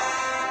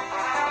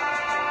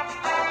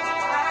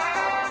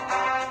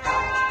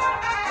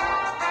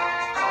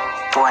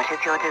 What is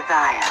your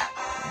desire?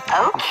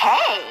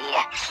 Okay.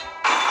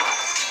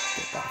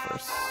 Get that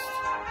first.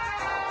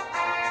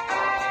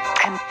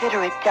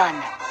 Consider it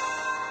done.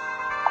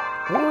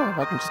 Or if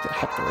I can just get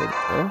Hector right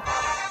there.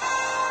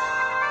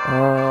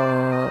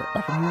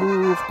 I can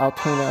move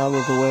Altona out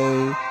of the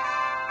way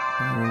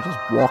and just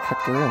walk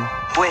Hector in.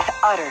 With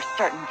utter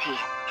certainty.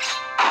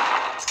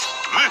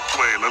 This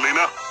way,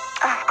 Lelina.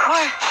 Of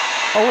course.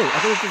 Oh wait, I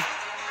think it's just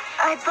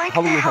I'd like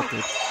Halloween to help.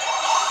 Hector.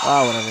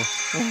 Ah, whatever.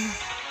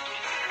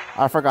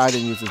 I forgot I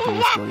didn't use this dual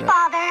Yes, skill yet.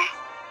 Father.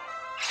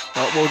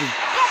 We'll just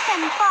Get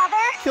them,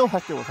 Father. kill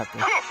Hector with Hector.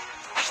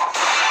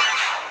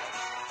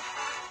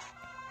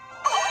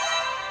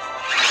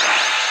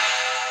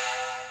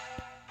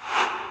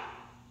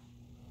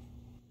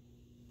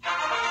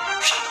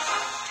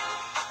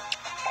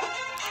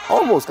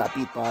 Almost got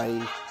beat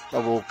by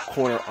double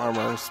corner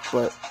armors,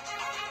 but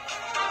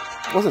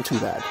it wasn't too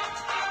bad.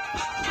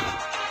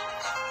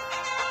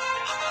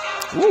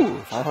 Ooh,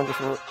 500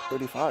 for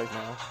 35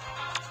 now.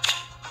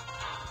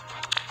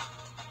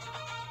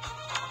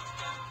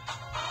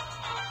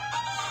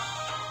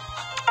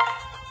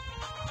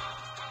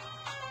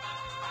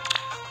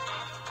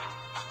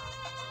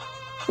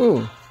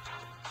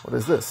 What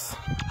is this?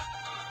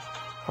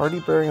 Hardy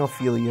Bearing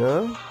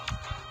Ophelia.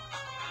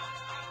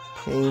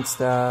 Pain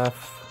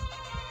Staff.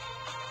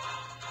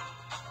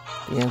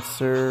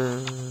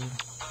 Dancer.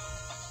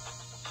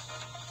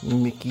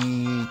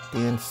 Mickey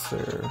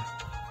Dancer.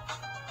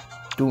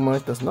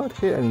 Doomite does not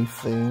hit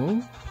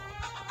anything.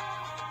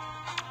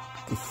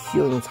 The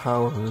Healing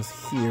Tower is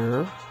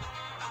here.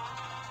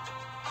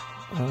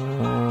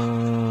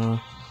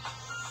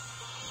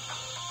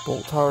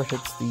 Bolt Tower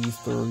hits these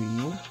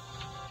three.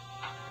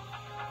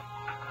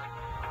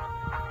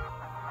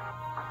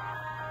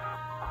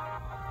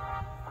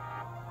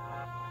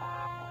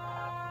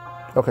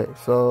 Okay,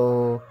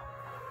 so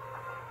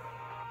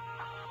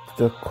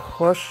the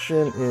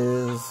question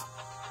is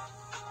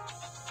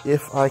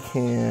if I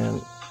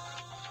can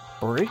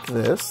break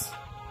this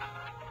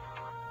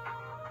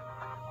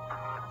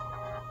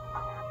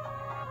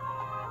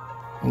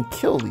and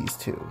kill these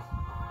two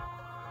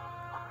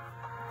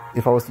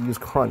if I was to use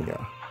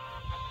Kronya.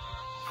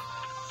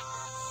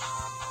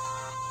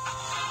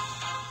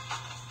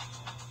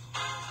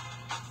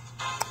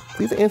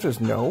 Please, the answer is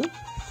no.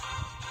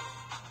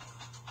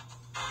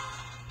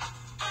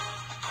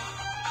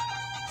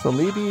 So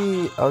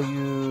maybe I'll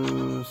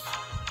use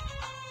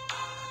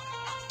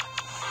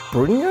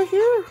Kronya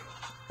here?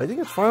 I think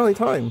it's finally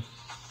time.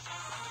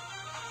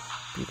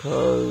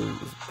 Because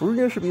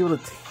Kronya should be able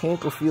to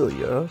tank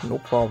Ophelia, no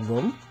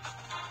problem.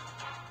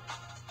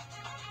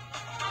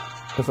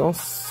 Because I don't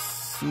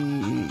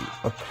see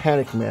a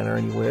Panic Manor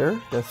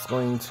anywhere that's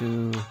going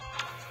to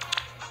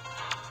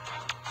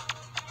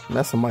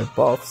mess with my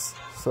buffs.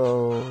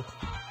 So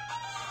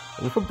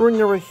we put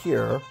Kronya right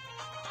here.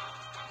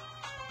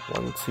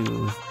 1,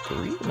 2,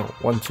 3. No,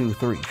 1, 2,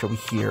 3. She'll be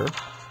here.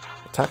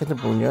 Attack into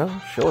Kronya.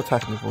 She'll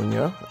attack into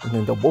Kronya. And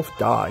then they'll both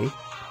die.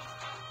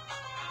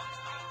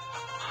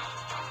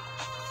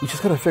 We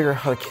just gotta figure out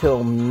how to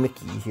kill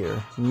Mickey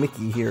here.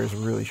 Mickey here is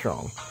really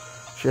strong.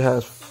 She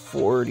has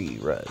 40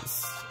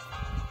 res.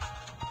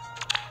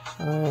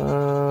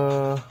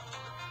 And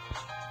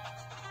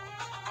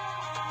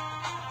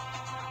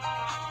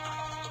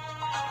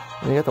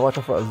you have to watch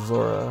out for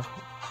Azora.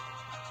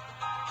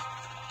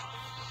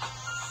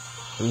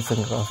 What do you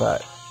think about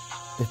that?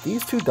 If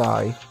these two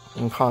die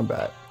in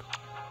combat,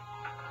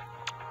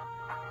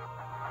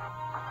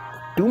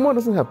 Duma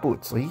doesn't have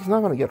boots, so he's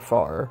not going to get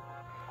far.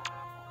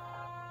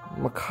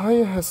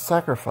 Micaiah has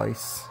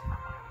sacrifice.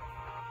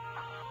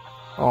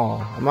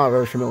 Oh, I'm not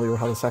very familiar with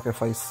how the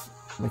sacrifice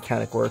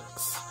mechanic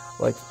works,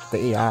 like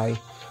the AI.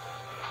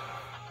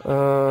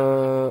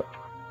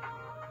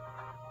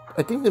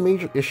 I think the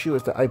major issue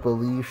is that I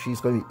believe she's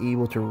going to be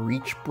able to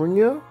reach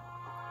Kronya.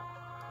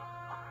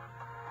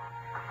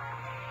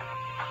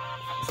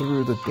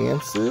 through the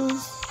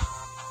dances.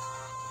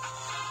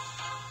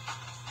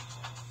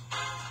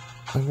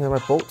 And then my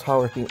bolt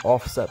tower is being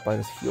offset by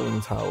this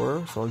healing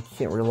tower, so I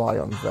can't rely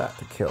on that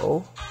to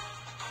kill.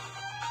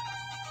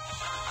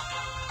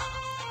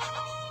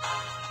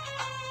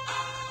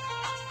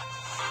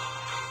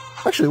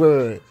 Actually,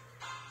 wait.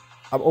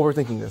 I'm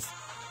overthinking this.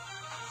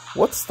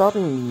 What's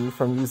stopping me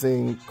from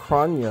using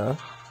Kronya,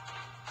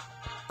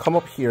 come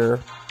up here,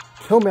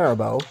 kill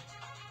Maribel,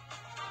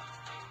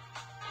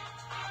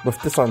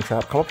 with Disarm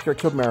Trap, come up here,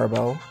 kill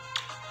Maribel,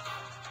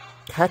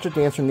 catch a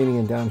Dancer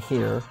Ninian down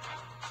here,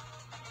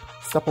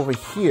 step over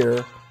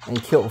here,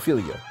 and kill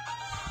Ophelia.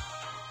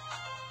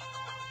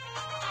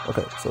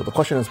 Okay, so the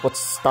question is, what's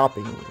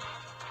stopping me?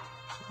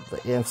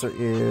 The answer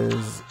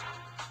is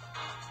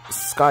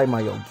Sky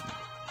Mayogi.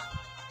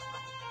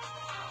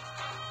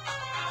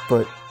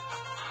 But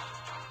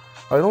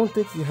I don't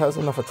think he has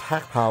enough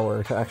attack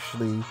power to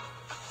actually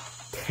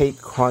take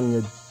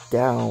Kronya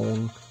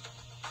down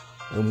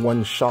in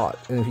one shot.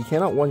 And if he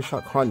cannot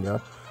one-shot Kronya,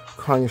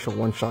 Kronya should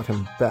one-shot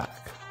him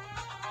back.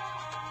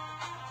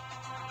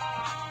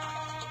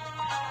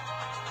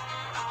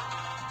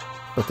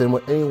 But then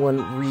would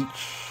anyone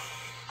reach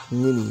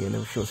Ninian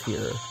if she was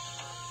here?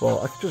 Well,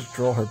 I could just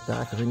draw her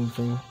back if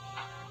anything.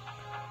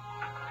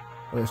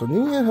 Okay, so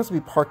Ninian has to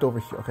be parked over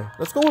here. Okay,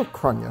 let's go with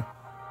Kronya.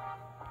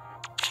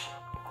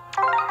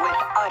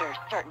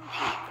 Certainty.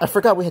 I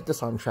forgot we hit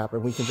Disarm Trap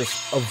and we can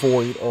just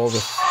avoid all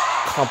this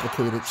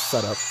complicated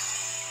setup.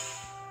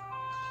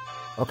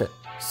 Okay,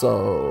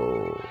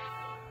 so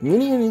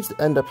Ninian needs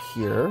to end up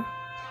here.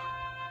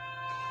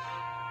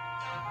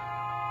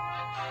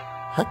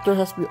 Hector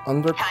has to be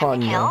under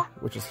Kronya,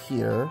 which is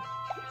here.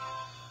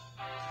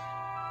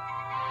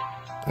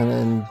 And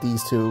then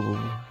these two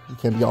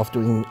can be off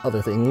doing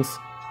other things.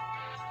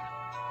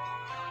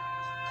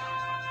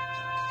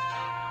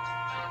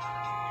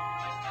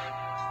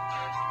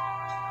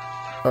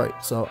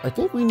 Alright, so I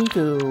think we need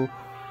to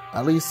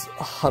at least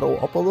huddle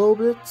up a little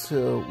bit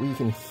so we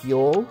can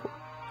heal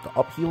the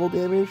upheaval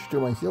damage through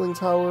my healing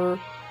tower.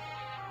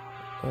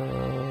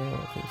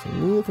 Okay, so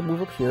Ninian can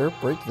move up here,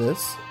 break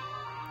this.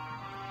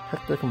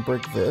 Hector can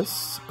break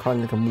this.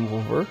 Kronya can move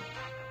over.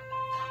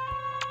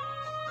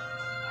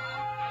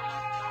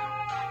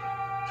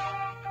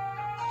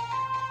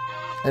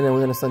 And then we're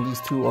going to send these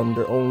two on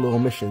their own little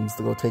missions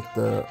to go take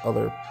the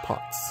other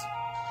pots.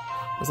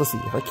 Let's see,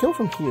 if I kill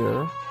from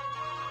here,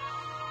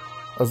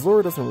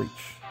 Azura doesn't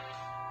reach.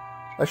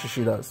 Actually,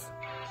 she does.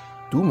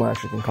 Duma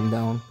actually can come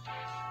down.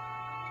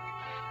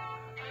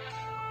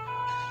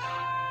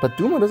 But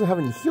Duma doesn't have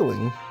any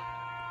healing.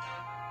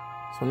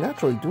 So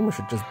naturally, Duma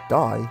should just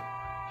die.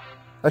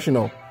 Actually,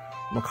 no.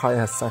 Makaya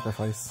has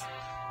sacrifice.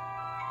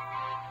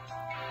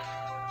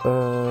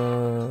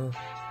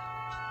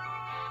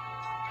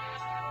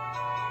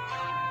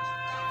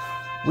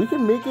 We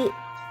can make it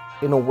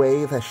in a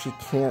way that she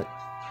can't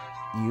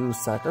use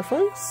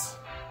sacrifice.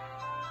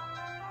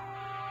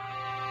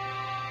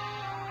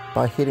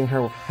 By hitting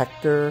her with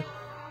Hector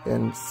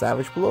and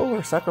Savage Blow,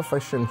 her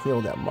sacrifice shouldn't heal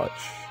that much.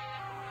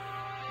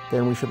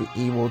 Then we should be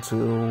able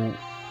to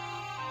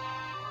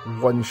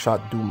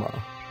one-shot Duma.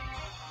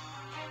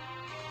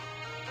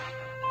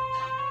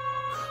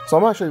 So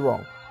I'm actually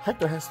wrong.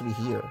 Hector has to be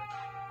here.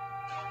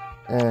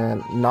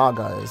 And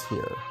Naga is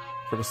here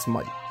for the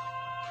smite.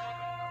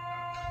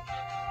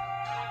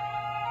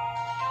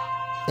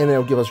 And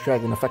it'll give us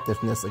dragon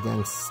effectiveness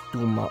against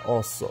Duma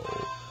also.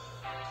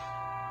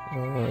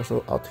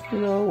 So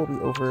Altina will be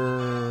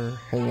over,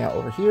 hanging out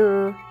over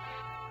here.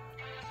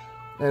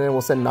 And then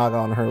we'll send Naga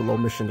on her little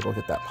mission to go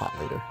get that pot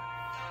later.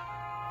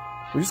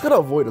 We just gotta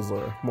avoid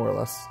Azura, more or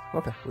less.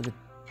 Okay, we could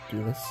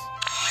do this.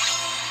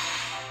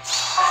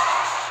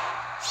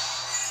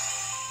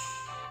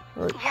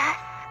 Alright. Yes.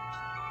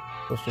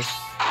 Let's just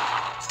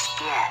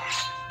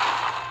Yes.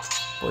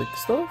 break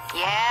stuff.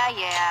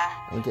 Yeah.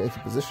 And get into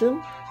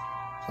position.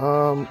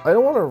 I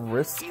don't want to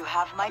risk You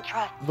have my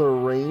trust. the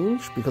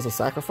range because of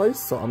sacrifice,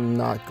 so I'm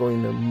not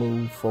going to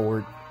move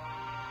forward.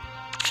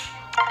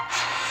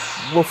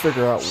 We'll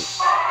figure out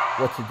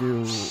what to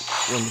do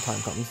when the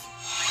time comes.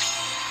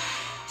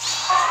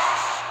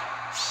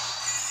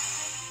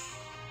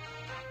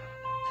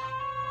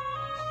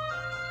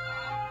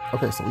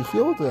 Okay, so we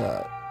healed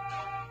that.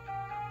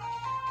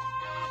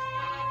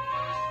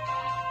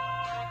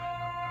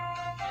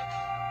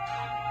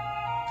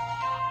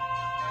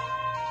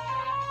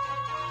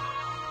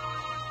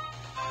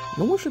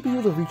 No one should be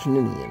able to reach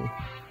Ninian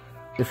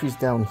if she's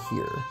down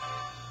here,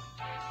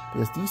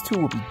 because these two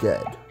will be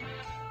dead.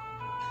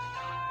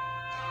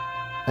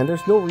 And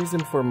there's no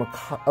reason for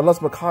unless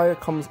Makaya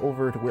comes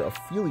over to where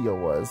Ophelia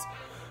was,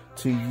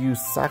 to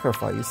use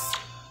sacrifice.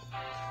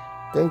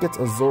 Then gets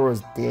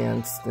Azura's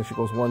dance. Then she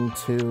goes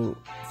 1-2,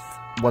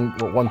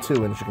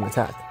 1-2, and she can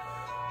attack.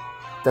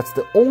 That's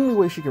the only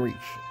way she can reach.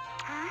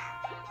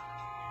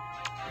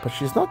 But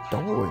she's not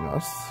doubling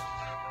us.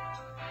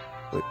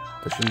 Wait,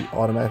 does she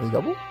automatically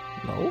double?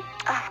 No.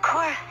 Of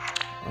course.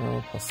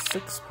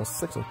 +6,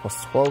 +6, or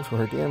 +12 for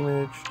her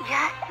damage.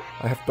 Yes.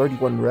 I have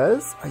 31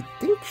 res. I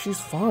think she's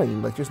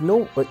fine. Like, there's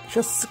no... Like, she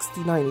has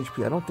 69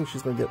 HP. I don't think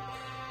she's gonna get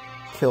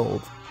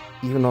killed,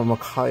 even though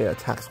Micaiah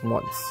attacks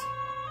once.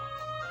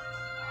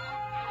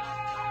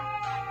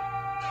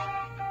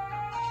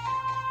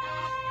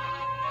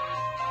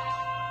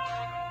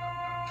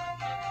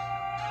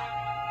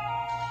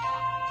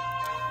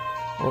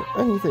 Or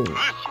anything. This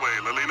way,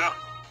 Lilina.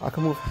 I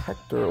can move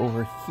Hector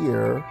over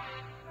here.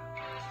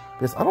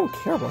 Because I don't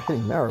care about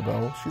hitting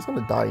Maribel. She's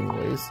gonna die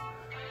anyways.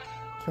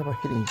 I care about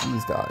hitting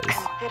these guys.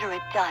 Consider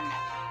it done.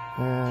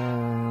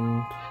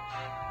 And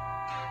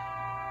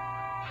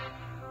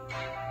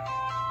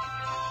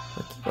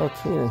I keep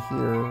Altina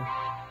here.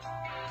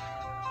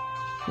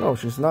 No,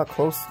 she's not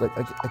close. Like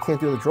I can't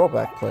do the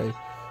drawback play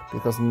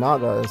because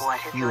Naga is What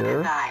is your here.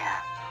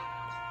 desire?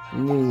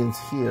 Ninian's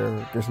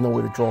here. There's no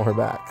way to draw her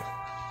back.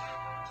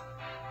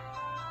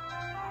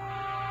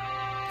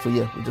 So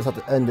yeah, we just have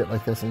to end it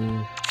like this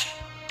and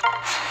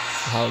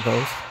see how it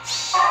goes.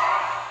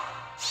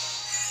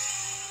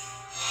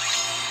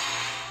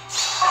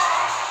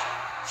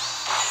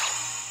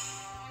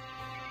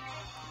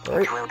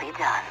 Alright, It will be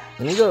done.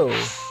 here we go.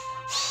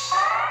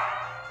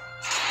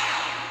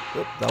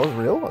 Yep, that was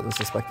real. I didn't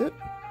suspect it.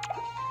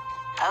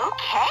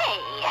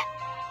 Okay.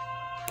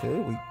 Okay,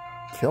 we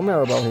kill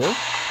Maribel here.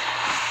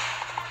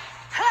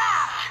 Ha!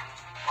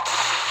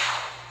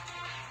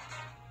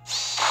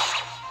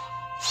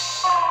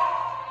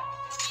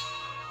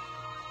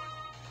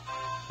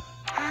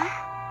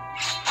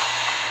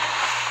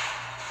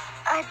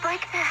 I'd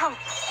like to help.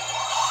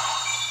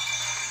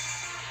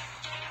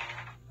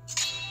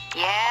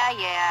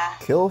 Yeah.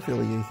 Kill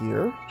Ophelia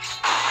here.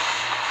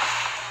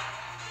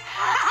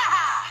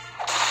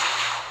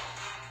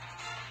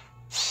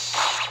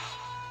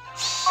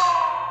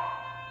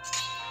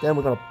 Then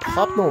we're gonna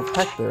pop no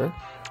Hector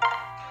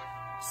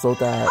so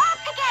that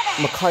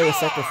Micaiah's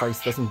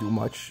sacrifice doesn't do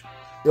much.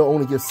 It'll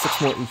only give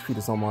 6 more HP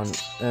to someone,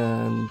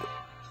 and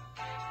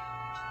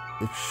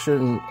it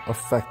shouldn't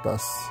affect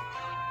us.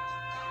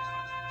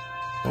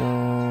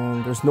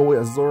 And there's no way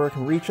Azura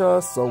can reach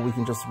us, so we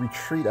can just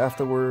retreat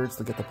afterwards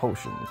to get the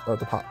potions,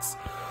 the pots.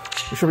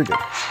 It should be good.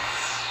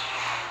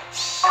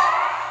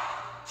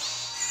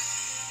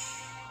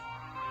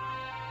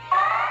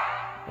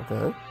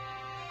 Okay.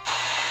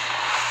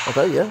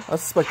 Okay, yeah, I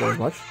suspected as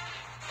much.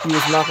 He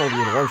was not going to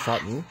be able to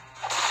one-shot me.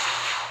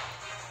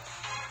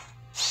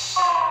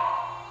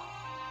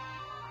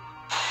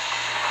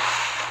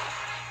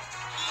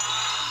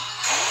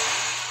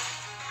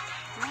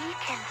 We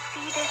can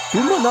see this.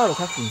 Even though not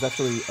attacking is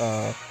actually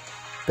a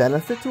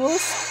benefit to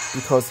us,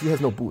 because he has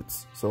no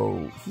boots.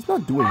 So he's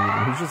not doing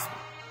anything, he's just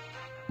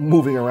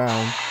moving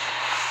around.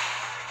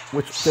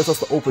 Which gives us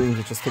the opening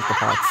to just take the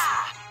pots.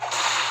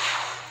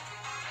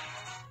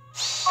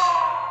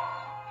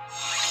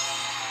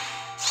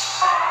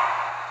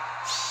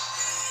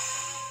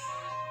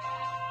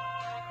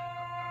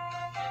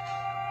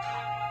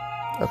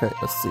 Okay,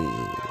 let's see.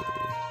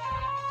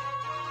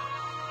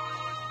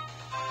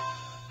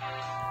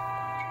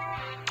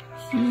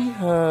 He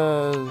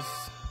has...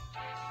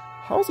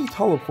 How is he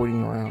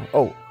teleporting around?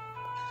 Oh,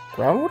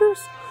 ground orders?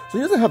 So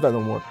he doesn't have that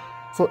no more.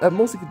 So at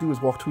most he could do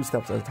is walk 2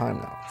 steps at a time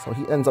now. So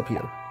he ends up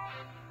here.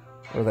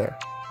 Or there.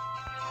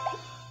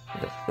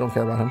 Okay, we don't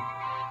care about him.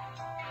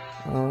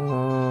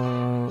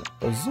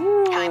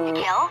 Azura... Time to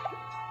kill?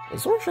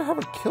 Azura should have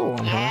a kill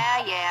on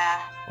her.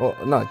 Yeah. Well,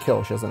 not a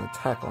kill, she has an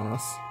attack on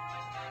us.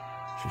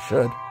 She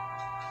should.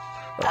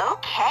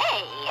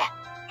 Okay.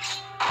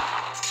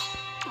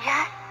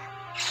 Yes.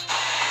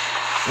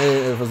 And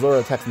if Azura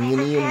attacks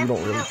Minion, we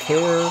don't really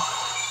care.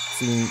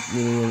 Seeing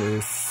Minion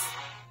is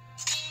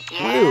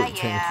really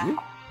tanky.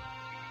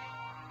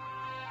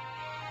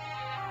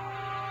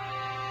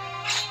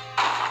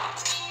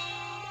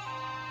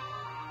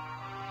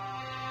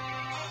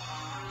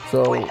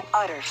 So With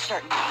utter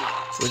certainty.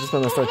 we're just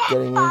gonna start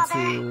getting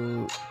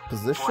into What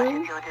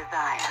position. is your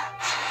desire?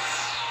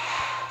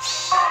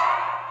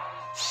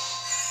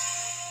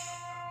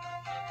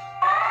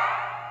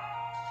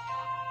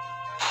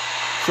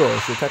 Sure,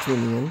 she attacks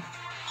Minion.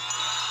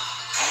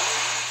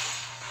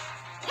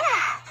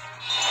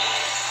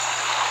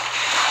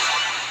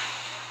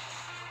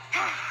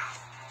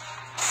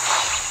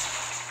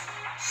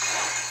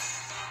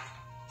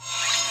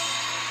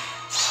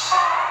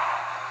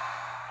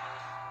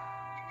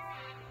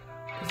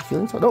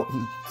 Healing tower? No,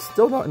 he's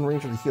still not in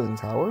range of the healing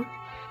tower.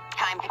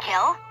 Time to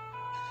kill?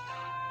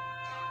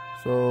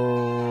 So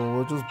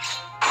we'll just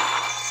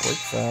break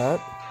that.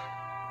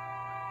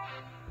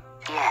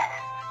 Yes.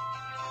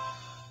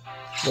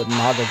 Let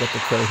Naga get the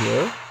kill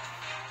here.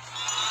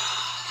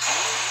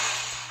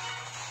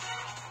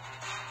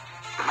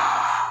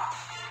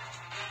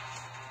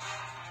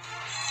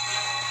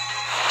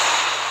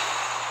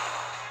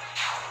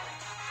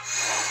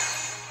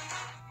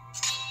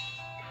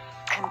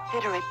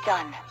 Consider it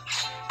done.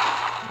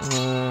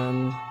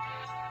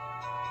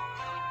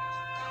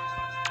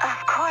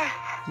 Of course.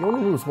 He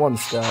only moves 1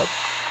 step.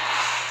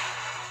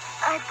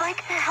 I'd like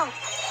to help.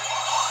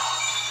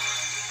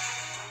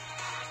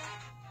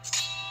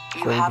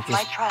 You So you have just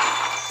my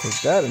trust.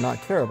 take that and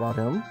not care about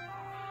him.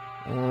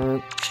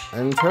 And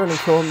turn and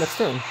kill him next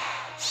turn.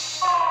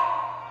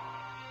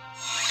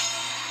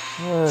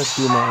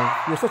 Duma,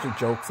 you're such a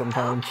joke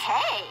sometimes. Okay.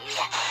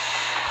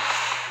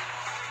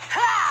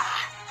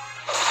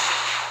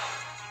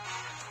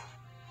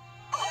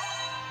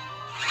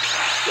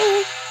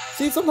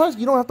 See, sometimes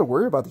you don't have to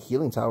worry about the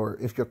healing tower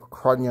if your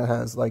Kronya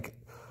has like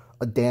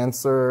a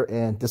dancer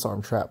and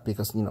disarm trap,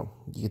 because you know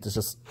you get to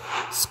just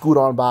scoot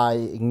on by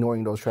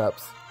ignoring those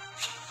traps.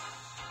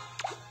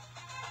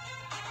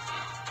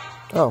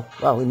 Oh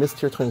wow, we missed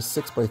tier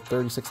 26 by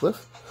 36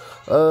 lift.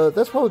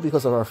 That's probably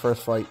because of our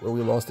first fight where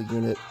we lost a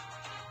unit,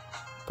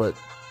 but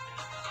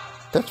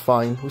that's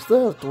fine. We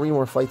still have 3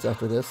 more fights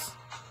after this.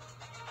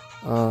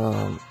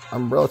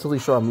 I'm relatively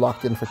sure I'm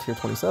locked in for tier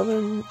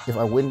 27 if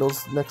I win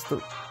those next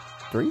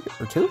 3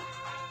 or 2?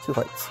 2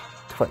 fights.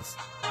 2 fights.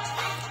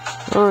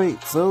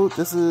 Alright, so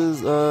this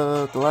is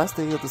the last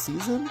day of the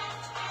season,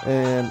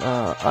 and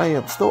I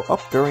am still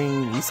up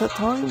during reset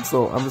time,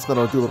 so I'm just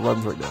gonna do the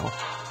runs right now.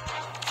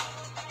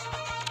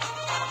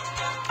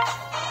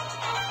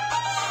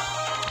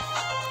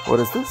 What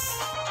is this?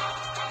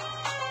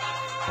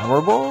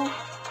 Armor ball?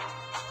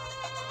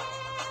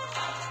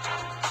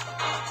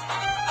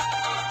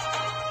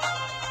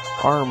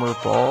 Armor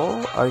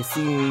ball. I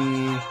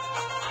see.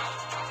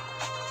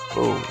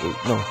 Oh, wait,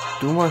 no.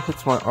 Duma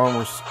hits my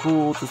armor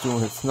school. Just Duma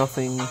hits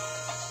nothing.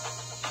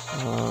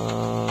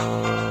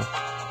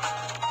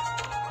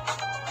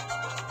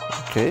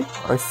 Okay.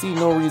 I see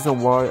no reason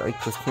why I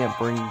just can't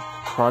bring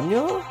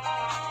Kronya.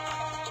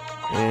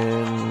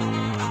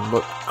 And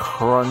let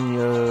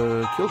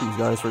Kronya kill these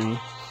guys for me.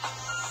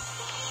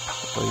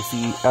 I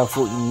see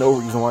absolutely no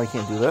reason why I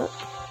can't do that.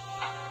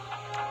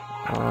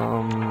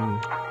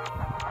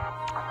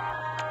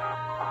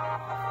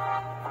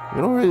 I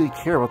don't really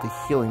care about the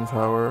healing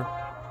tower.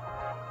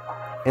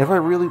 And if I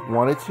really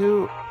wanted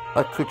to,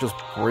 I could just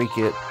break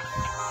it.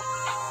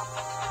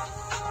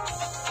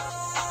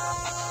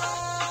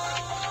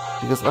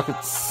 Because I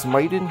could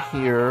smite in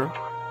here.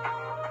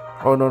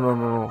 Oh,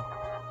 no.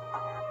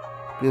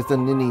 Because the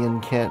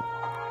Ninian can't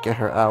get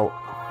her out.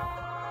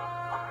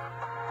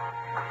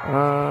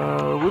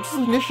 We'll just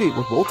initiate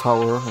with Bolt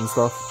Tower and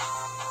stuff.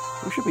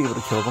 We should be able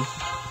to kill them.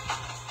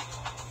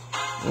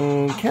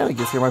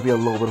 Canada's here might be a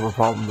little bit of a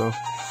problem though.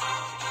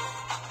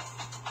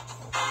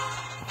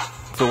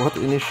 So we'll have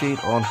to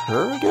initiate on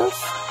her, I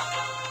guess?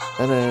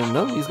 And then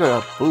none of these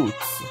guys have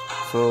boots.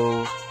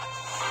 So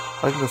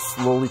I can just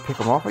slowly pick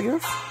them off, I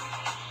guess?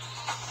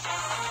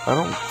 I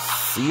don't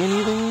see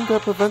anything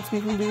that prevents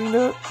me from doing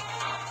that.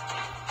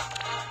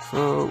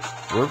 So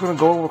we're gonna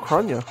go with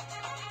Kronya.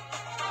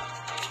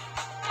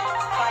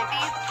 By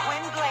these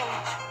twin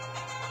blades.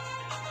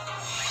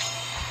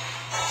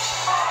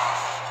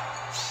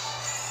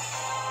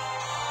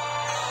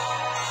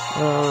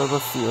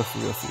 Let's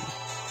see.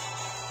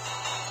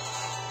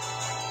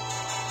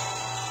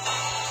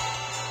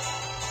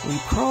 We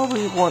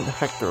probably want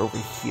Hector over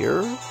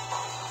here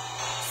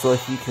so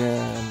he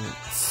can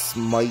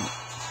smite.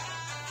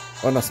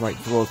 Oh, not smite.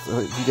 Well,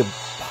 he can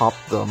pop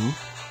them.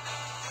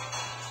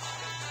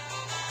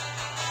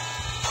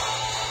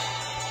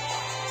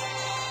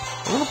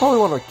 I'm gonna probably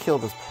want to kill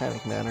this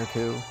Panic Manor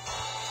too.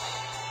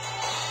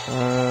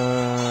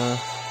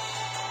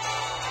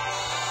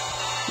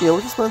 Yeah,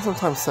 we'll just spend some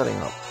time setting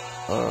up.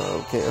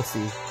 Okay, let's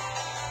see.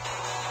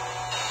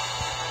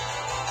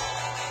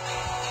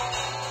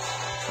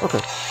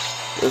 Okay,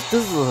 this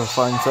is a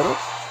fine setup.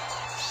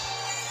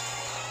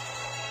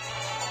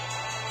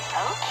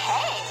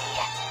 Okay.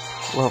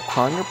 We'll have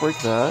Kronya break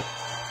that.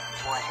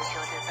 What is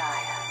your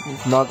desire?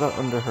 Leave Naga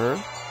under her.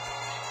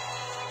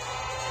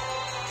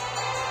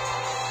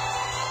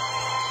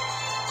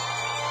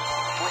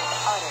 With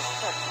utter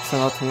certainty.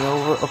 Send Athena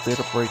over up there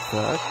to break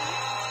that.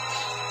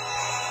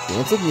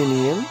 Dance of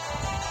Minion.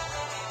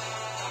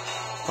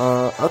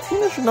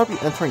 Athena should not be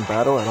entering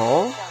battle at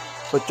all,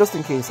 but just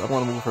in case, I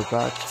want to move her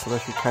back so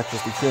that she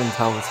catches the healing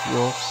tower's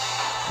heal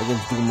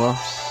against Duma.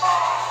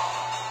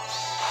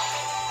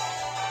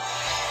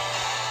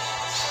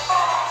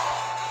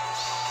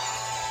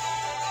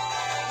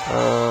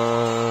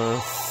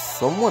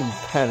 Someone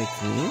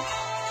panicked me.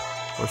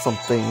 Or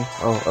something.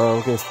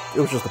 Oh, okay, it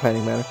was just a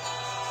panic manner.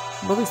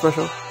 Nothing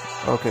special.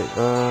 Okay,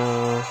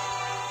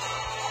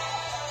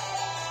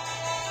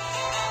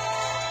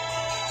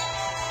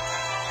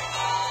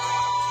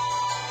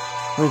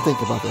 let me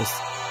think about this.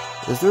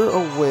 Is there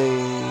a way...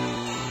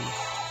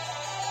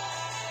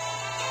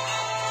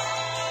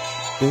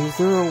 Is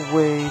there a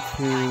way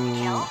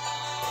to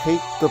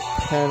take the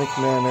Panic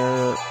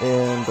Manor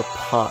and the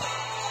pot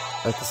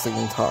at the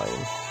same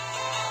time?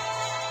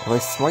 If I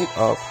smite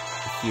up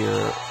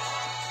here,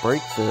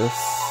 break this,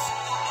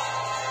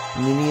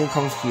 Minion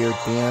comes here,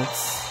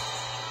 dance,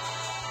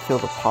 kill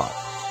the pot.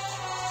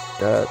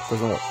 That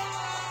doesn't work.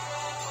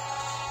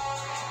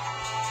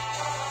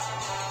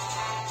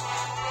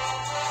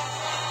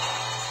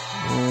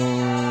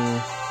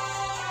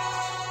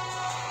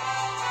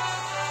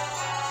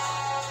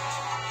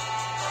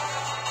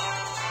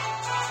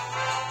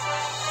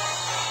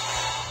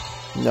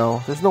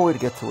 No, there's no way to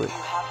get to it. You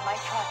have my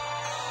trust.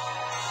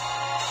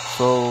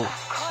 So,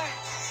 Of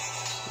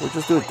course. we'll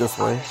just do it this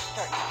way.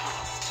 Certainty.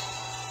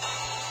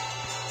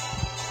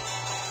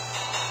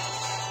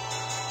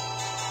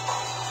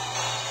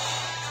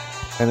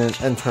 And then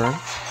end turn.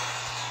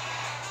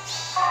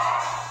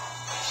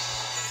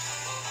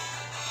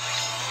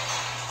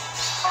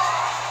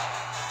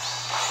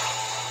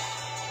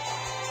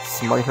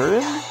 Smite her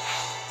in.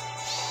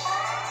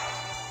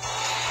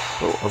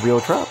 Oh, a real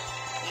trap.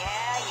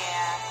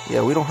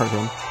 Yeah, we don't hurt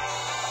him.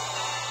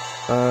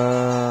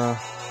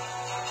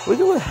 We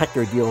can let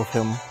Hector deal with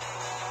him. Okay.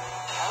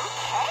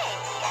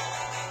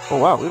 Oh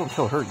wow, we don't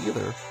kill her either.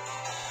 This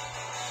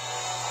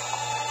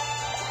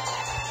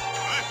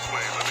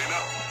way, Lelina.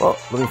 Well,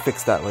 let me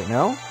fix that right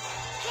now. Give them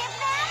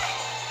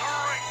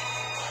Hurry.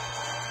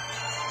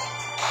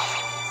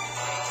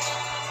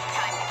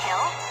 time to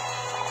kill.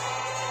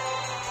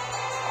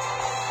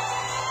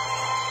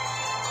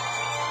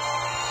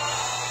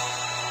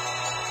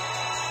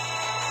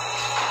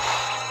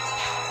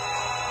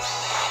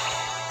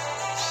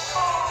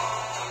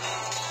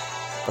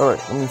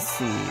 Alright, let me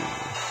see.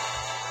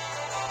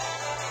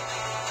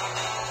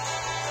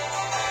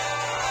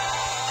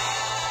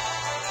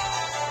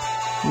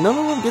 None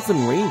of them gets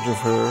in range of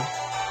her.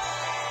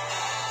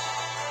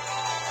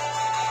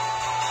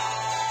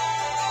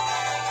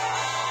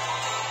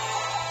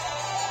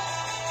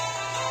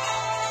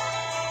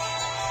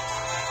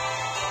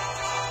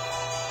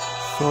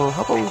 So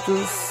how about we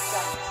just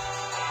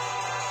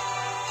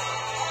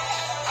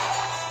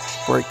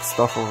break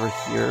stuff over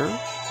here?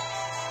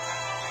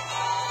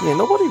 Yeah,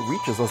 nobody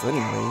reaches us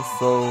anyway,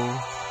 so...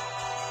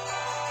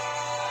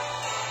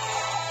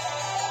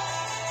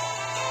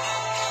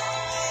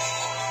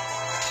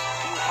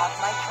 You have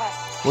my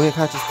trust. we can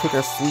kind of just take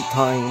our sweet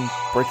time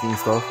breaking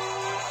stuff.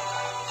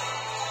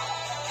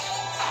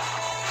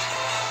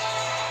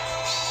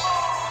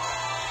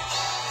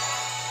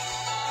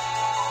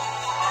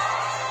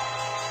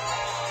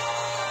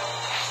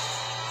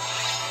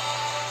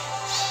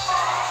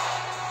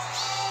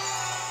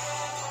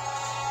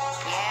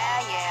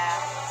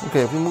 Yeah.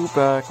 Okay, if we move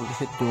back, we can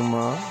hit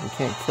Duma. We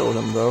can't kill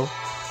them though.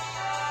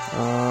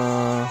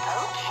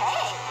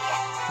 Okay.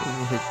 We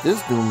can hit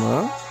this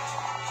Duma.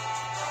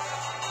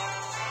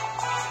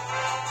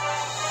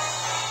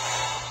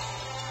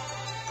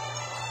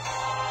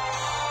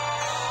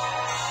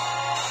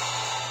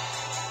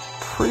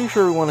 Pretty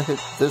sure we want to hit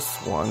this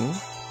one.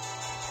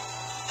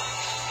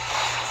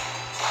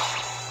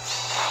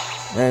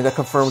 And that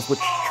confirms which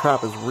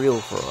trap is real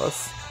for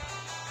us.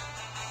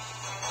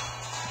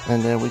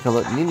 And then we can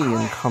let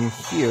Ninian come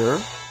here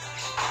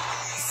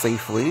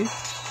safely,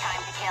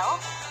 Time to kill.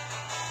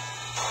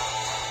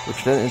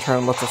 which then in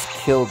turn lets us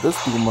kill this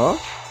Duma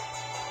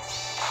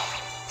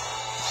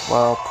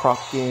while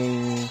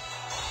proccing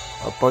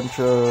a bunch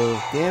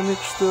of damage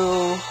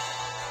still.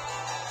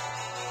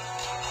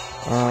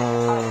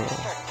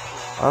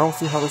 I don't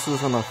see how this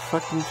is gonna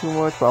affect me too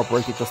much, but I'll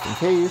break it just in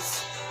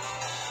case.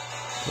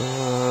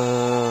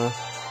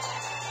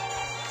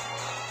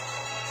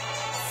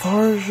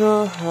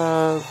 Tharja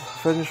has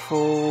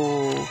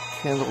Vengeful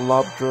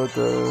Candelabra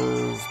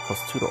does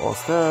 +2 to all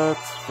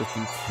stats,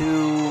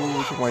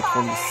 52 to my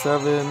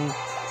 27.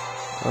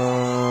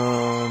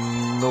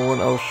 No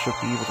one else should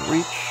be able to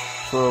reach,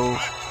 so This way,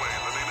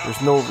 Lelina.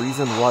 there's no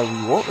reason why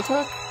we won't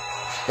attack.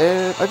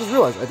 And I just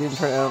realized I didn't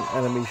turn on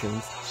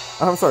animations.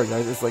 I'm sorry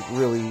guys, it's like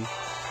really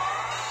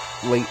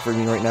late for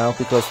me right now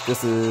because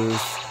this is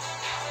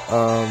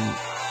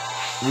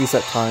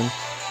reset time.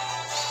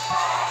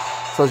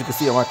 So as you can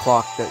see on my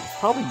clock that's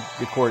probably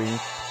recording,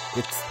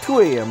 it's 2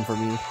 a.m. for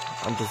me.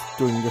 I'm just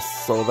doing this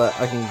so that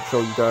I can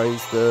show you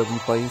guys the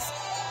replays.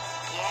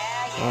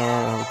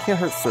 Yeah. We can't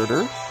hurt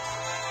Surtur.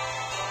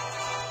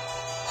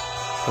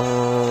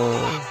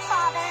 Father.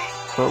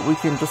 But we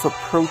can just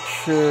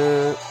approach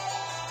it.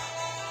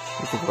 What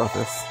do you think about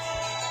this?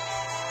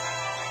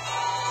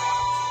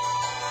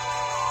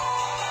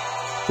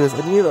 Because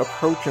I need to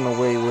approach in a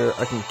way where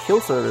I can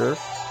kill Surtur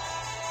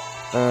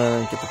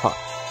and get the pot.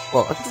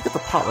 Well, I can just get the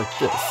pot like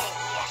this.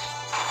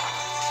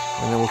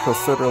 And then we'll kill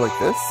Surtur like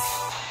this.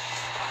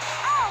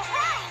 All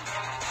right.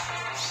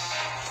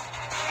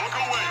 Look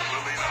away,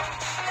 Lelina.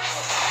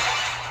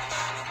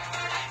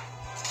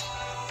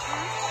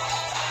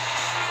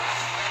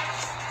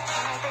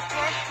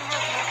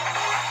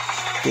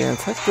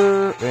 Dance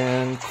Hector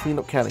and clean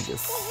up Canagus.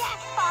 Yes,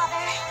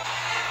 Father.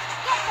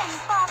 Get them,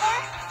 Father.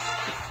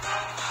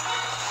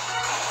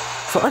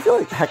 So I feel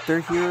like Hector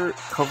here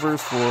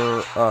covers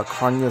for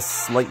Kronya's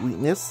slight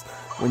weakness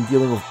when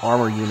dealing with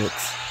armor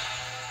units.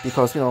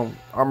 Because, you know,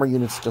 armor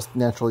units just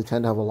naturally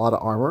tend to have a lot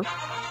of armor.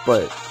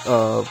 But,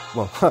 well,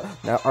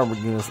 now armor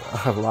units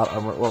have a lot of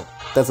armor. Well,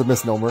 that's a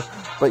misnomer.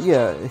 But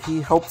yeah,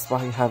 he helps by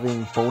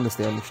having bonus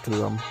damage to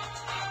them.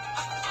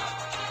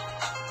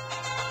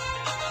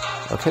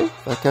 Okay,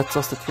 that gets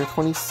us to tier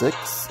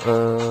 26.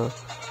 The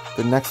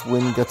next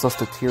win gets us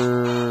to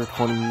tier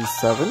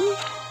 27.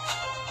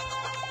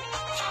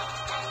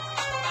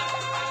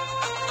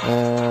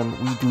 And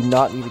we do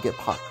not need to get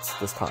pots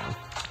this time.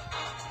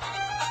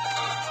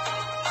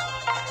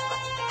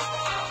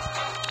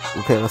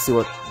 Okay, let's see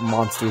what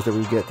monsters that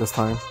we get this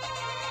time.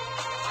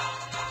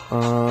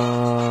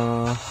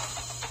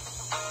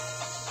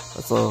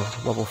 That's a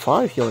level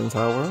 5 healing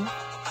tower.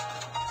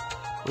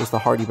 Where's the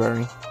Hardy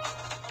Berry?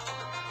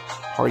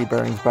 Hardy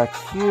Berry's back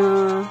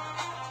here.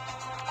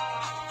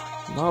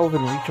 Not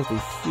within reach of the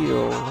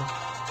heal.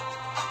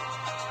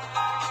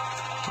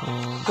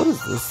 What is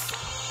this?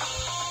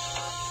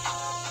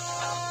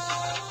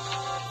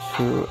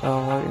 2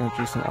 ally,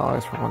 introducing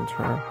allies for 1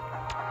 turn.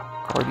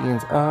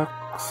 Guardian's Axe.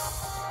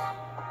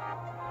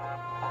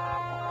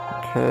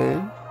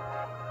 Okay.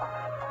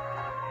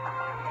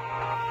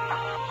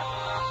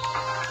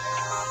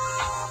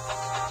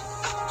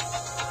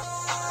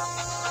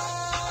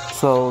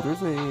 So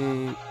there's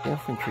a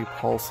infantry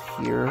pulse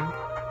here,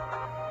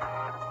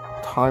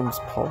 times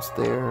pulse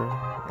there,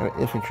 and an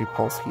infantry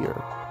pulse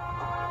here.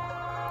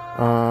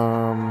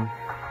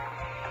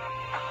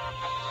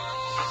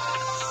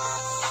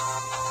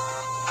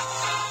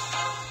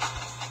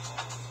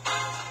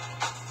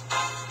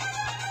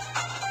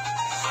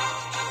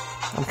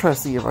 I'm trying to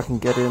see if I can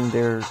get in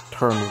there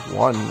turn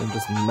 1 and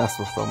just mess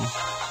with them.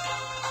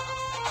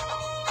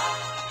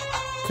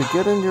 To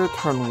get in there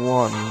turn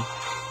 1,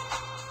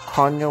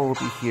 Kronya will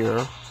be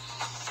here.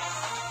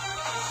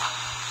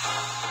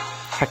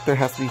 Hector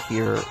has to be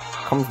here.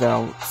 Comes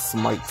down,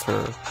 smites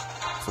her.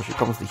 So she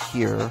comes to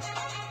here.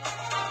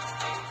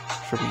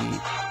 She'll be...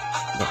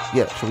 No,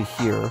 yeah, she'll be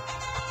here.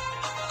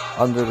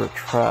 Under the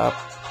trap.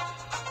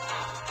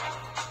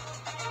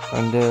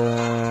 And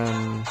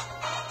then...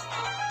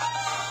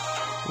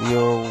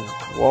 we'll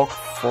walk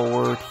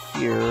forward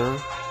here.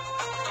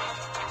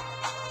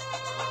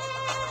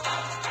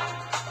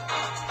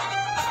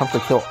 Come to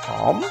kill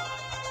Alm?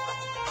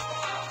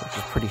 Which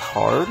is pretty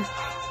hard.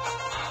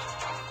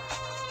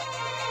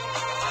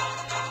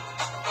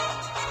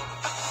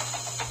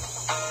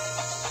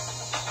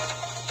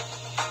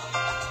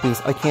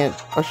 Because I can't,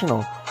 actually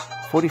no,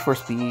 44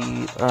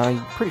 speed,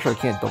 I'm pretty sure I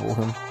can't double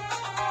him.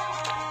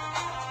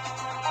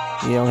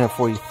 Yeah, I only have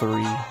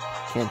 43,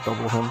 can't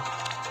double him.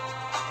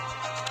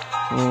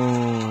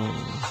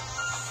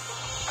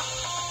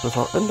 So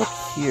I'll end up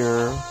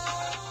here.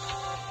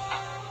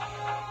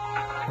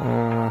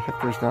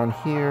 Hector's down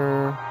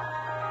here.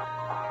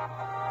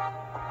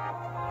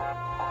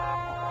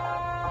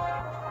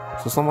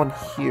 So someone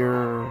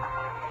here.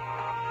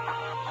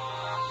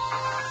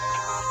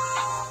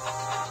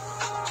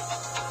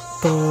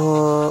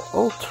 The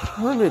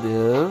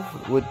alternative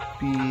would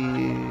be...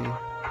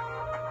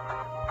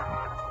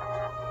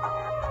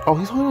 Oh,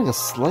 he's holding a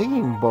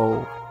slaying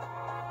bow.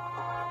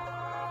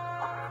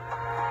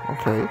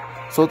 Okay,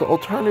 so the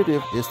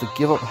alternative is to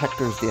give up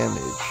Hector's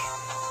damage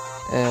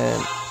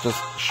and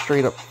just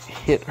straight up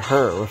hit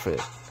her with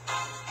it.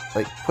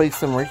 Like, place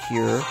him right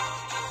here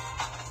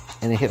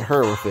and hit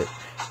her with it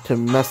to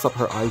mess up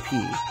her IP.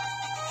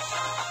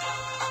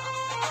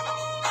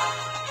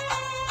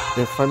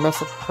 If I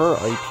mess up her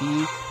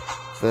IP,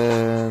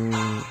 then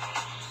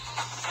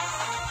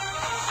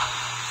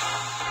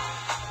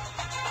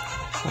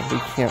they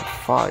can't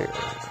fire.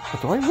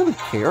 But do I really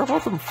care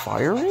about them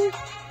firing?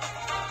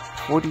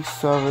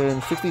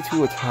 47,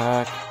 52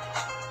 attack.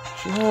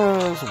 She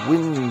has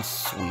wind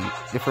sweep.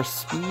 If her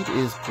speed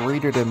is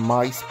greater than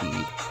my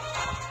speed,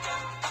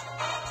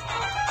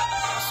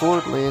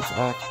 sword, lance,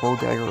 axe, bow,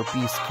 dagger, or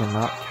beast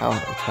cannot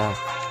counterattack.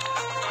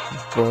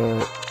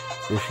 But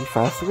is she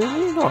faster than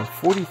me? No, I'm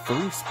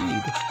 43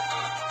 speed.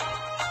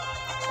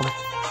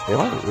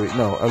 Wait,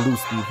 no, I lose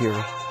speed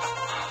here.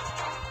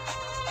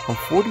 I'm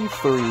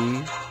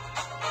 43.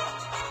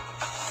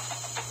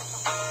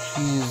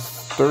 She's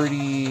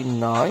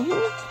 39?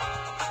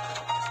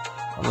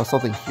 Unless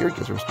something here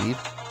gives her speed.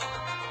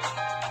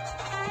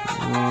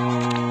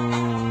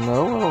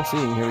 No, I don't see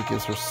anything here that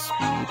gives her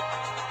speed.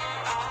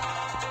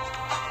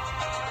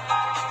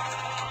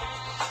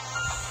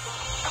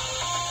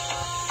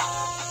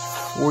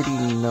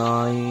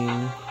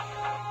 $49.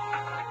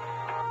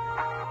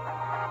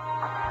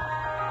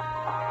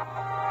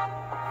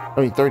 I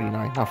mean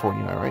 39, not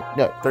 49, right?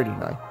 No,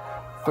 39.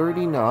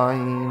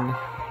 39.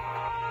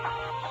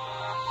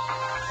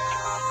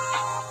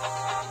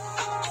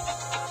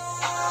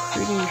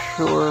 Pretty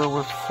sure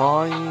we're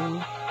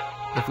fine.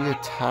 If we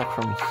attack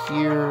from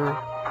here,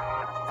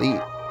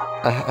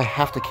 I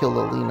have to kill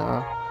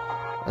Alina,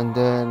 and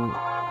then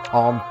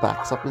Alm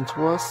backs up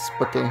into us,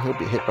 but then he'll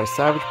be hit by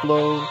Savage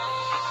Blow,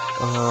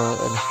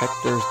 and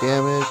Hector's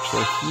damage,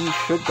 so he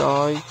should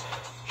die.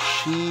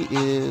 She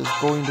is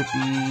going to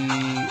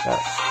be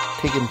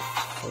taking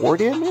 4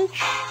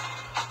 damage,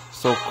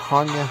 so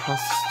Kronya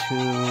has to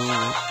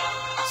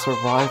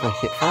survive a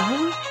hit from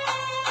him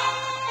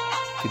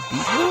to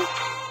beat her.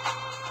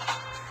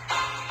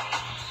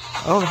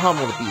 I don't know how I'm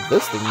going to beat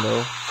this thing,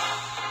 though.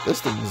 This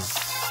thing is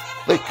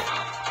thick.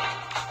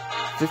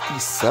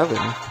 57.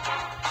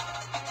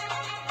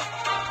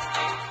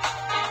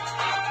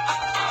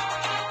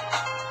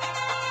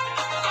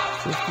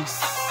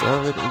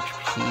 57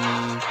 HP.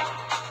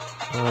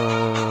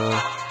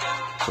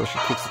 So she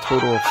takes a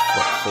total of,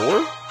 what,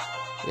 4?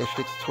 Yeah, she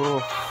takes a total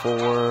of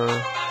 4.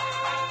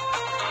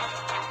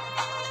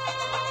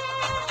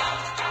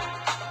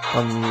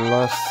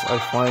 Unless I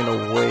find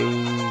a way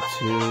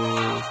to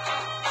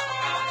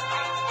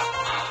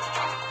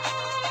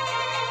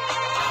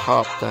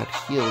pop that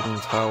healing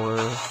tower.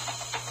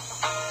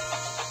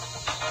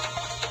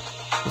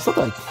 It's not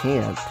that I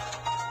can't,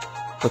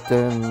 but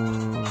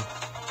then...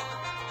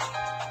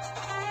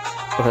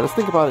 Okay, let's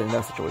think about it in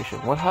that situation.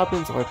 What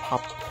happens if I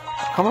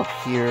come up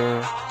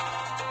here,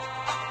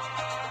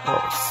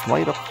 or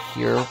smite up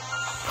here,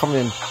 come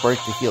in, break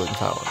the healing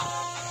tower?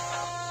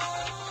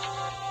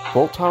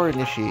 Bolt Tower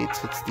initiates,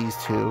 hits these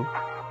two.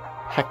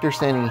 Hector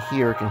standing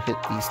here can hit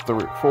these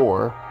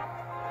four.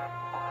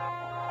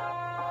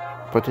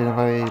 But then if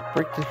I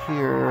break to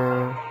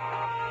here,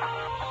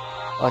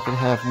 I can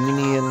have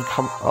minion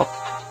come up,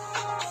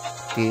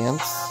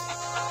 dance,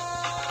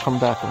 come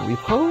back and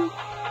repo?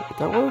 Would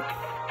that work?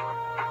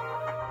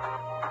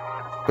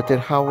 But then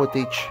how would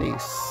they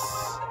chase?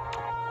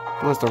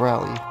 Who has the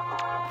rally?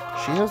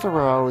 She has the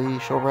rally.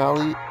 She'll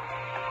rally.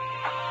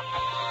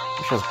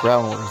 She has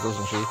ground orders,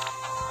 doesn't she?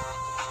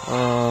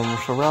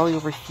 She'll rally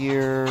over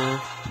here.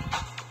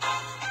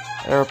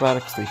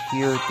 Aerobatics to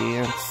here,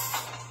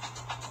 dance.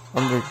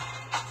 Under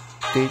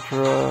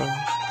Daedra.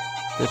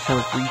 The kind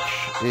of reach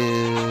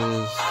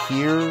is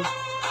here,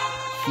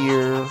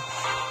 here.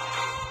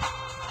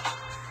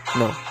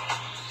 No,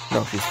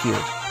 she's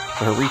here.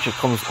 So her reach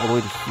comes all the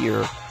way to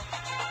here.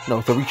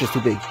 No, the reach is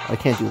too big. I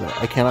can't do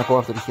that. I cannot go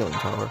after the healing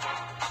tower.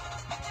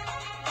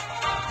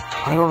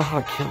 I don't know how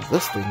to kill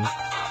this thing.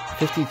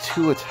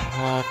 52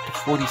 attack,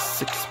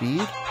 46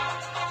 speed.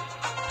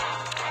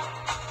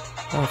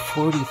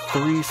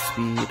 43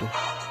 speed.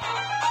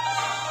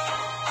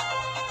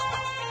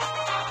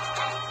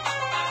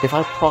 If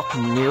I proc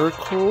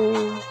Miracle,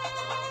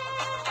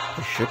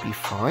 I should be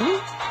fine.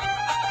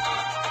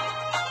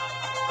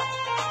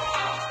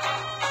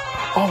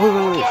 Oh,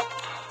 wait.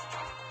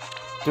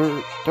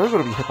 They're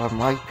gonna be hit by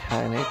my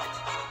panic.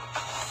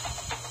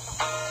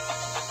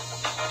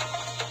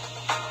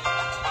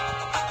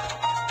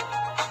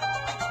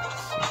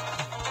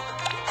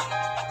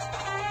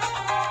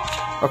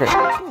 Okay,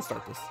 I'm gonna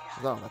start this.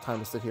 I don't have time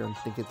to sit here and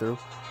think it through.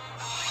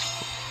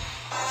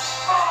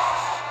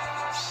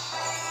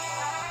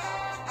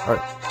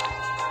 Alright.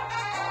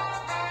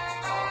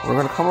 We're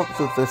gonna come up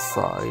to this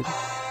side.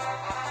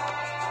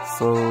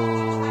 So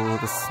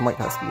the smite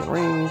has to be in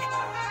range.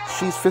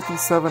 She's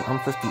 57, I'm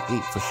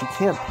 58, so she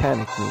can't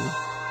panic me.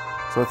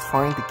 So it's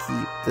fine to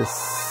keep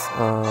this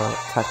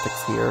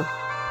tactics here.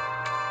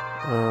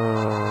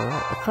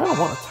 I kind of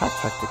want attack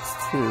tactics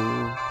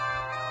too.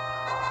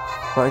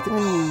 But I think I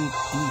need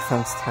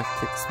defense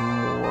tactics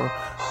more.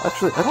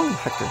 Actually, I don't need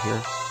Hector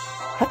here.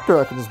 Hector,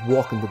 I can just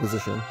walk into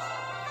position.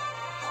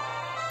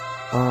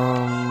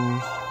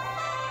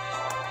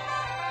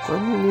 Do I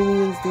need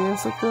minions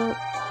dance like that?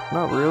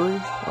 Not really.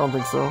 I don't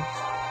think so.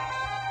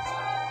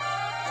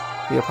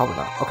 Yeah, probably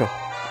not. Okay,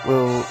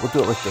 we'll do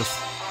it like this.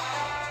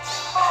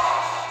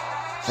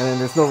 And then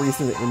there's no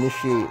reason to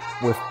initiate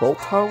with Bolt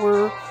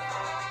Tower,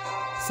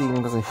 seeing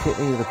it doesn't hit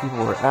any of the people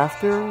we're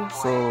after,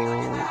 so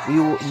we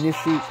will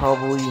initiate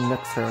probably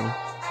next turn.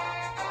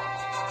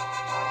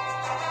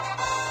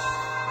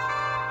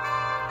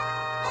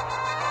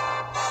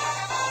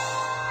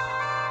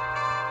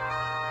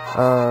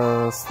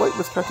 Slight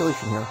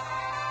miscalculation here.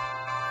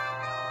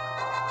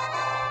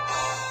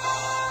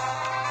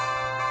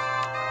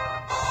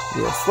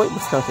 Yeah, slight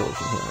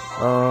miscalculation here.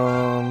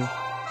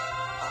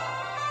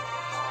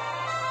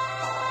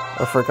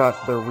 I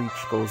forgot the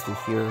reach goes to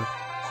here.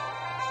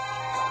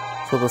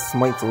 So the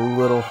smite's a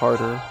little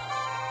harder.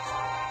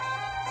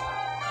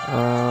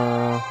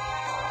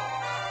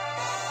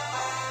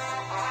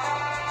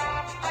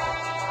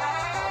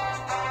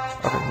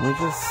 Okay, let me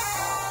just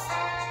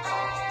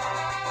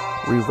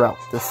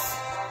reroute this.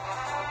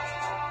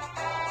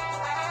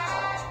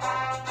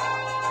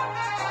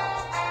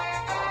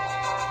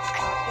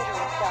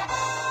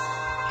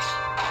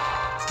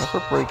 Have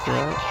her break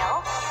that.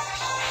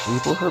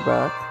 Repo her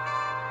back.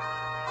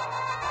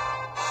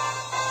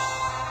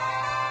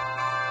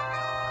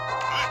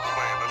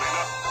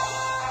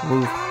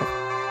 Move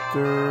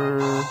Hector.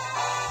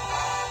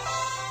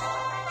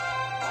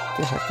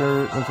 Get Hector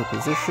into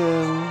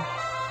position.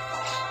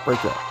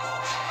 Break that.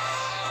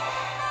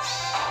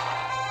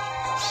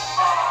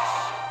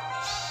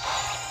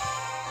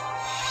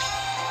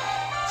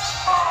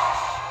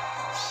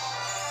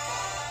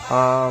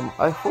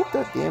 I hope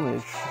that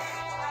damage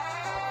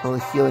from the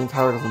healing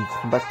tower doesn't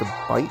come back to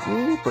bite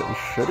me, but it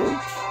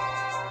shouldn't.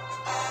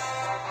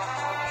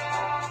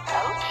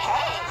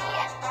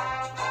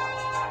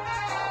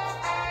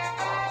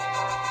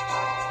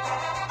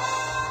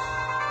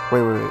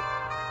 Wait.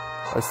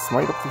 I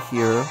smite up to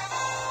here.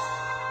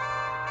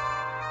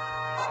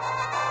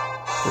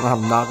 Then I'll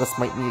have Naga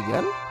smite me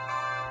again?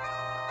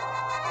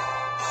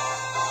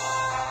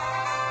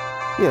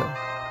 Yeah.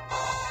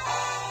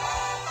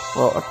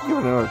 Well, I can give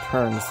it another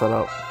turn to set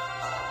up.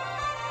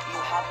 You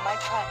have my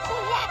trust.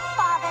 Yes,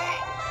 Father.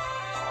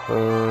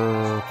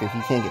 Okay, he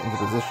can't get into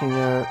position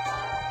yet.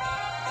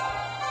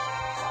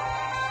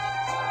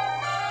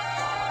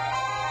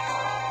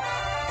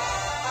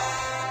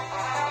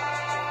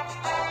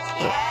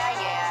 Yeah.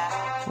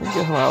 Let me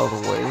get him out of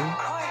the way.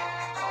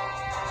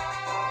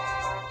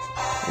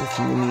 There's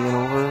Minion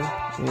over.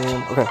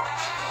 And, okay.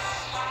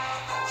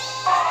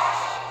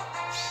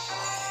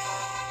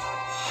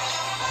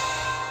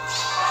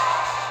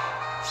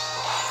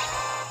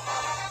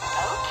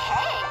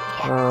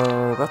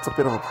 That's a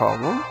bit of a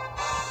problem.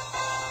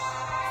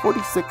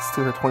 46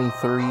 to her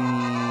 23.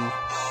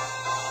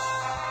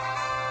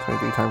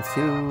 23 times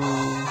 2.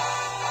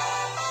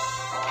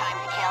 Time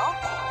to kill.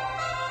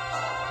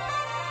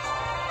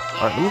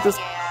 Alright, let me just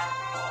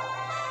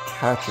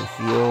catch a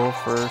heal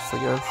first, I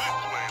guess.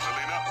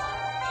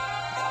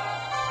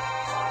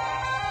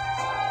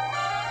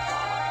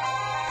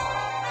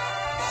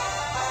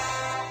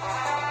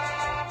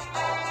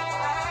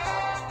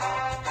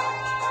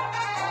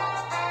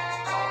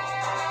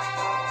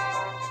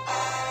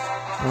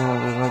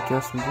 Then I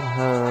guess we can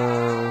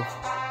have...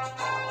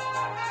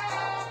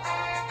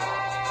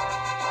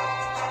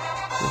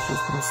 Let's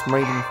just go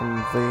smiting from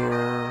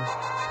there.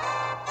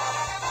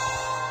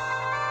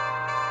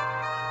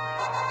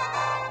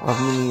 I'll have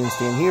Minion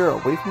stand here,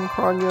 away from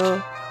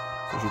Kronya,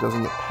 so she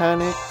doesn't get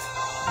panicked.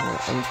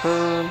 End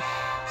turn.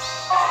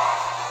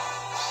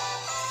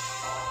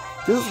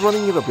 This is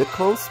running it a bit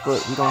close, but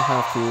we don't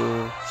have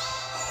to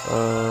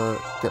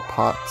get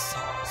pots,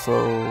 so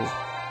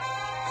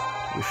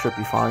we should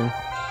be fine.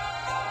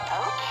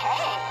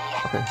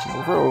 Okay,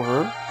 move her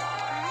over.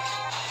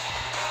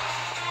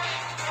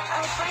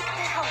 I'll break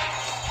the house.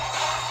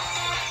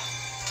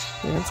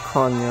 And it's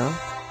Kronya.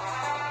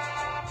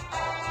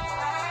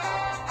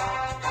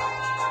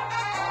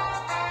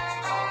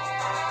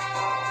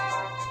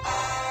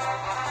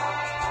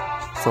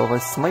 So if I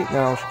smite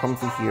now, she comes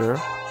to here.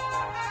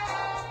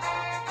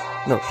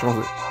 No, she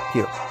comes to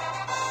here.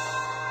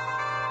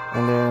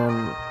 And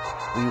then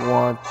we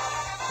want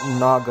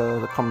Naga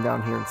to come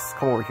down here and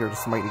come over here to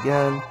smite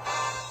again.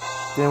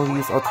 Then we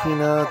use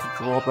Altina to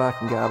draw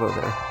back and get out of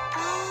there.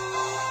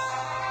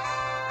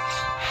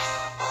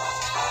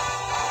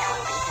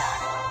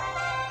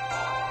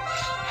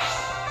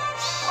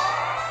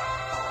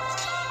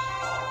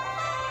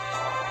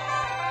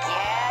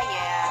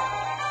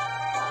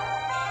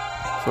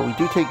 So we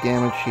do take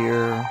damage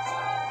here.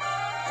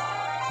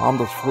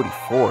 Does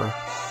 44.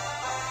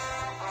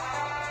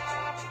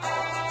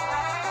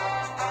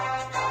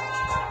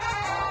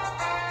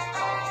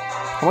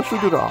 How much do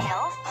we do to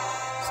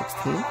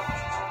 16?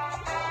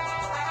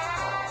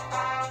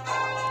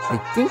 I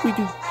think we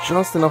do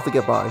just enough to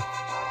get by.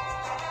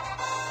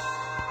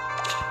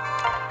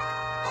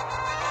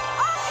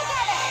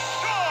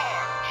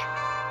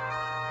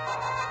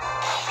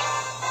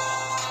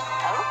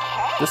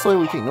 This way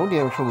we take no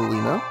damage from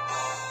Lulina.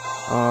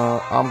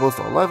 Goes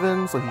to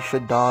 11, so he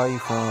should die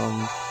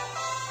from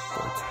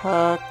the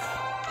attack.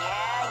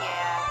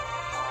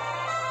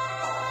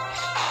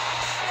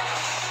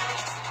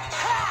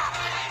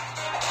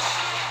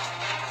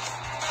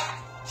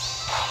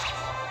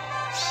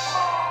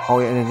 Oh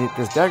yeah, and then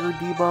there's dagger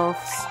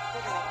debuffs.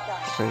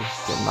 Okay,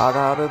 get Naga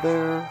out of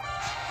there.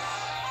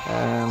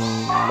 And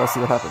let's see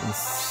what happens.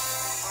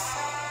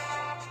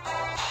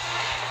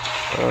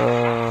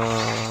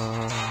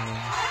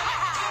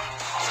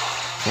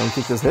 Can we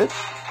take this hit?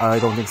 I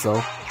don't think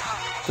so.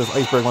 Because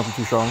Iceberg might be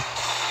too strong.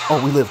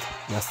 Oh, we lived.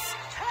 Yes.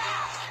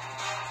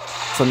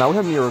 So now we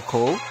have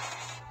Miracle.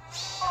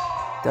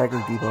 Dagger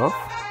debuff.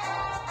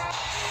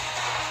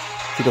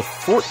 She does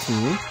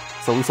 14,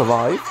 so we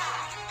survive.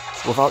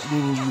 Without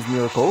needing to use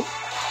Miracle.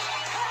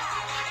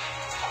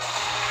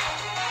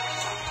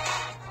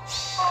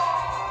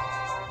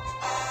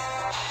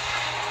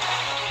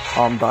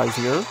 Dies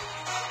here.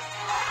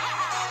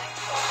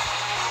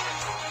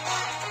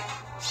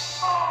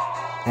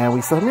 And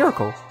we still have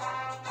Miracle.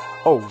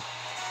 Oh.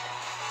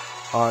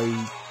 I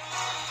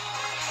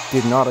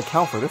did not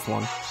account for this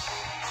one.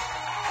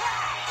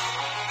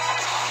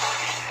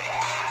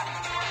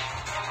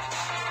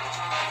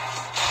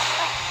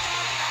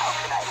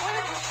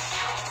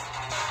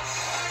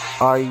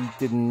 I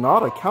did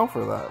not account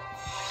for that.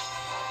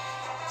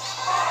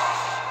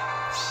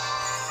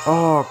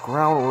 Oh,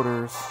 ground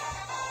orders.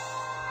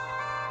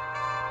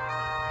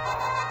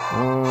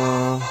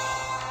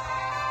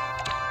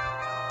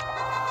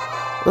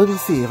 Let me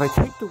see. If I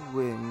take the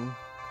win,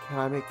 can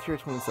I make tier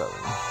 27?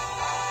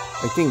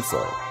 I think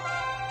so.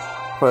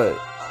 But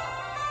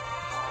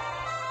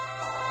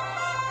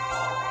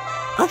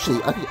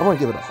actually, I'm gonna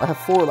give it up. I have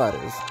 4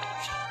 ladders.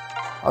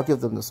 I'll give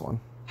them this one.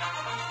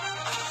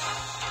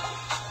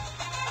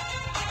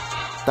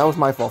 That was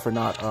my fault for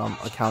not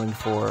accounting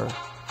for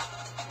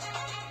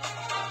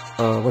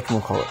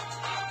whatchamacallit,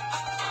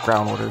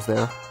 ground orders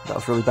there. That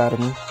was really bad of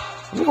me.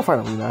 Let me go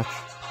find a rematch.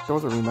 There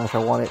was a rematch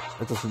I wanted.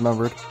 I just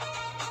remembered.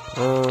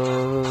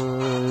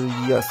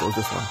 Yes, it was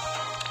this one.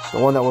 The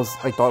one that was,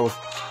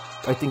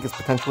 I think is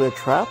potentially a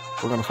trap.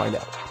 We're gonna find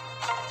out.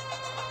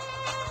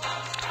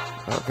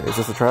 Okay, is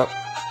this a trap?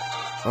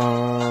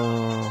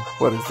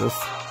 What is this?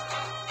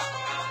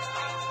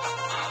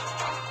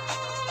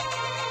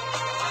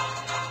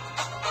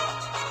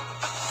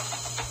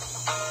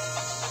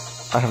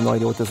 I have no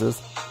idea what this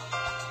is.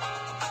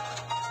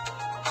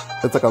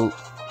 It's like a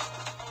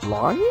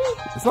line?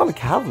 It's not a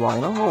cav line.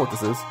 I don't know what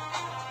this is.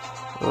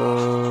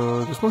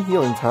 There's no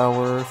healing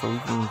tower, so we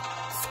can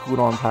scoot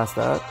on past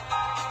that.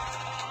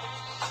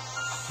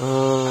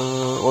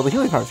 Well, the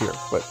healing tower's here,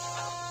 but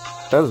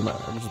that doesn't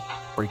matter. I'll just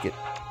break it.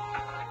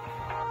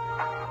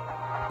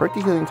 Break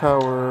the healing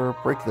tower,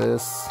 break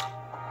this.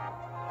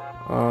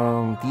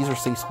 These are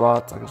safe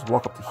spots. I can just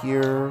walk up to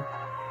here.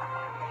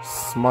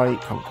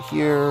 Smite, come to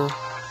here.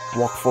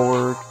 Walk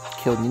forward,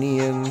 kill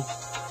Ninian.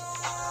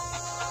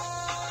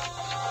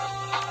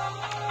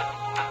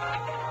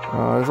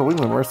 There's a Wing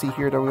of Mercy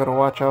here that we gotta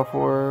watch out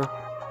for.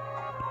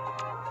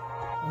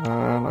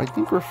 And I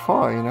think we're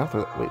fine after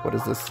that. Wait, what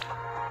is this?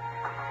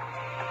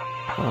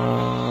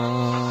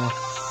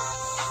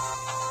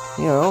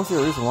 Yeah, I don't see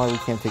a reason why we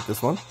can't take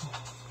this one.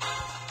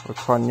 Or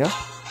Kronya.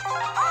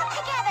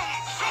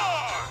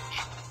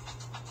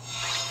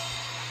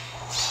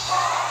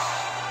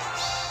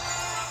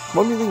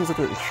 One of the things is that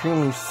they're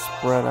extremely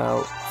spread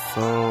out,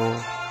 so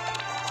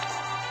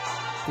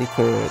they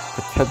could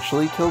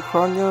potentially kill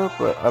Kronya,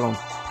 but I don't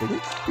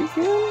think they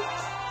can.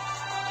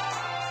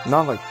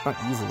 Not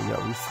easily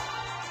at least.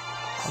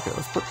 Okay,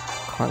 let's put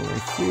Kronya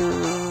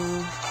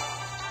here.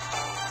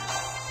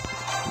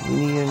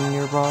 Ninian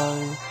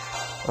nearby.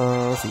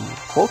 Let's see.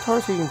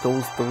 Boltar's hitting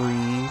those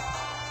three.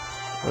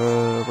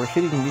 We're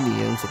hitting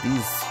Ninian, so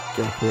these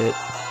get hit.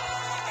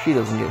 She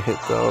doesn't get hit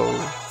though,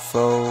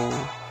 so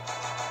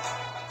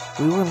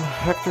we want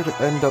Hector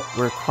to end up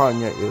where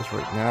Kronya is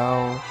right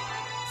now.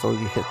 So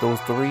you hit those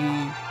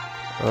three.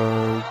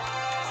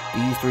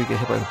 These three get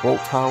hit by the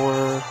bolt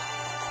tower.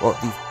 Well,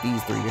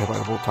 these three get hit by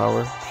the bolt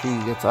tower. She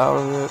gets out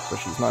of it, but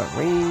she's not in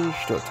range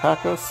to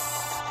attack us.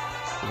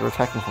 We're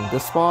attacking from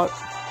this spot.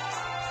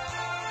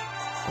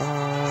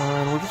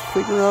 And we'll just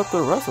figure out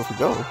the rest as we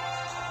go.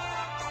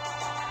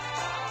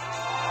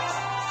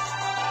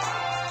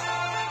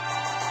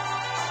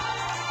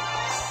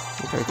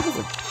 Okay, I think it's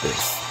like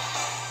this.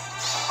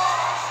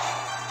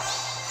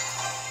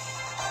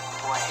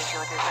 What is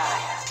your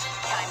desire?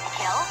 Time to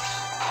kill?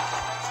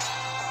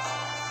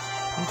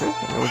 Okay,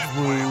 and we'll just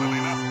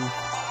move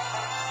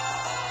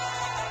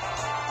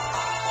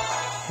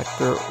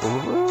Hector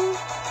over.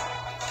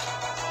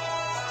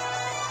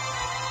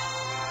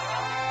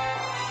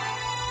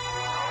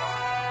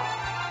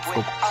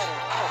 With utter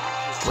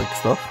certainty. Break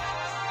stuff.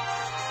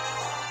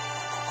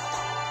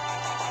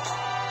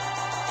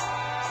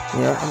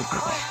 Yeah,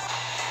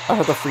 I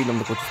have the freedom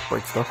to go just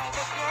break stuff.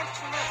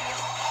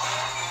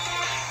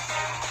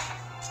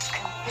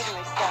 Consider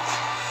it done.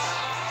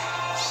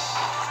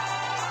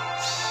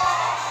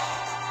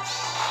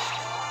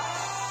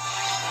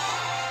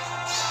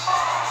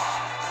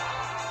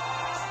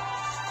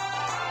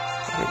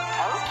 Okay.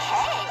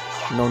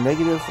 No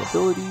negative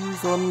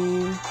abilities on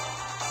me,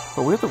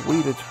 but we have to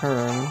wait a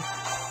turn.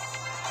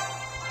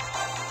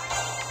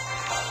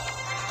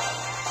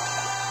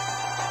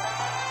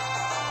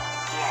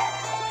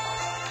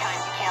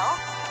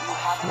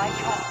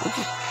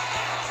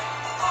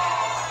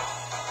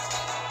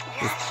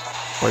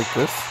 Break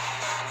this.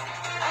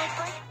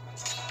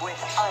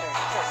 With utter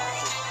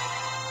certainty.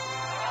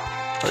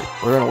 Alright,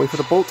 we're gonna wait for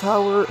the bolt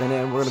tower and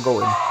then we're gonna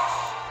go in.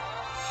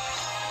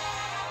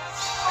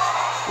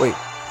 Wait,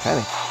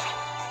 panic.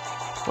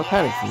 What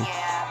panics me?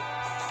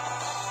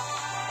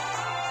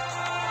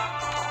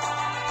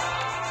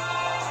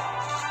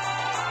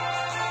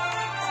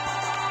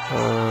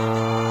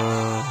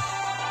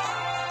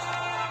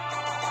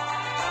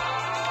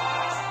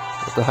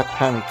 What the heck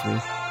panicked me?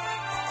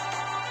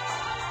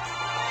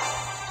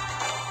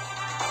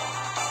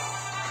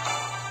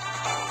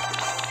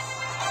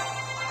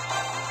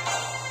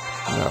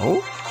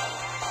 No.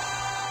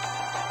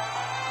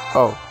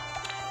 Oh.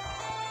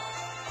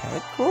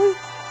 Panic Boy?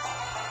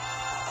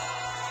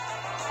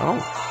 Oh.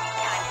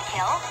 Time to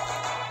kill?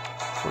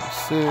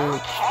 46.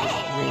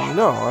 Okay.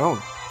 No, I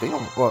don't think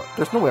well,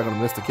 there's no way I'm gonna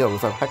miss the kill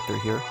because I have Hector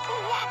here.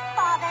 Yeah,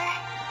 father.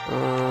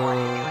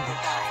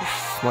 Just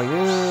smite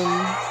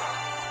in.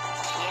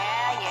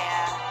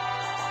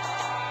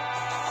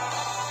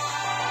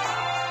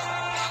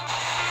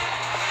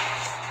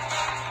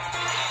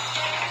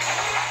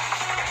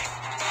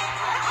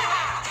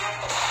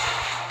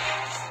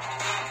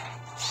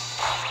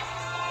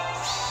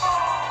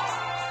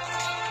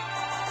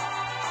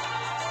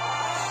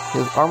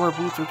 His armor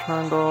boots are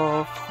turned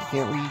off. He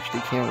can't reach, they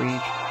can't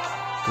reach.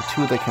 The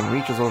two that can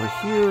reach is over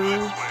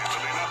here.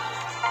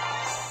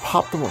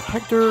 Pop them with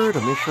Hector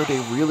to make sure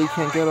they really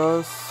can't get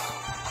us.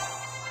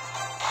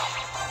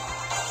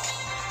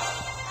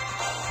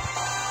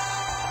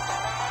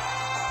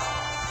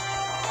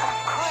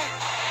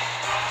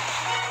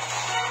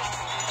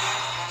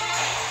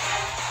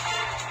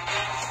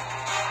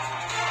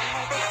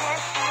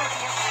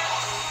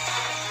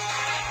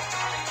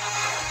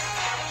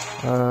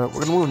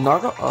 We're gonna move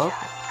Naga up,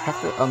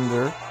 Hector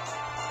under,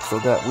 so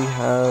that we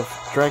have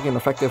dragon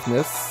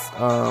effectiveness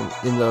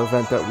in the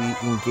event that we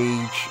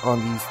engage on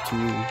these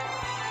two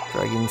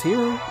dragons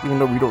here, even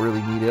though we don't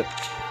really need it.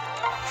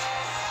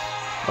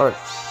 Alright,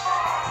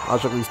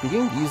 logically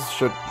speaking, these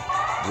should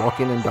walk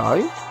in and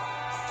die.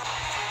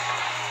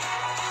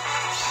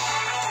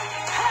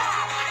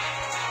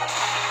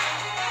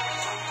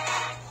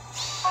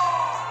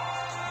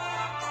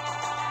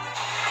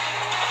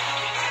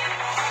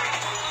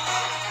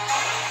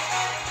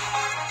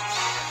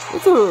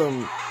 It's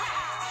a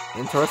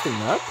interesting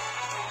map.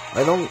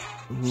 I don't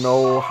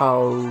know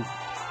how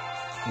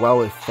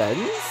well it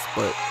fends,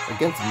 but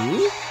against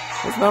me,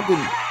 it's not been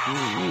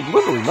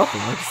literally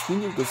nothing. I just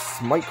needed to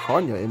smite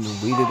Kronya and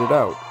waited it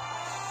out.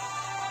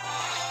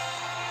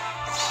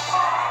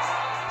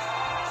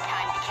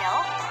 Time to kill.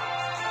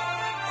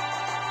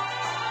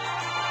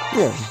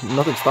 Yeah,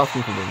 nothing stops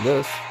me from doing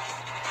this.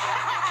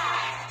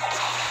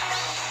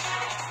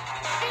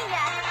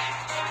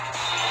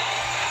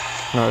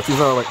 It seems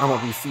like I'm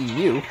gonna be seeing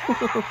you.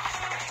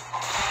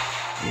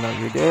 Now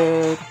you're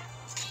dead.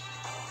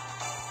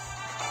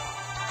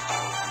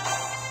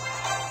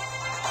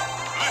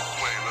 This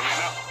way,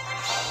 Lilina.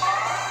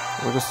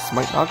 We'll just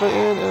smite Naga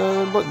in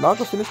and let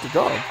Naga finish the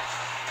job.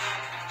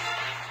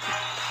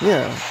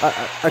 Yeah,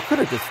 I could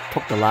have just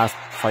took the last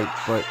fight,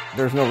 but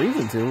there's no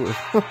reason to.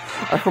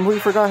 I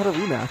completely forgot how to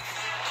rematch.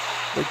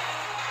 Like,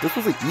 this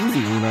was an easy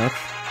rematch.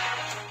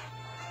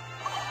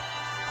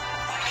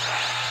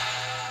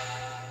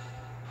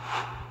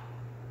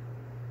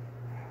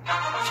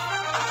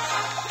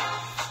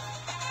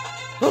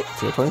 Oh,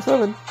 tier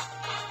 27.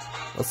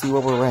 Let's see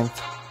where we're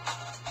ranked.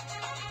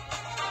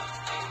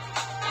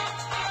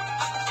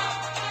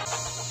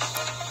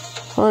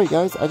 Alright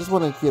guys, I just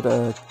want to get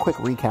a quick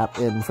recap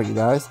in for you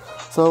guys.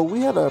 So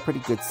we had a pretty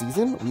good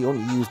season. We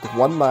only used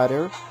one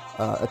ladder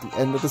at the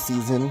end of the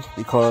season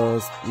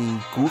because we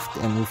goofed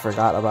and we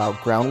forgot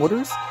about ground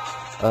waters.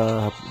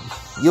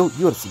 You'll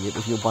see it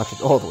if you watch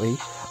it all the way.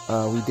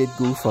 We did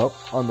goof up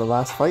on the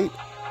last fight,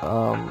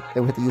 and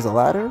we had to use a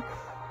ladder.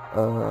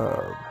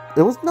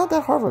 It was not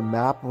that hard of a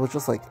map. It was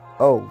just like,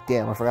 oh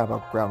damn, I forgot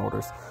about ground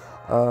orders.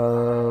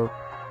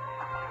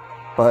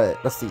 But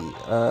let's see.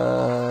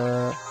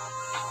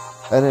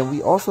 And then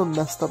we also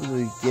messed up in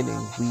the beginning.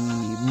 We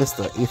missed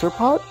the Aether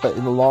pot, but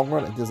in the long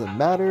run, it doesn't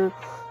matter.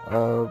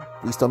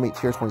 We still made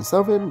tier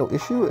 27, no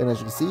issue. And as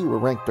you can see, we're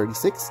ranked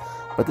 36.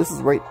 But this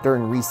is right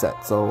during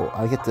reset, so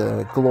I get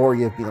the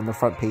glory of being on the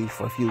front page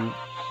for a few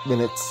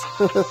minutes.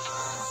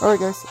 Alright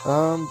guys,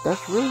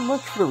 that's really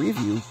much for the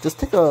review. Just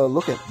take a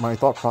look at my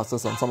thought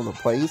process on some of the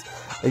plays.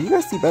 If you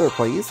guys see better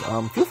plays,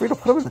 feel free to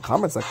put them in the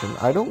comment section.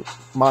 I don't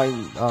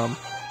mind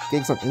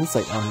getting some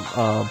insight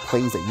on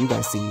plays that you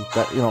guys see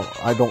that, you know,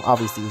 I don't,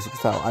 obviously, as you can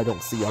tell, I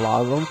don't see a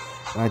lot of them,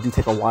 and I do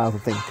take a while to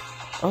think.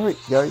 Alright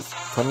guys,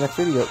 till the next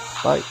video.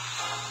 Bye.